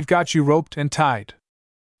 "They've got you roped and tied.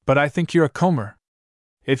 But I think you're a comer.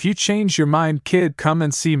 If you change your mind, kid, come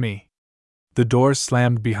and see me." The door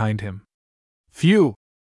slammed behind him. "Phew!"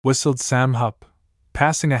 whistled Sam Hupp,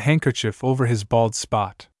 passing a handkerchief over his bald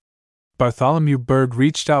spot. Bartholomew Berg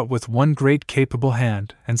reached out with one great capable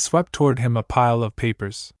hand and swept toward him a pile of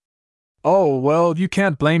papers. "Oh, well, you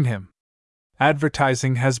can't blame him.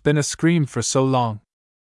 Advertising has been a scream for so long.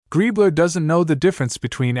 Griebler doesn't know the difference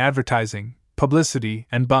between advertising, publicity,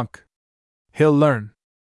 and bunk. He'll learn.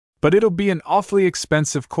 But it'll be an awfully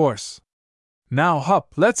expensive course. Now,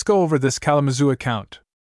 hup, let's go over this Kalamazoo account.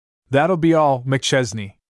 That'll be all,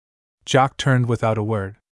 McChesney. Jock turned without a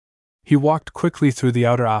word. He walked quickly through the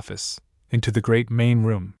outer office, into the great main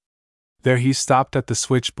room. There he stopped at the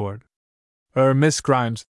switchboard. Miss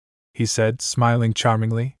Grimes, he said, smiling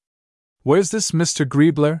charmingly. Where's this Mr.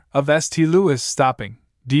 Griebler, of St. Louis, stopping,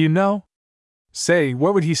 do you know? Say,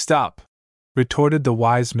 where would he stop? Retorted the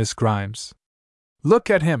wise Miss Grimes. Look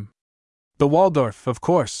at him. The Waldorf, of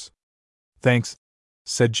course. Thanks,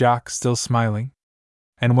 said Jock, still smiling,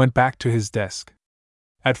 and went back to his desk.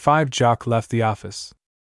 At 5, Jock left the office.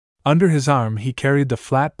 Under his arm he carried the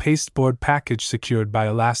flat pasteboard package secured by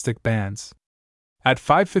elastic bands. At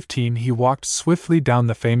 5:15 he walked swiftly down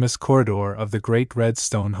the famous corridor of the Great Red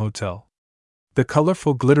Stone Hotel. The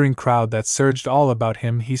colorful, glittering crowd that surged all about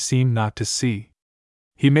him he seemed not to see.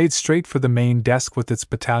 He made straight for the main desk with its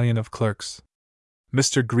battalion of clerks.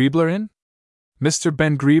 Mr. Griebler in? Mr.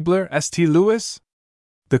 Ben Griebler, St. Louis?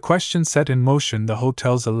 The question set in motion the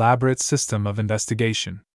hotel's elaborate system of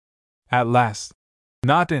investigation. At last.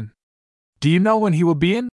 Not in. Do you know when he will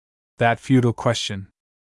be in? That futile question.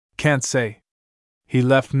 Can't say. He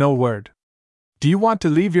left no word. Do you want to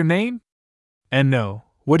leave your name? And no,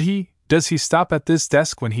 does he stop at this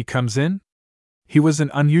desk when he comes in? He was an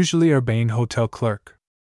unusually urbane hotel clerk.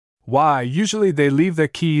 Why, usually they leave their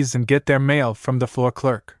keys and get their mail from the floor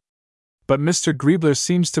clerk. But Mr. Griebler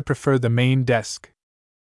seems to prefer the main desk.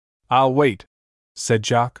 I'll wait, said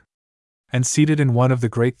Jock. And seated in one of the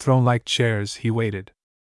great throne-like chairs he waited.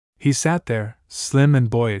 He sat there, slim and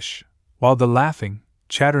boyish, while the laughing,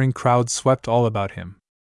 chattering crowd swept all about him.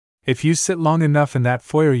 If you sit long enough in that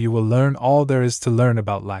foyer you will learn all there is to learn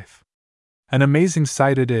about life. An amazing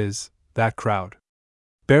sight it is, that crowd.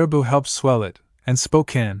 Baraboo helped swell it, and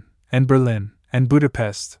Spokane, and Berlin, and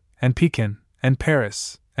Budapest, and Pekin, and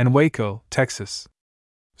Paris, and Waco, Texas.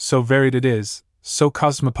 So varied it is, so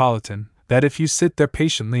cosmopolitan, that if you sit there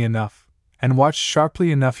patiently enough, and watch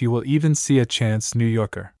sharply enough you will even see a chance New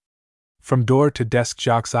Yorker. From door to desk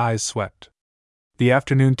Jock's eyes swept. The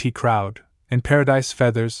afternoon tea crowd, in paradise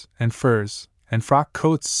feathers, and furs, and frock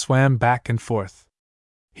coats swam back and forth.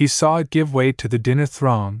 He saw it give way to the dinner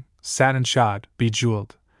throng, satin-shod,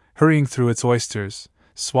 bejeweled, hurrying through its oysters,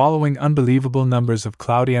 swallowing unbelievable numbers of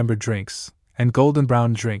cloudy amber drinks, and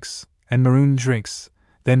golden-brown drinks, and maroon drinks,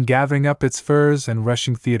 then gathering up its furs and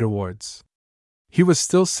rushing theaterwards. He was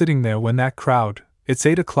still sitting there when that crowd, its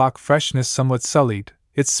 8 o'clock freshness somewhat sullied,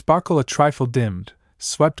 its sparkle a trifle dimmed,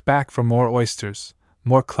 swept back for more oysters,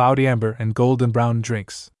 more cloudy amber and golden-brown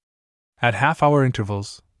drinks. At half-hour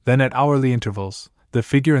intervals, then at hourly intervals, the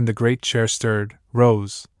figure in the great chair stirred,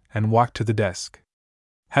 rose, and walked to the desk.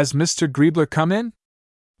 Has Mr. Griebler come in?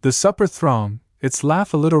 The supper throng, its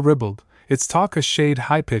laugh a little ribald, its talk a shade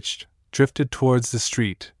high-pitched, drifted towards the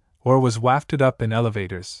street, or was wafted up in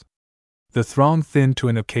elevators. The throng thinned to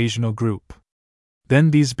an occasional group.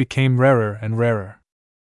 Then these became rarer and rarer.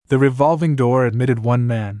 The revolving door admitted one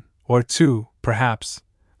man, or two, perhaps,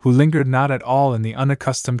 who lingered not at all in the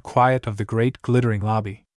unaccustomed quiet of the great glittering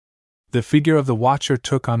lobby. The figure of the watcher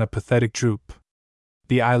took on a pathetic droop.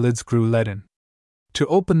 The eyelids grew leaden. To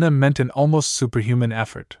open them meant an almost superhuman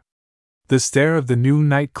effort. The stare of the new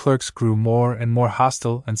night clerks grew more and more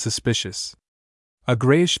hostile and suspicious. A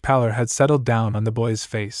grayish pallor had settled down on the boy's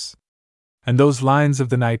face, and those lines of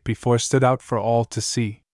the night before stood out for all to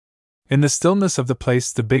see. In the stillness of the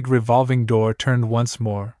place the big revolving door turned once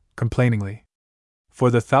more, complainingly. For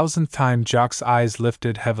the 1000th time Jock's eyes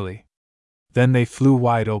lifted heavily. Then they flew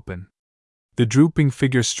wide open. The drooping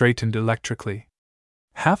figure straightened electrically.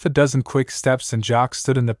 Half a dozen quick steps and Jock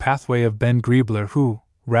stood in the pathway of Ben Griebler who,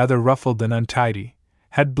 rather ruffled and untidy,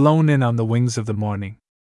 had blown in on the wings of the morning.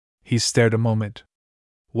 He stared a moment.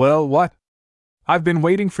 Well, what? I've been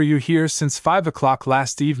waiting for you here since 5 o'clock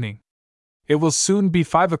last evening. It will soon be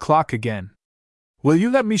 5 o'clock again. Will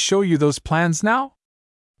you let me show you those plans now?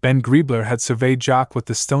 Ben Griebler had surveyed Jock with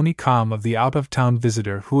the stony calm of the out-of-town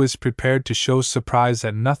visitor who is prepared to show surprise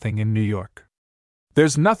at nothing in New York.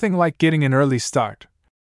 There's nothing like getting an early start,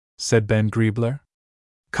 said Ben Griebler.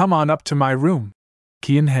 Come on up to my room.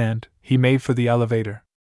 Key in hand, he made for the elevator.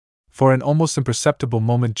 For an almost imperceptible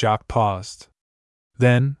moment Jock paused.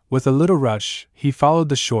 Then, with a little rush, he followed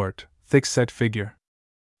the short, thick-set figure.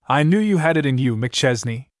 I knew you had it in you,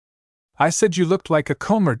 McChesney. I said you looked like a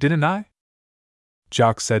comber, didn't I?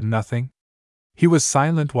 Jock said nothing. He was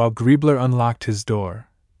silent while Griebler unlocked his door,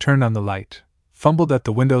 turned on the light, fumbled at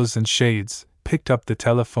the windows and shades, picked up the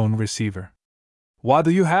telephone receiver. What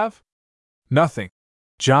do you have? Nothing.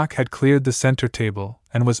 Jock had cleared the center table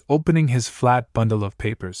and was opening his flat bundle of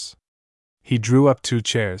papers. He drew up 2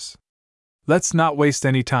 chairs. Let's not waste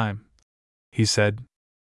any time, he said.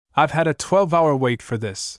 I've had a 12-hour wait for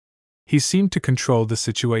this. He seemed to control the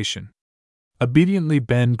situation. Obediently,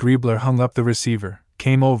 Ben Griebler hung up the receiver,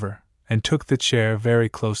 came over, and took the chair very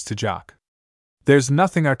close to Jock. There's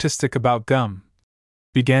nothing artistic about gum,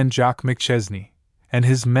 began Jock McChesney, and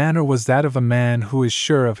his manner was that of a man who is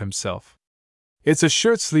sure of himself. It's a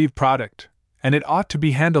shirt-sleeve product, and it ought to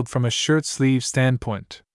be handled from a shirt-sleeve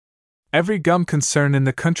standpoint. Every gum concern in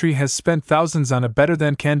the country has spent thousands on a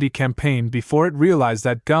better-than-candy campaign before it realized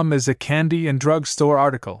that gum is a candy and drugstore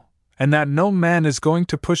article, and that no man is going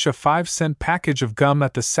to push a 5-cent package of gum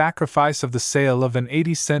at the sacrifice of the sale of an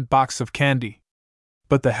 80-cent box of candy.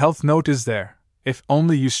 But the health note is there, if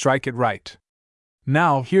only you strike it right.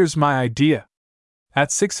 Now, here's my idea.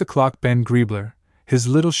 At 6 o'clock, Ben Griebler, his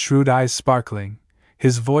little shrewd eyes sparkling,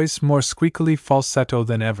 his voice more squeakily falsetto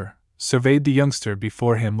than ever, surveyed the youngster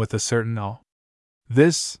before him with a certain awe.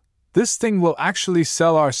 This thing will actually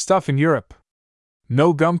sell our stuff in Europe.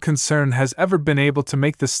 No gum concern has ever been able to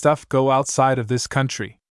make the stuff go outside of this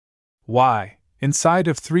country. Why, inside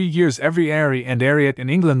of 3 years every Ari and Ariat in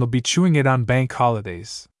England will be chewing it on bank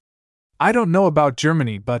holidays. I don't know about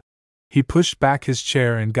Germany, but... He pushed back his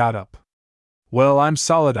chair and got up. Well, I'm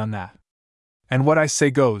solid on that. And what I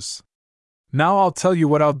say goes. Now I'll tell you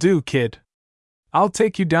what I'll do, kid. I'll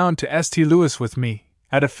take you down to St. Louis with me,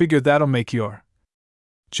 at a figure that'll make your...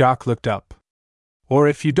 Jock looked up. Or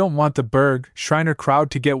if you don't want the Berg Schreiner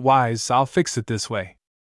crowd to get wise, I'll fix it this way.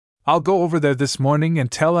 I'll go over there this morning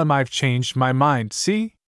and tell 'em I've changed my mind,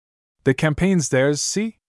 see? The campaign's theirs,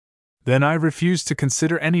 see? Then I refuse to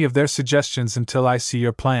consider any of their suggestions until I see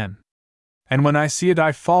your plan. And when I see it,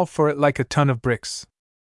 I fall for it like a ton of bricks.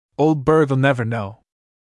 Old Berg'll never know.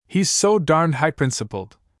 He's so darned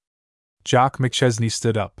high-principled. Jock McChesney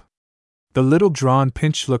stood up. The little drawn,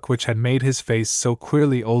 pinched look which had made his face so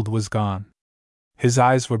queerly old was gone. His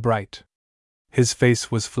eyes were bright. His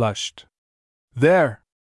face was flushed. There!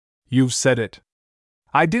 You've said it.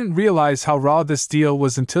 I didn't realize how raw this deal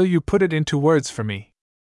was until you put it into words for me.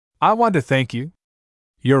 I want to thank you.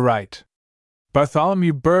 You're right.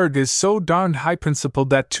 Bartholomew Berg is so darned high-principled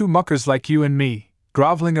that two muckers like you and me,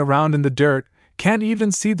 groveling around in the dirt, can't even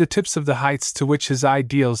see the tips of the heights to which his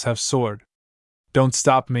ideals have soared. Don't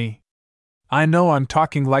stop me. I know I'm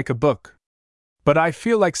talking like a book. But I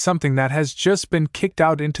feel like something that has just been kicked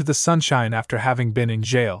out into the sunshine after having been in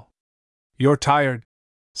jail. You're tired,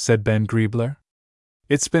 said Ben Griebler.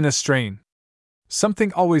 It's been a strain.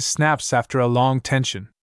 Something always snaps after a long tension.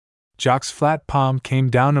 Jock's flat palm came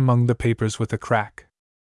down among the papers with a crack.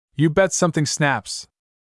 You bet something snaps.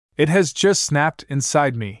 It has just snapped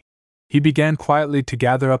inside me. He began quietly to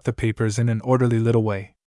gather up the papers in an orderly little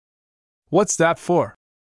way. What's that for?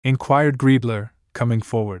 Inquired Griebler, coming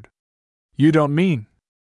forward. You don't mean?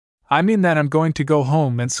 I mean that I'm going to go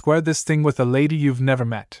home and square this thing with a lady you've never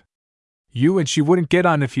met. You and she wouldn't get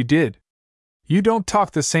on if you did. You don't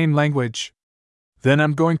talk the same language. Then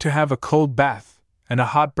I'm going to have a cold bath and a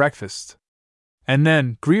hot breakfast. And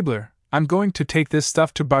then, Griebler, I'm going to take this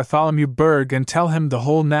stuff to Bartholomew Berg and tell him the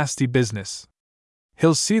whole nasty business.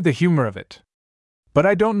 He'll see the humor of it. But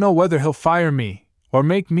I don't know whether he'll fire me, or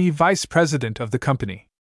make me vice president of the company.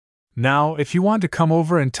 Now, if you want to come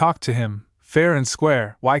over and talk to him, fair and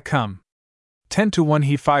square, why come. 10 to 1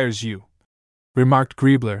 he fires you, remarked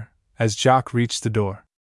Griebler, as Jock reached the door.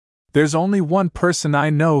 There's only one person I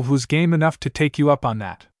know who's game enough to take you up on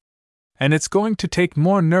that. And it's going to take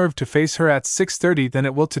more nerve to face her at 6:30 than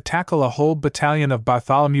it will to tackle a whole battalion of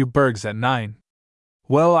Bartholomew Bergs at 9.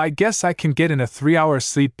 Well, I guess I can get in a 3-hour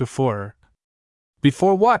sleep before her.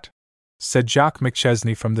 Before what? Said Jock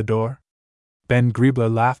McChesney from the door. Ben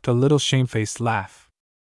Griebler laughed a little shamefaced laugh.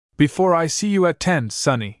 Before I see you at 10,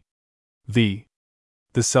 Sonny. The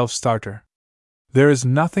self-starter. There is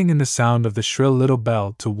nothing in the sound of the shrill little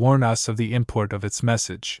bell to warn us of the import of its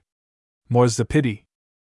message. More's the pity.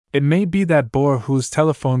 It may be that bore whose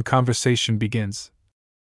telephone conversation begins.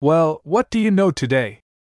 Well, what do you know today?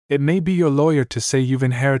 It may be your lawyer to say you've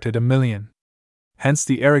inherited $1 million. Hence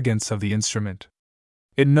the arrogance of the instrument.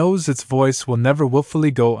 It knows its voice will never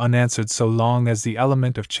willfully go unanswered so long as the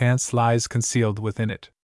element of chance lies concealed within it.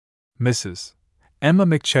 Mrs. Emma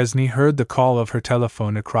McChesney heard the call of her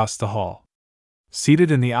telephone across the hall.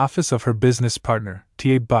 Seated in the office of her business partner,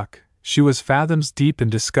 T.A. Buck, she was fathoms deep in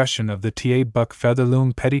discussion of the T.A. Buck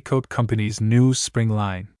Featherloom Petticoat Company's new spring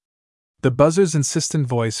line. The buzzer's insistent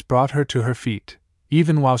voice brought her to her feet,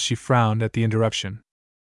 even while she frowned at the interruption.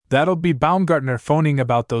 That'll be Baumgartner phoning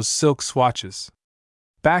about those silk swatches.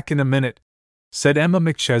 Back in a minute, said Emma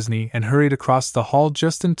McChesney and hurried across the hall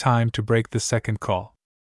just in time to break the second call.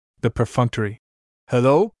 The perfunctory,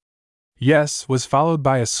 Hello? Yes was followed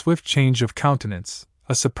by a swift change of countenance,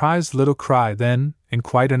 a surprised little cry, then, in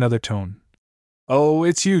quite another tone. Oh,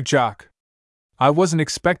 it's you, Jock. I wasn't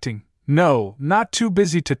expecting. No, not too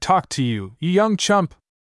busy to talk to you, you young chump.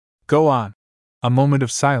 Go on. A moment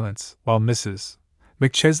of silence, while Mrs.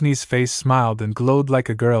 McChesney's face smiled and glowed like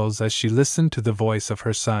a girl's as she listened to the voice of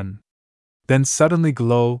her son. Then suddenly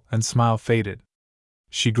glow and smile faded.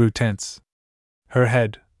 She grew tense. Her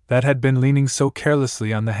head, that had been leaning so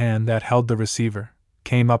carelessly on the hand that held the receiver,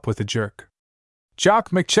 came up with a jerk. Jock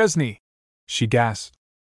McChesney! She gasped.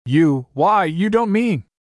 Why, you don't mean…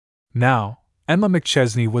 Now, Emma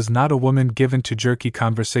McChesney was not a woman given to jerky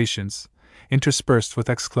conversations, interspersed with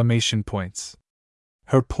exclamation points.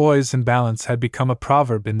 Her poise and balance had become a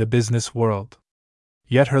proverb in the business world.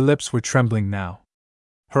 Yet her lips were trembling now.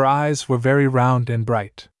 Her eyes were very round and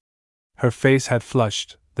bright. Her face had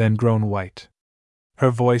flushed, then grown white. Her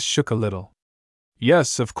voice shook a little.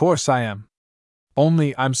 Yes, of course I am.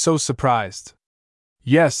 Only I'm so surprised.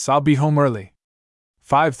 Yes, I'll be home early.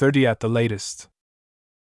 5:30 at the latest.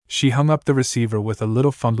 She hung up the receiver with a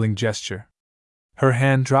little fumbling gesture. Her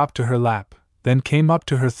hand dropped to her lap, then came up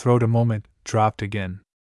to her throat a moment, dropped again.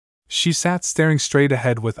 She sat staring straight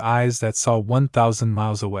ahead with eyes that saw 1,000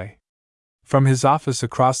 miles away. From his office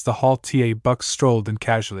across the hall, T.A. Buck strolled in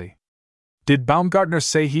casually. Did Baumgartner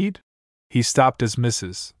say he'd? He stopped as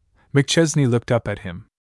Mrs. McChesney looked up at him.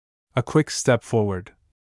 A quick step forward.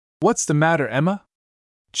 What's the matter, Emma?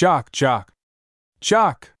 Jock!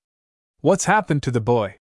 What's happened to the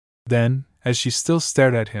boy? Then, as she still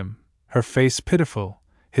stared at him, her face pitiful,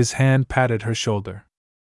 his hand patted her shoulder.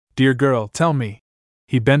 Dear girl, tell me.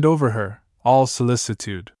 He bent over her, all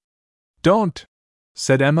solicitude. Don't,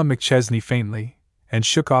 said Emma McChesney faintly, and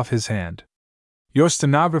shook off his hand. Your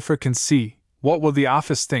stenographer can see. What will the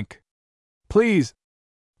office think? Please.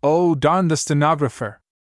 Oh, darn the stenographer.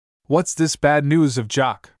 What's this bad news of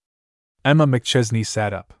Jock? Emma McChesney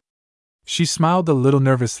sat up. She smiled a little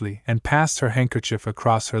nervously and passed her handkerchief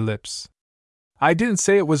across her lips. I didn't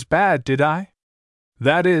say it was bad, did I?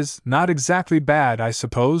 That is, not exactly bad, I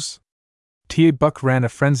suppose. T.A. Buck ran a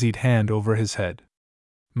frenzied hand over his head.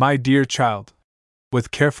 My dear child,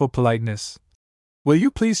 with careful politeness, will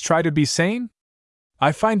you please try to be sane?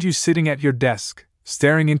 I find you sitting at your desk,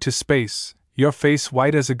 staring into space, your face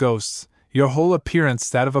white as a ghost's, your whole appearance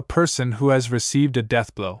that of a person who has received a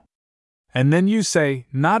death blow. And then you say,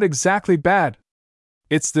 not exactly bad.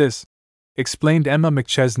 It's this, explained Emma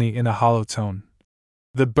McChesney in a hollow tone.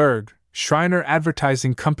 The Berg, Shriner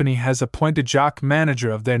Advertising Company has appointed Jock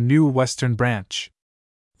manager of their new Western branch.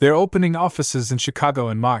 They're opening offices in Chicago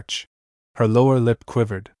in March. Her lower lip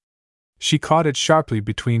quivered. She caught it sharply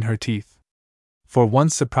between her teeth. For one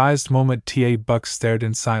surprised moment T.A. Buck stared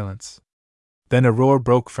in silence. Then a roar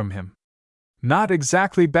broke from him. Not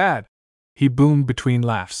exactly bad, he boomed between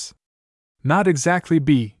laughs. Not exactly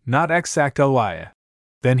B, not exactly.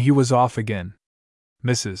 Then he was off again.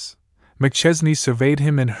 Mrs. McChesney surveyed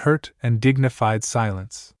him in hurt and dignified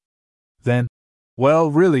silence. Then, well,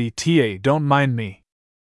 really, T.A., don't mind me.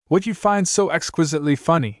 What you find so exquisitely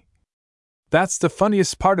funny? That's the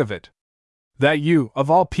funniest part of it. That you, of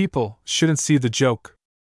all people, shouldn't see the joke.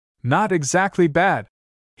 Not exactly bad.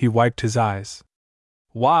 He wiped his eyes.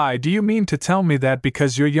 Why, do you mean to tell me that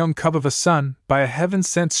because your young cub of a son, by a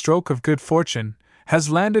heaven-sent stroke of good fortune, has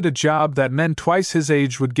landed a job that men twice his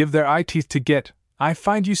age would give their eye teeth to get, I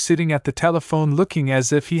find you sitting at the telephone looking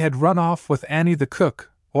as if he had run off with Annie the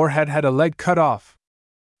cook, or had had a leg cut off?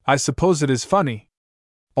 I suppose it is funny.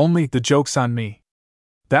 Only the joke's on me.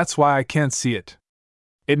 That's why I can't see it.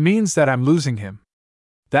 It means that I'm losing him.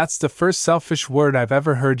 That's the first selfish word I've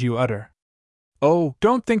ever heard you utter. Oh,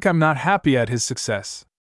 don't think I'm not happy at his success.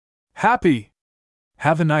 Happy!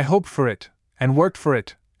 Haven't I hoped for it, and worked for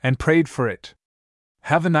it, and prayed for it?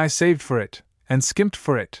 Haven't I saved for it, and skimped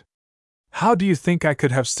for it? How do you think I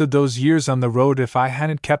could have stood those years on the road if I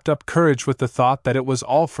hadn't kept up courage with the thought that it was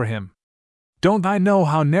all for him? Don't I know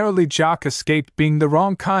how narrowly Jock escaped being the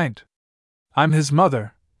wrong kind? I'm his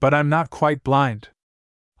mother, but I'm not quite blind.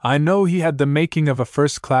 I know he had the making of a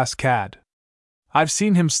first-class cad. I've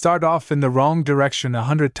seen him start off in the wrong direction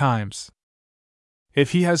 100 times.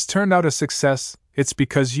 If he has turned out a success, it's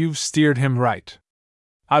because you've steered him right.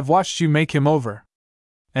 I've watched you make him over.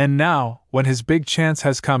 And now, when his big chance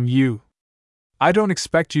has come, I don't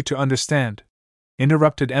expect you to understand,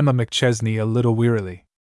 interrupted Emma McChesney a little wearily.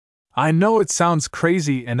 I know it sounds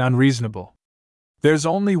crazy and unreasonable. There's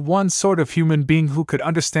only one sort of human being who could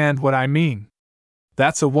understand what I mean.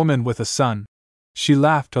 That's a woman with a son. She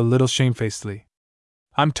laughed a little shamefacedly.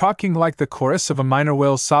 I'm talking like the chorus of a minor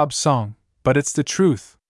whale sob song, but it's the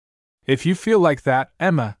truth. If you feel like that,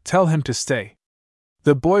 Emma, tell him to stay.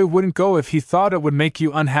 The boy wouldn't go if he thought it would make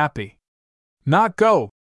you unhappy. Not go!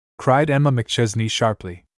 Cried Emma McChesney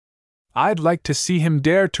sharply. I'd like to see him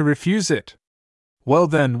dare to refuse it. Well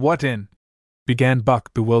then, what in? Began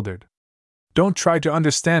Buck, bewildered. Don't try to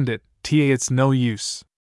understand it, Ta, it's no use.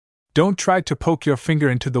 Don't try to poke your finger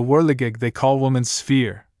into the whirligig they call woman's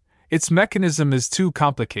sphere. Its mechanism is too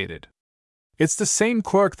complicated. It's the same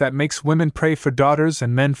quirk that makes women pray for daughters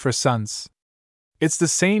and men for sons. It's the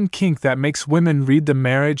same kink that makes women read the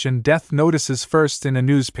marriage and death notices first in a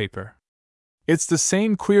newspaper. It's the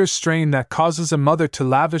same queer strain that causes a mother to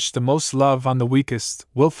lavish the most love on the weakest,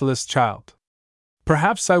 willfulest child.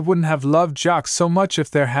 Perhaps I wouldn't have loved Jock so much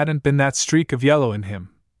if there hadn't been that streak of yellow in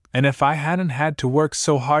him, and if I hadn't had to work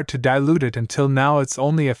so hard to dilute it until now it's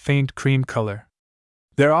only a faint cream color.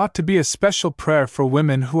 There ought to be a special prayer for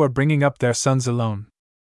women who are bringing up their sons alone.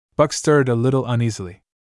 Buck stirred a little uneasily.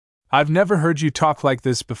 I've never heard you talk like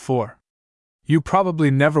this before. You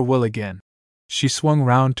probably never will again. She swung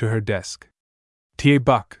round to her desk. T.A.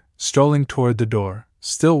 Buck, strolling toward the door,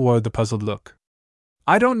 still wore the puzzled look.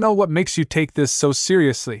 I don't know what makes you take this so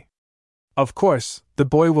seriously. Of course, the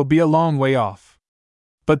boy will be a long way off.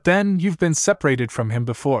 But then, you've been separated from him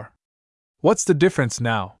before. What's the difference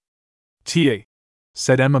now? T.A.,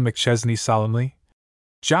 said Emma McChesney solemnly.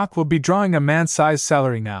 Jock will be drawing a man-sized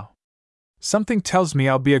salary now. Something tells me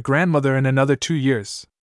I'll be a grandmother in another 2 years.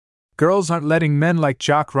 Girls aren't letting men like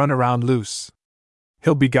Jock run around loose.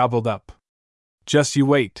 He'll be gobbled up. Just you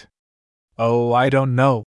wait. Oh, I don't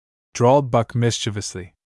know, drawled Buck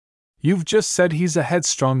mischievously. You've just said he's a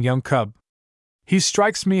headstrong young cub. He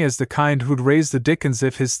strikes me as the kind who'd raise the dickens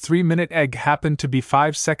if his 3-minute egg happened to be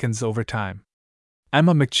 5 seconds over time.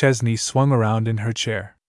 Emma McChesney swung around in her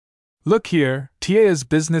chair. Look here, T.A. as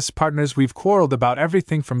business partners we've quarreled about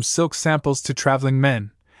everything from silk samples to traveling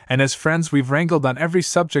men, and as friends we've wrangled on every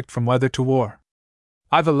subject from weather to war.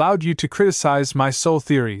 I've allowed you to criticize my soul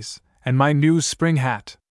theories, and my new spring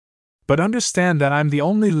hat. But understand that I'm the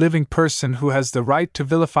only living person who has the right to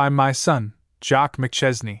vilify my son, Jock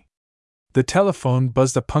McChesney. The telephone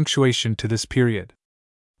buzzed a punctuation to this period.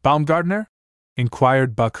 Baumgartner?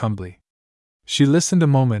 Inquired Buck humbly. She listened a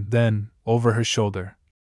moment, then, over her shoulder.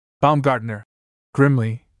 Baumgartner.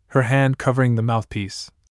 Grimly, her hand covering the mouthpiece.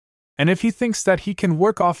 And if he thinks that he can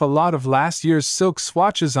work off a lot of last year's silk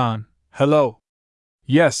swatches on, hello.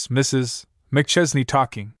 Yes, Mrs. McChesney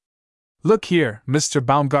talking. Look here, Mr.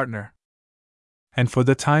 Baumgartner. And for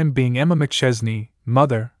the time being Emma McChesney,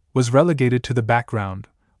 mother, was relegated to the background,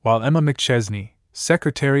 while Emma McChesney,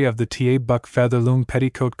 secretary of the T.A. Buck Featherloom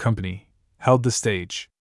Petticoat Company, held the stage.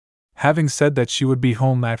 Having said that she would be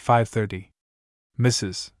home at 5:30.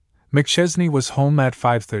 Mrs. McChesney was home at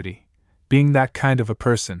 5:30, being that kind of a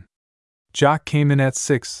person. Jock came in at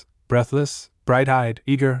 6, breathless, bright-eyed,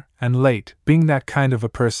 eager, and late, being that kind of a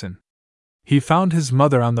person. He found his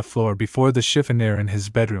mother on the floor before the chiffonier in his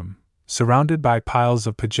bedroom, surrounded by piles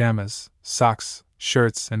of pajamas, socks,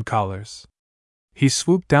 shirts, and collars. He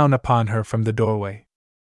swooped down upon her from the doorway.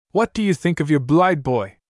 What do you think of your blue-eyed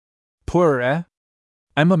boy? Poor, eh?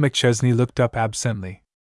 Emma McChesney looked up absently.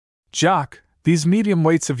 Jock, these medium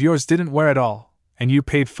weights of yours didn't wear at all, and you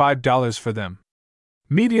paid $5 for them.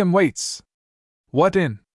 Medium weights? What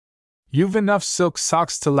in? You've enough silk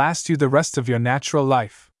socks to last you the rest of your natural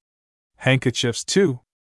life. Handkerchiefs, too.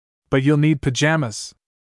 But you'll need pajamas.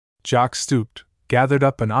 Jock stooped, gathered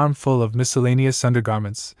up an armful of miscellaneous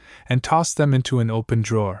undergarments, and tossed them into an open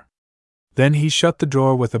drawer. Then he shut the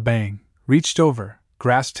drawer with a bang, reached over,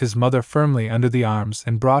 grasped his mother firmly under the arms,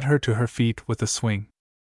 and brought her to her feet with a swing.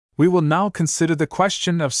 We will now consider the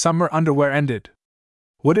question of summer underwear ended.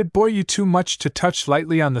 Would it bore you too much to touch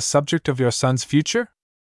lightly on the subject of your son's future?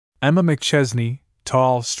 Emma McChesney,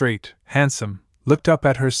 tall, straight, handsome, looked up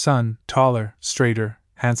at her son, taller, straighter,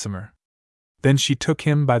 handsomer. Then she took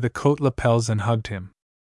him by the coat lapels and hugged him.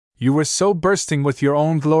 You were so bursting with your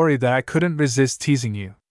own glory that I couldn't resist teasing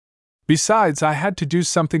you. Besides, I had to do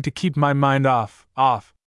something to keep my mind off.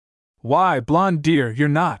 Why, blonde dear, you're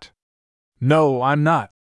not. No, I'm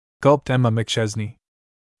not, gulped Emma McChesney.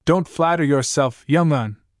 Don't flatter yourself, young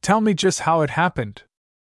un. Tell me just how it happened.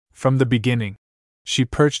 From the beginning. She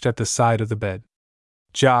perched at the side of the bed.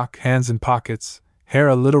 Jock, hands in pockets, hair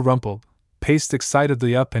a little rumpled, paced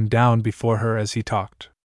excitedly up and down before her as he talked.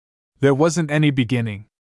 There wasn't any beginning.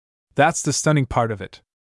 That's the stunning part of it.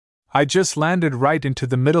 I just landed right into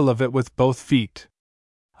the middle of it with both feet.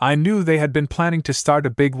 I knew they had been planning to start a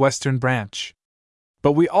big Western branch.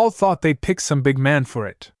 But we all thought they'd pick some big man for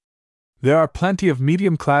it. There are plenty of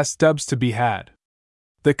medium-class dubs to be had.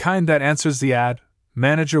 The kind that answers the ad,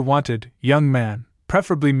 manager wanted, young man,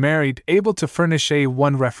 preferably married, able to furnish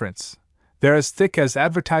A1 reference. They're as thick as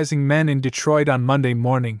advertising men in Detroit on Monday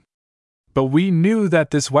morning. But we knew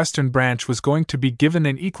that this Western branch was going to be given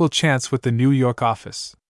an equal chance with the New York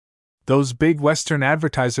office. Those big Western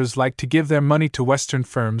advertisers like to give their money to Western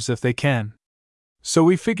firms if they can. So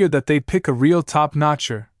we figured that they'd pick a real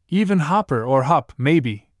top-notcher, even Hopper or Hupp,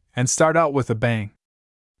 maybe, and start out with a bang.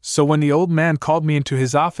 So when the old man called me into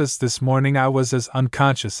his office this morning, I was as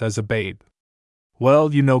unconscious as a babe.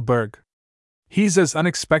 Well, you know Berg. He's as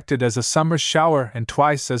unexpected as a summer shower and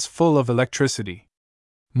twice as full of electricity.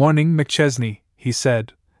 "Morning, McChesney," he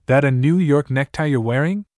said. "That a New York necktie you're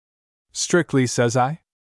wearing?" "Strictly," says I.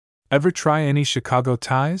 "Ever try any Chicago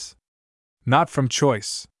ties?" "Not from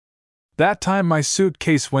choice. That time my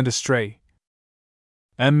suitcase went astray."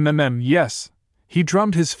 Yes." He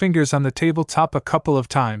drummed his fingers on the tabletop a couple of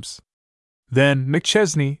times. "Then,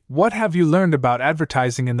 McChesney, what have you learned about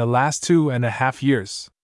advertising in the last 2.5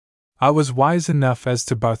 years?" I was wise enough as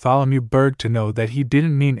to Bartholomew Berg to know that he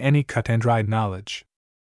didn't mean any cut-and-dried knowledge.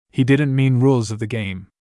 He didn't mean rules of the game.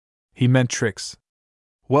 He meant tricks.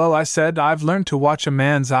 "Well," I said, "I've learned to watch a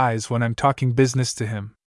man's eyes when I'm talking business to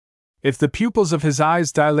him. If the pupils of his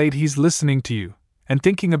eyes dilate, he's listening to you, and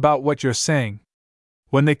thinking about what you're saying.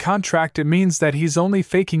 When they contract, it means that he's only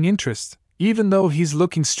faking interest, even though he's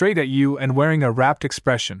looking straight at you and wearing a rapt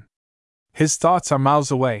expression. His thoughts are miles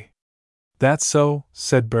away." "That's so,"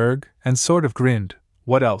 said Berg, and sort of grinned.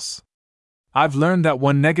 "What else?" "I've learned that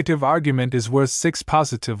one negative argument is worth 6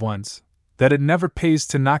 positive ones, that it never pays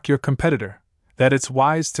to knock your competitor, that it's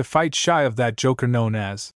wise to fight shy of that joker known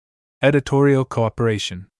as editorial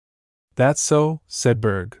cooperation." "That's so," said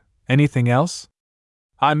Berg. "Anything else?"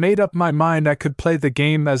 I made up my mind I could play the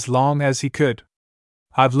game as long as he could.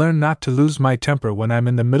 "I've learned not to lose my temper when I'm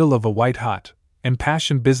in the middle of a white-hot,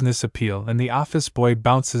 impassioned business appeal and the office boy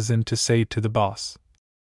bounces in to say to the boss,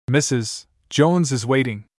 'Mrs. Jones is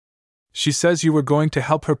waiting. She says you were going to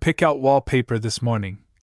help her pick out wallpaper this morning.'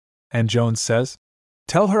 And Jones says,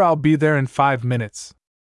 'Tell her I'll be there in 5 minutes.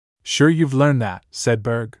 "Sure you've learned that," said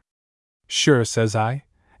Berg. "Sure," says I,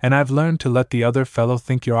 "and I've learned to let the other fellow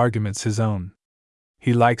think your argument's his own.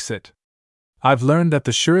 He likes it. I've learned that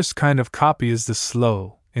the surest kind of copy is the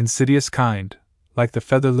slow, insidious kind, like the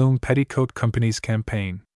Featherloom Petticoat Company's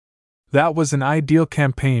campaign. That was an ideal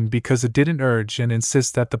campaign because it didn't urge and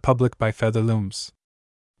insist that the public buy Featherlooms.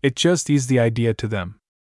 It just eased the idea to them.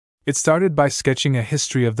 It started by sketching a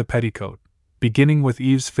history of the petticoat, beginning with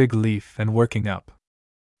Eve's fig leaf and working up.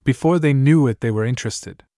 Before they knew it, they were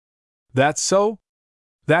interested." "That's so?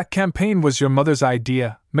 That campaign was your mother's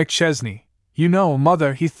idea, McChesney. You know,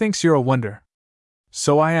 Mother, he thinks you're a wonder."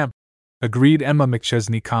 "So I am," agreed Emma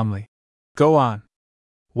McChesney calmly. "Go on."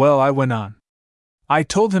 Well, I went on. I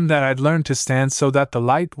told him that I'd learned to stand so that the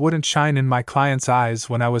light wouldn't shine in my client's eyes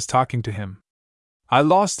when I was talking to him. I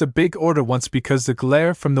lost a big order once because the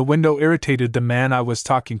glare from the window irritated the man I was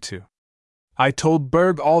talking to. I told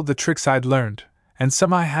Berg all the tricks I'd learned, and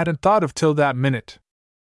some I hadn't thought of till that minute.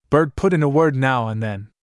 Berg put in a word now and then.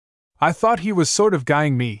 I thought he was sort of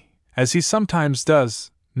guying me, as he sometimes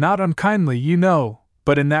does, not unkindly, you know,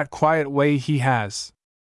 but in that quiet way he has.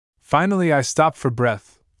 Finally I stopped for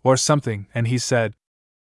breath, or something, and he said,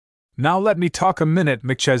 "Now let me talk a minute,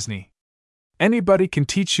 McChesney. Anybody can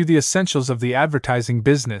teach you the essentials of the advertising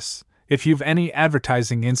business, if you've any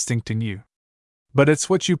advertising instinct in you. But it's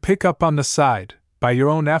what you pick up on the side, by your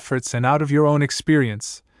own efforts and out of your own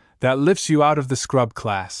experience, that lifts you out of the scrub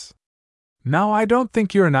class. Now I don't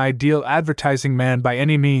think you're an ideal advertising man by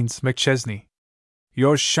any means, McChesney.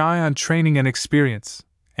 You're shy on training and experience,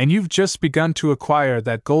 and you've just begun to acquire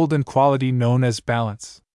that golden quality known as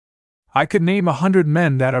balance. I could name 100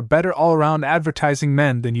 men that are better all-around advertising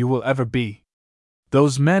men than you will ever be.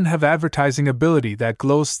 Those men have advertising ability that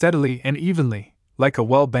glows steadily and evenly, like a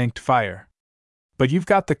well-banked fire. But you've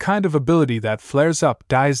got the kind of ability that flares up,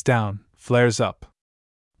 dies down, flares up.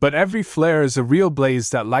 But every flare is a real blaze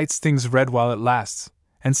that lights things red while it lasts,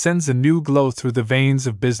 and sends a new glow through the veins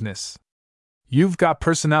of business. You've got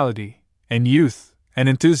personality, and youth, and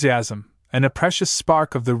enthusiasm, and a precious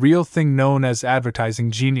spark of the real thing known as advertising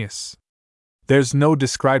genius. There's no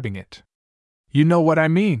describing it. You know what I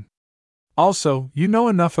mean. Also, you know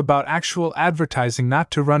enough about actual advertising not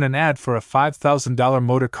to run an ad for a $5,000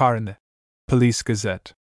 motor car in the Police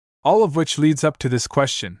Gazette. All of which leads up to this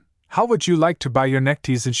question. How would you like to buy your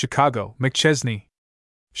neckties in Chicago, McChesney?"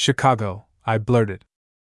 "Chicago," I blurted.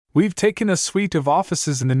 "We've taken a suite of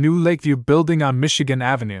offices in the new Lakeview building on Michigan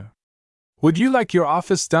Avenue. Would you like your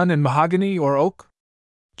office done in mahogany or oak?"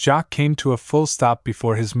 Jock came to a full stop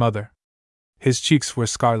before his mother. His cheeks were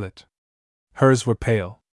scarlet. Hers were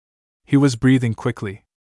pale. He was breathing quickly.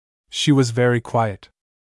 She was very quiet.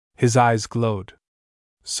 His eyes glowed.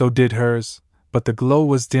 So did hers, but the glow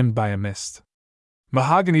was dimmed by a mist.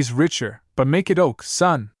 Mahogany's richer, but make it oak,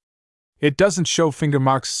 son. It doesn't show finger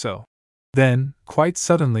marks so. Then, quite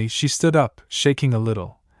suddenly, she stood up, shaking a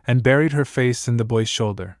little, and buried her face in the boy's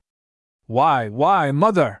shoulder. Why,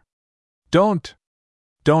 mother? Don't,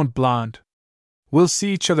 blonde. We'll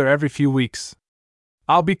see each other every few weeks.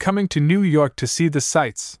 I'll be coming to New York to see the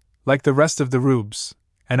sights, like the rest of the rubes,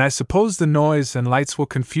 and I suppose the noise and lights will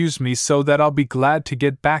confuse me so that I'll be glad to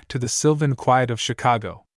get back to the sylvan quiet of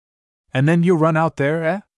Chicago. And then you'll run out there,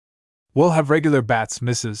 eh? We'll have regular bats,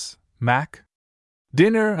 Mrs. Mac.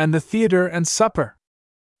 Dinner and the theater and supper.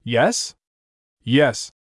 Yes?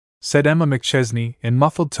 Yes, said Emma McChesney in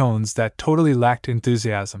muffled tones that totally lacked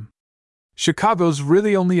enthusiasm. Chicago's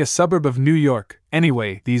really only a suburb of New York,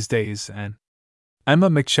 anyway, these days, and…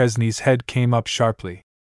 Emma McChesney's head came up sharply.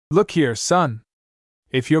 Look here, son.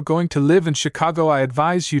 If you're going to live in Chicago, I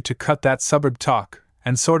advise you to cut that suburb talk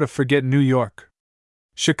and sort of forget New York.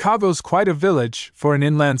 Chicago's quite a village for an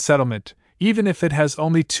inland settlement, even if it has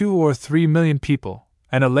only 2 or 3 million people,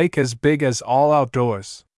 and a lake as big as all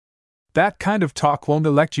outdoors. That kind of talk won't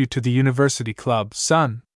elect you to the university club,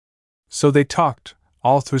 son. So they talked,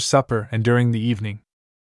 all through supper and during the evening.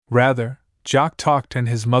 Rather, Jock talked and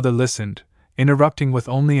his mother listened, interrupting with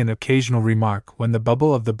only an occasional remark when the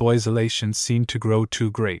bubble of the boy's elation seemed to grow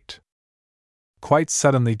too great. Quite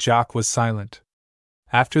suddenly Jock was silent.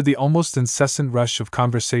 After the almost incessant rush of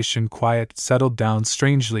conversation, quiet settled down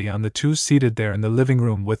strangely on the two seated there in the living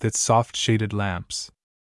room with its soft shaded lamps.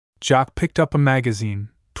 Jock picked up a magazine,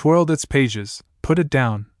 twirled its pages, put it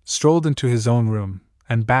down, strolled into his own room,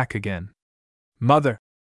 and back again. Mother,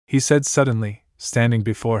 he said suddenly, standing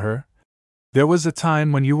before her, there was a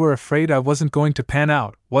time when you were afraid I wasn't going to pan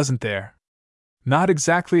out, wasn't there? Not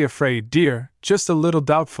exactly afraid, dear, just a little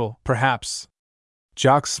doubtful, perhaps.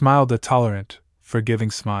 Jock smiled a tolerant,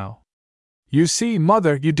 forgiving smile. You see,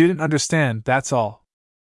 Mother, you didn't understand, that's all.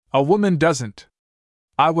 A woman doesn't.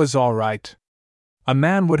 I was all right. A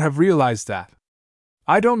man would have realized that.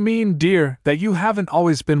 I don't mean, dear, that you haven't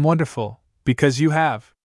always been wonderful, because you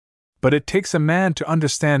have. But it takes a man to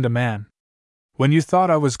understand a man. When you thought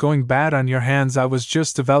I was going bad on your hands, I was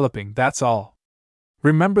just developing, that's all.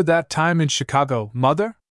 Remember that time in Chicago,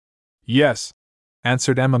 Mother? Yes,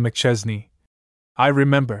 answered Emma McChesney. I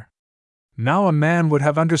remember. Now a man would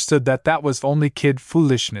have understood that that was only kid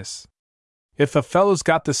foolishness. If a fellow's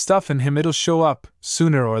got the stuff in him, it'll show up,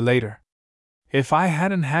 sooner or later. If I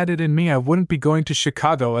hadn't had it in me, I wouldn't be going to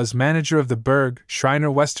Chicago as manager of the Berg Shriner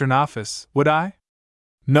Western office, would I?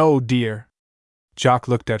 No, dear. Jock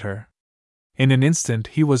looked at her. In an instant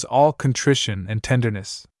he was all contrition and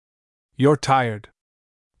tenderness. You're tired.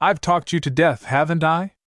 I've talked you to death, haven't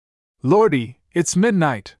I? Lordy, it's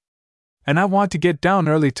midnight. And I want to get down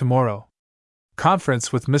early tomorrow.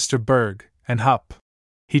 Conference with Mr. Berg, and Hupp.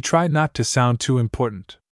 He tried not to sound too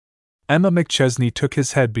important. Emma McChesney took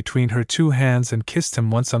his head between her two hands and kissed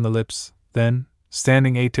him once on the lips, then,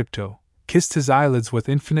 standing a-tiptoe, kissed his eyelids with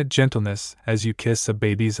infinite gentleness as you kiss a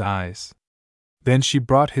baby's eyes. Then she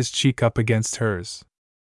brought his cheek up against hers.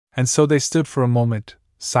 And so they stood for a moment,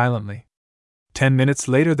 silently. 10 minutes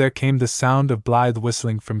later there came the sound of blithe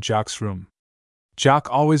whistling from Jock's room. Jock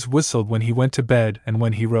always whistled when he went to bed and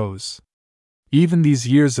when he rose. Even these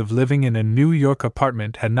years of living in a New York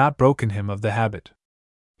apartment had not broken him of the habit.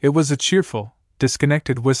 It was a cheerful,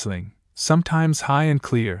 disconnected whistling, sometimes high and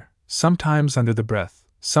clear, sometimes under the breath,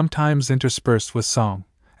 sometimes interspersed with song,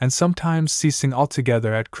 and sometimes ceasing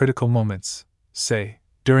altogether at critical moments, say,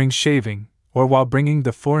 during shaving, or while bringing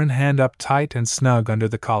the foreign hand up tight and snug under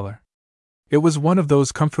the collar. It was one of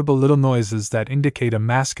those comfortable little noises that indicate a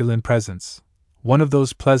masculine presence, one of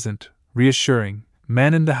those pleasant, reassuring,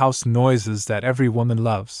 man-in-the-house noises that every woman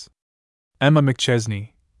loves. Emma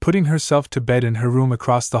McChesney, putting herself to bed in her room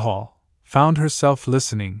across the hall, found herself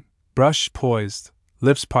listening, brush poised,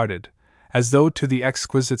 lips parted, as though to the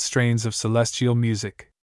exquisite strains of celestial music.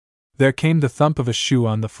 There came the thump of a shoe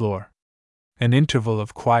on the floor. An interval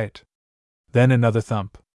of quiet. Then another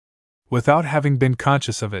thump. Without having been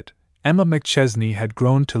conscious of it, Emma McChesney had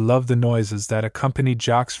grown to love the noises that accompanied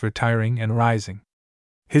Jock's retiring and rising.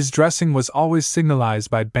 His dressing was always signalized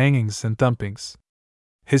by bangings and thumpings.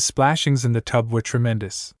 His splashings in the tub were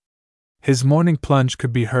tremendous. His morning plunge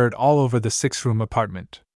could be heard all over the 6-room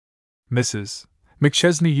apartment. Mrs.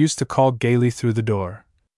 McChesney used to call gaily through the door.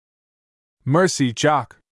 Mercy,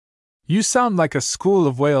 Jock! You sound like a school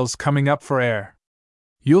of whales coming up for air.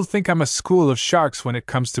 You'll think I'm a school of sharks when it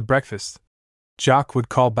comes to breakfast. Jock would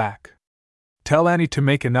call back. Tell Annie to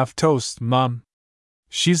make enough toast, Mum.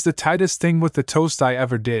 She's the tightest thing with the toast I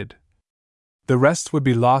ever did. The rest would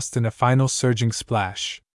be lost in a final surging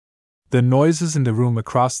splash. The noises in the room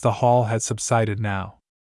across the hall had subsided now.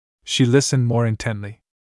 She listened more intently.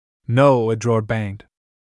 No, a drawer banged.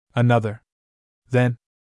 Another. Then,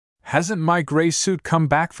 hasn't my gray suit come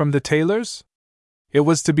back from the tailor's? It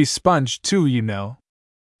was to be sponged too, you know.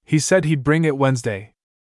 He said he'd bring it Wednesday.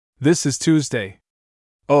 This is Tuesday.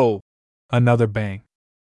 Oh. Another bang.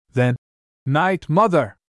 Then, night,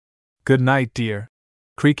 mother! Good night, dear.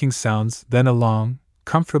 Creaking sounds, then a long,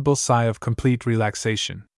 comfortable sigh of complete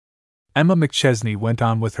relaxation. Emma McChesney went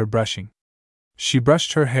on with her brushing. She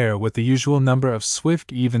brushed her hair with the usual number of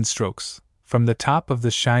swift, even strokes, from the top of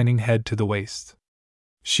the shining head to the waist.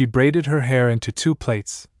 She braided her hair into 2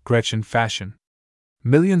 plaits, Gretchen fashion.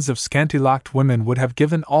 Millions of scanty-locked women would have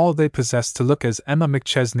given all they possessed to look as Emma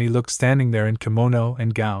McChesney looked standing there in kimono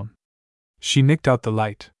and gown. She nicked out the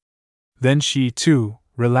light. Then she, too,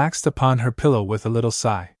 relaxed upon her pillow with a little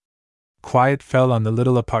sigh. Quiet fell on the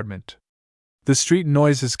little apartment. The street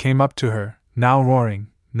noises came up to her, now roaring,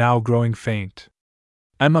 now growing faint.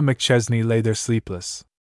 Emma McChesney lay there sleepless.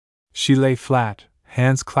 She lay flat,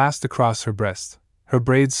 hands clasped across her breast, her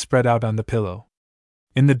braids spread out on the pillow.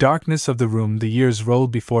 In the darkness of the room the years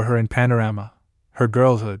rolled before her in panorama. Her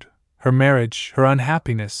girlhood, her marriage, her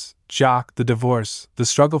unhappiness, Jock, the divorce, the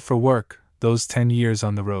struggle for work, those 10 years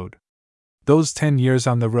on the road. Those 10 years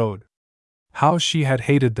on the road. How she had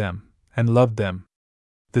hated them, and loved them.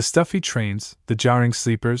 The stuffy trains, the jarring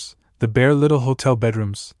sleepers, the bare little hotel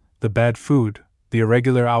bedrooms, the bad food, the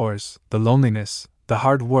irregular hours, the loneliness, the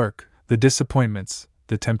hard work, the disappointments,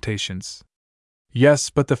 the temptations. Yes,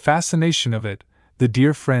 but the fascination of it, the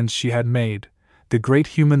dear friends she had made, the great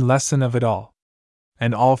human lesson of it all.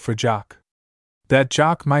 And all for Jock. That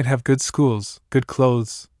Jock might have good schools, good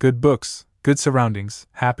clothes, good books, good surroundings,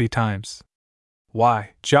 happy times.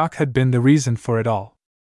 Why, Jock had been the reason for it all.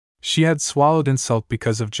 She had swallowed insult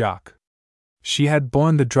because of Jock. She had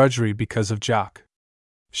borne the drudgery because of Jock.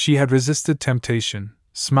 She had resisted temptation,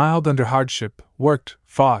 smiled under hardship, worked,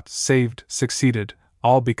 fought, saved, succeeded,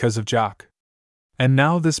 all because of Jock. And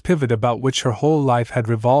now this pivot about which her whole life had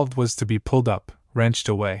revolved was to be pulled up, wrenched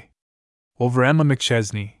away. Over Emma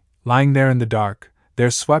McChesney, lying there in the dark,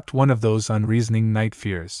 there swept one of those unreasoning night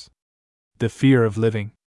fears. The fear of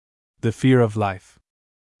living. The fear of life.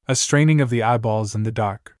 A straining of the eyeballs in the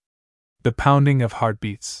dark. The pounding of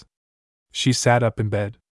heartbeats. She sat up in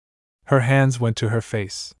bed. Her hands went to her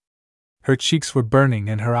face. Her cheeks were burning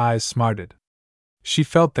and her eyes smarted. She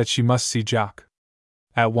felt that she must see Jock.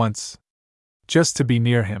 At once. Just to be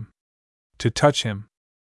near him. To touch him.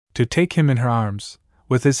 To take him in her arms,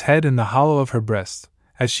 with his head in the hollow of her breast,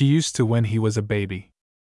 as she used to when he was a baby.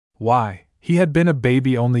 Why, he had been a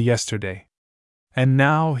baby only yesterday. And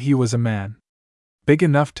now he was a man. Big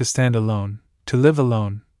enough to stand alone, to live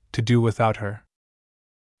alone, to do without her.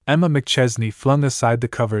 Emma McChesney flung aside the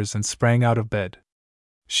covers and sprang out of bed.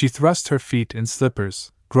 She thrust her feet in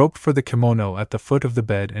slippers, groped for the kimono at the foot of the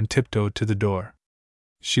bed and tiptoed to the door.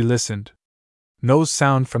 She listened. No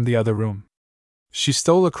sound from the other room. She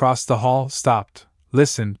stole across the hall, stopped,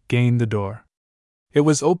 listened, gained the door. It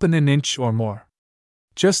was open an inch or more.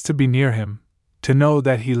 Just to be near him, to know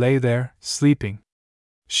that he lay there, sleeping.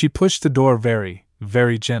 She pushed the door very,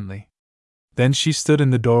 very gently. Then she stood in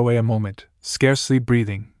the doorway a moment, scarcely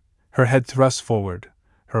breathing, her head thrust forward,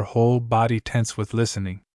 her whole body tense with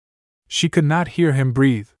listening. She could not hear him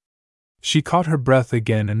breathe. She caught her breath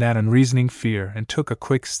again in that unreasoning fear and took a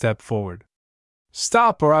quick step forward.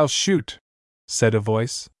 "Stop or I'll shoot," said a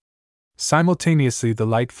voice. Simultaneously the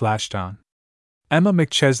light flashed on. Emma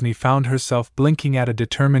McChesney found herself blinking at a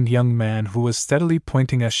determined young man who was steadily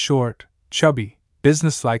pointing a short, chubby,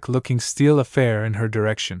 businesslike-looking steel affair in her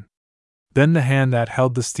direction. Then the hand that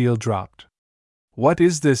held the steel dropped. "What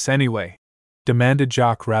is this, anyway?" demanded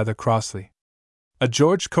Jock rather crossly. "A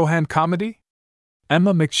George Cohan comedy?"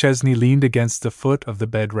 Emma McChesney leaned against the foot of the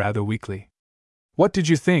bed rather weakly. "What did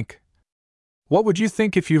you think? What would you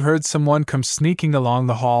think if you heard someone come sneaking along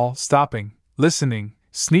the hall, stopping, listening,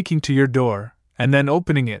 sneaking to your door, and then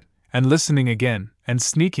opening it, and listening again, and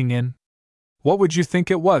sneaking in? What would you think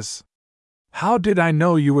it was? How did I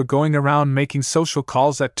know you were going around making social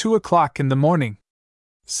calls at 2 o'clock in the morning?"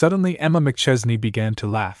 Suddenly Emma McChesney began to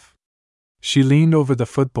laugh. She leaned over the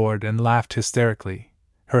footboard and laughed hysterically,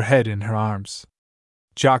 her head in her arms.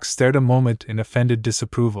 Jock stared a moment in offended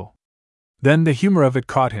disapproval. Then the humor of it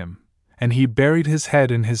caught him, and he buried his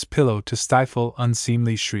head in his pillow to stifle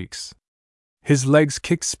unseemly shrieks. His legs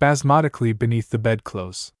kicked spasmodically beneath the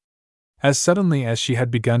bedclothes. As suddenly as she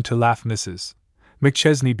had begun to laugh, Mrs.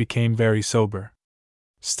 McChesney became very sober.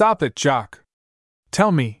 "Stop it, Jock!"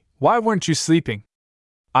 Tell me, why weren't you sleeping?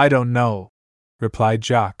 I don't know, replied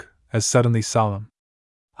Jock, as suddenly solemn.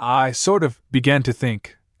 I sort of began to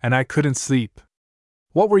think, and I couldn't sleep.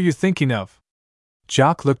 What were you thinking of?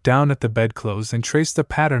 Jock looked down at the bedclothes and traced a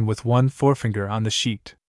pattern with one forefinger on the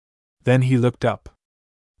sheet. Then he looked up.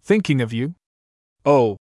 Thinking of you?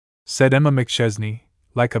 Oh, said Emma McChesney,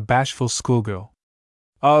 like a bashful schoolgirl.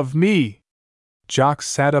 Of me! Jock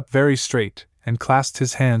sat up very straight and clasped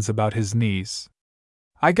his hands about his knees.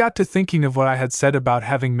 I got to thinking of what I had said about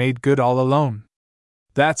having made good all alone.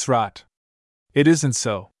 That's rot. It isn't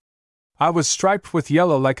so. I was striped with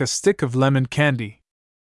yellow like a stick of lemon candy.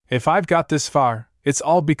 If I've got this far, it's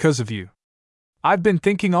all because of you. I've been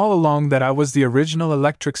thinking all along that I was the original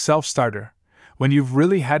electric self-starter, when you've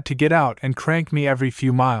really had to get out and crank me every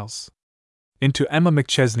few miles. Into Emma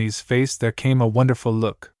McChesney's face there came a wonderful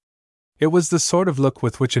look. It was the sort of look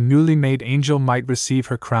with which a newly made angel might receive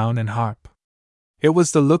her crown and harp. It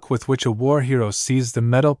was the look with which a war hero sees the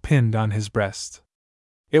medal pinned on his breast.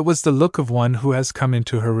 It was the look of one who has come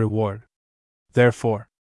into her reward. Therefore,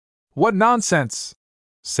 what nonsense,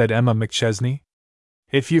 said Emma McChesney.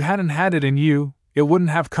 If you hadn't had it in you, it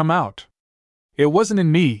wouldn't have come out. It wasn't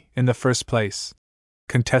in me, in the first place,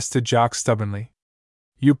 contested Jock stubbornly.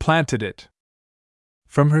 You planted it.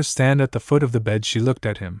 From her stand at the foot of the bed she looked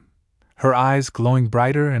at him, her eyes glowing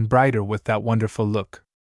brighter and brighter with that wonderful look.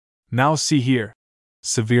 Now see here,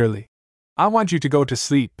 severely. I want you to go to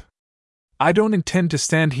sleep. I don't intend to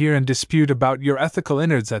stand here and dispute about your ethical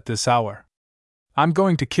innards at this hour. I'm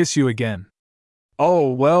going to kiss you again.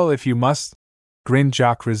 Oh, well, if you must, grinned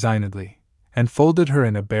Jock resignedly, and folded her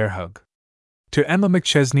in a bear hug. To Emma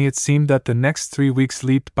McChesney it seemed that the next 3 weeks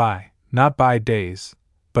leaped by, not by days,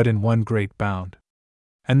 but in one great bound.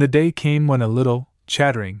 And the day came when a little,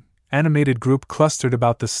 chattering, animated group clustered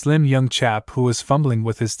about the slim young chap who was fumbling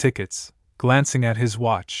with his tickets, glancing at his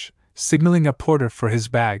watch, signaling a porter for his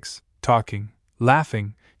bags, talking,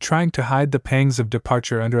 laughing, trying to hide the pangs of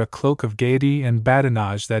departure under a cloak of gaiety and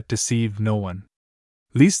badinage that deceived no one.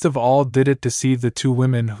 Least of all did it deceive the 2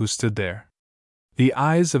 women who stood there. The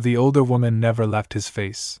eyes of the older woman never left his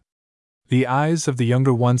face. The eyes of the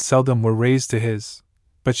younger one seldom were raised to his,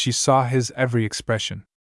 but she saw his every expression.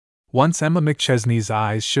 Once Emma McChesney's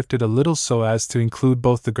eyes shifted a little so as to include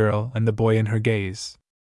both the girl and the boy in her gaze.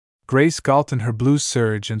 Grace Galt in her blue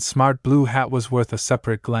serge and smart blue hat was worth a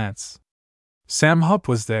separate glance. Sam Hupp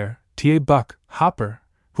was there, T.A. Buck, Hopper,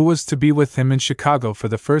 who was to be with him in Chicago for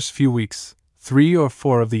the first few weeks, 3 or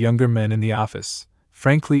 4 of the younger men in the office,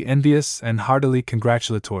 frankly envious and heartily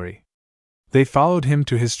congratulatory. They followed him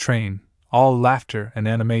to his train, all laughter and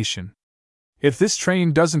animation. If this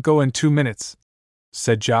train doesn't go in 2 minutes,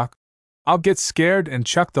 said Jock, I'll get scared and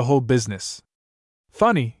chuck the whole business.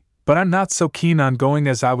 Funny, but I'm not so keen on going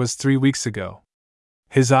as I was 3 weeks ago.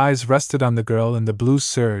 His eyes rested on the girl in the blue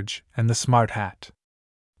serge and the smart hat.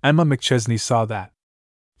 Emma McChesney saw that.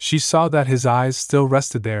 She saw that his eyes still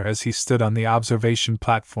rested there as he stood on the observation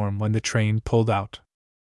platform when the train pulled out.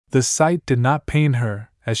 The sight did not pain her,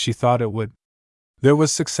 as she thought it would. There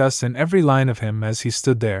was success in every line of him as he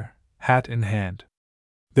stood there, hat in hand.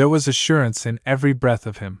 There was assurance in every breath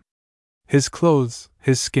of him. His clothes,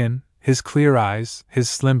 his skin, his clear eyes, his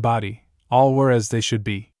slim body, all were as they should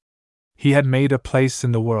be. He had made a place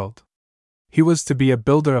in the world. He was to be a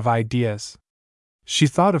builder of ideas. She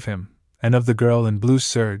thought of him, and of the girl in blue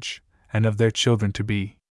serge, and of their children to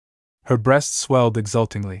be. Her breast swelled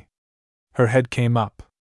exultingly. Her head came up.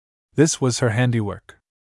 This was her handiwork.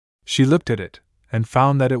 She looked at it, and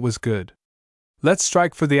found that it was good. Let's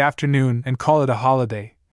strike for the afternoon and call it a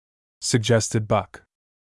holiday, suggested Buck.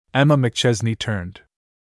 Emma McChesney turned.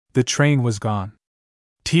 The train was gone.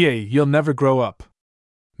 T.A., you'll never grow up.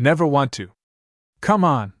 Never want to. Come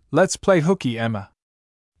on, let's play hooky, Emma.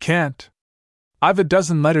 Can't. I've a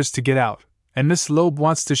dozen letters to get out, and Miss Loeb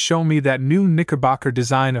wants to show me that new knickerbocker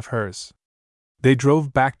design of hers. They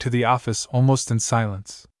drove back to the office almost in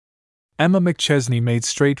silence. Emma McChesney made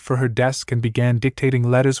straight for her desk and began dictating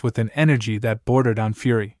letters with an energy that bordered on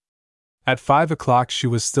fury. At 5 o'clock she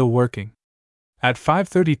was still working. At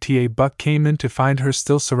 5:30 T.A. Buck came in to find her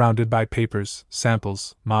still surrounded by papers,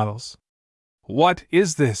 samples, models. What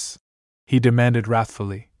is this? He demanded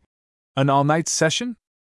wrathfully. An all-night session?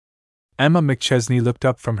 Emma McChesney looked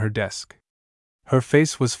up from her desk. Her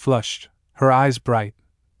face was flushed, her eyes bright,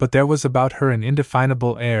 but there was about her an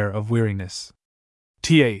indefinable air of weariness.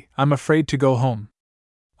 T.A., I'm afraid to go home.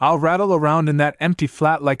 I'll rattle around in that empty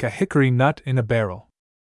flat like a hickory nut in a barrel.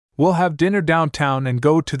 We'll have dinner downtown and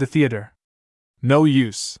go to the theater. No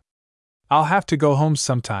use. I'll have to go home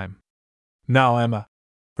sometime. Now, Emma,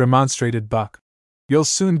 remonstrated Buck. You'll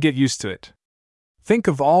soon get used to it. Think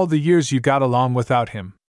of all the years you got along without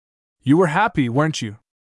him. You were happy, weren't you?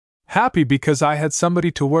 Happy because I had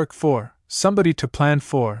somebody to work for, somebody to plan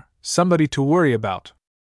for, somebody to worry about.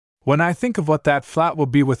 When I think of what that flat will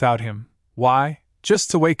be without him, why,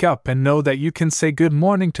 just to wake up and know that you can say good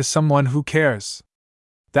morning to someone who cares.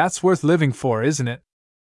 That's worth living for, isn't it?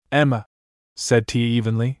 Emma, said Tia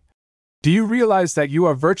evenly. Do you realize that you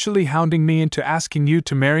are virtually hounding me into asking you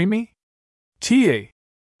to marry me? Tia,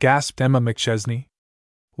 gasped Emma McChesney.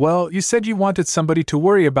 Well, you said you wanted somebody to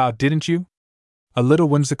worry about, didn't you? A little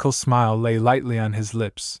whimsical smile lay lightly on his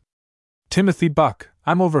lips. Timothy Buck,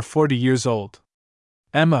 I'm over 40 years old.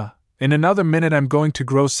 Emma, in another minute I'm going to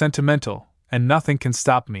grow sentimental, and nothing can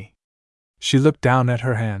stop me. She looked down at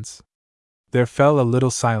her hands. There fell a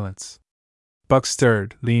little silence. Buck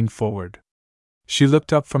stirred, leaned forward. She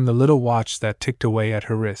looked up from the little watch that ticked away at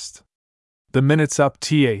her wrist. The minute's up,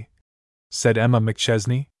 T.A., said Emma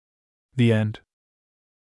McChesney. The end.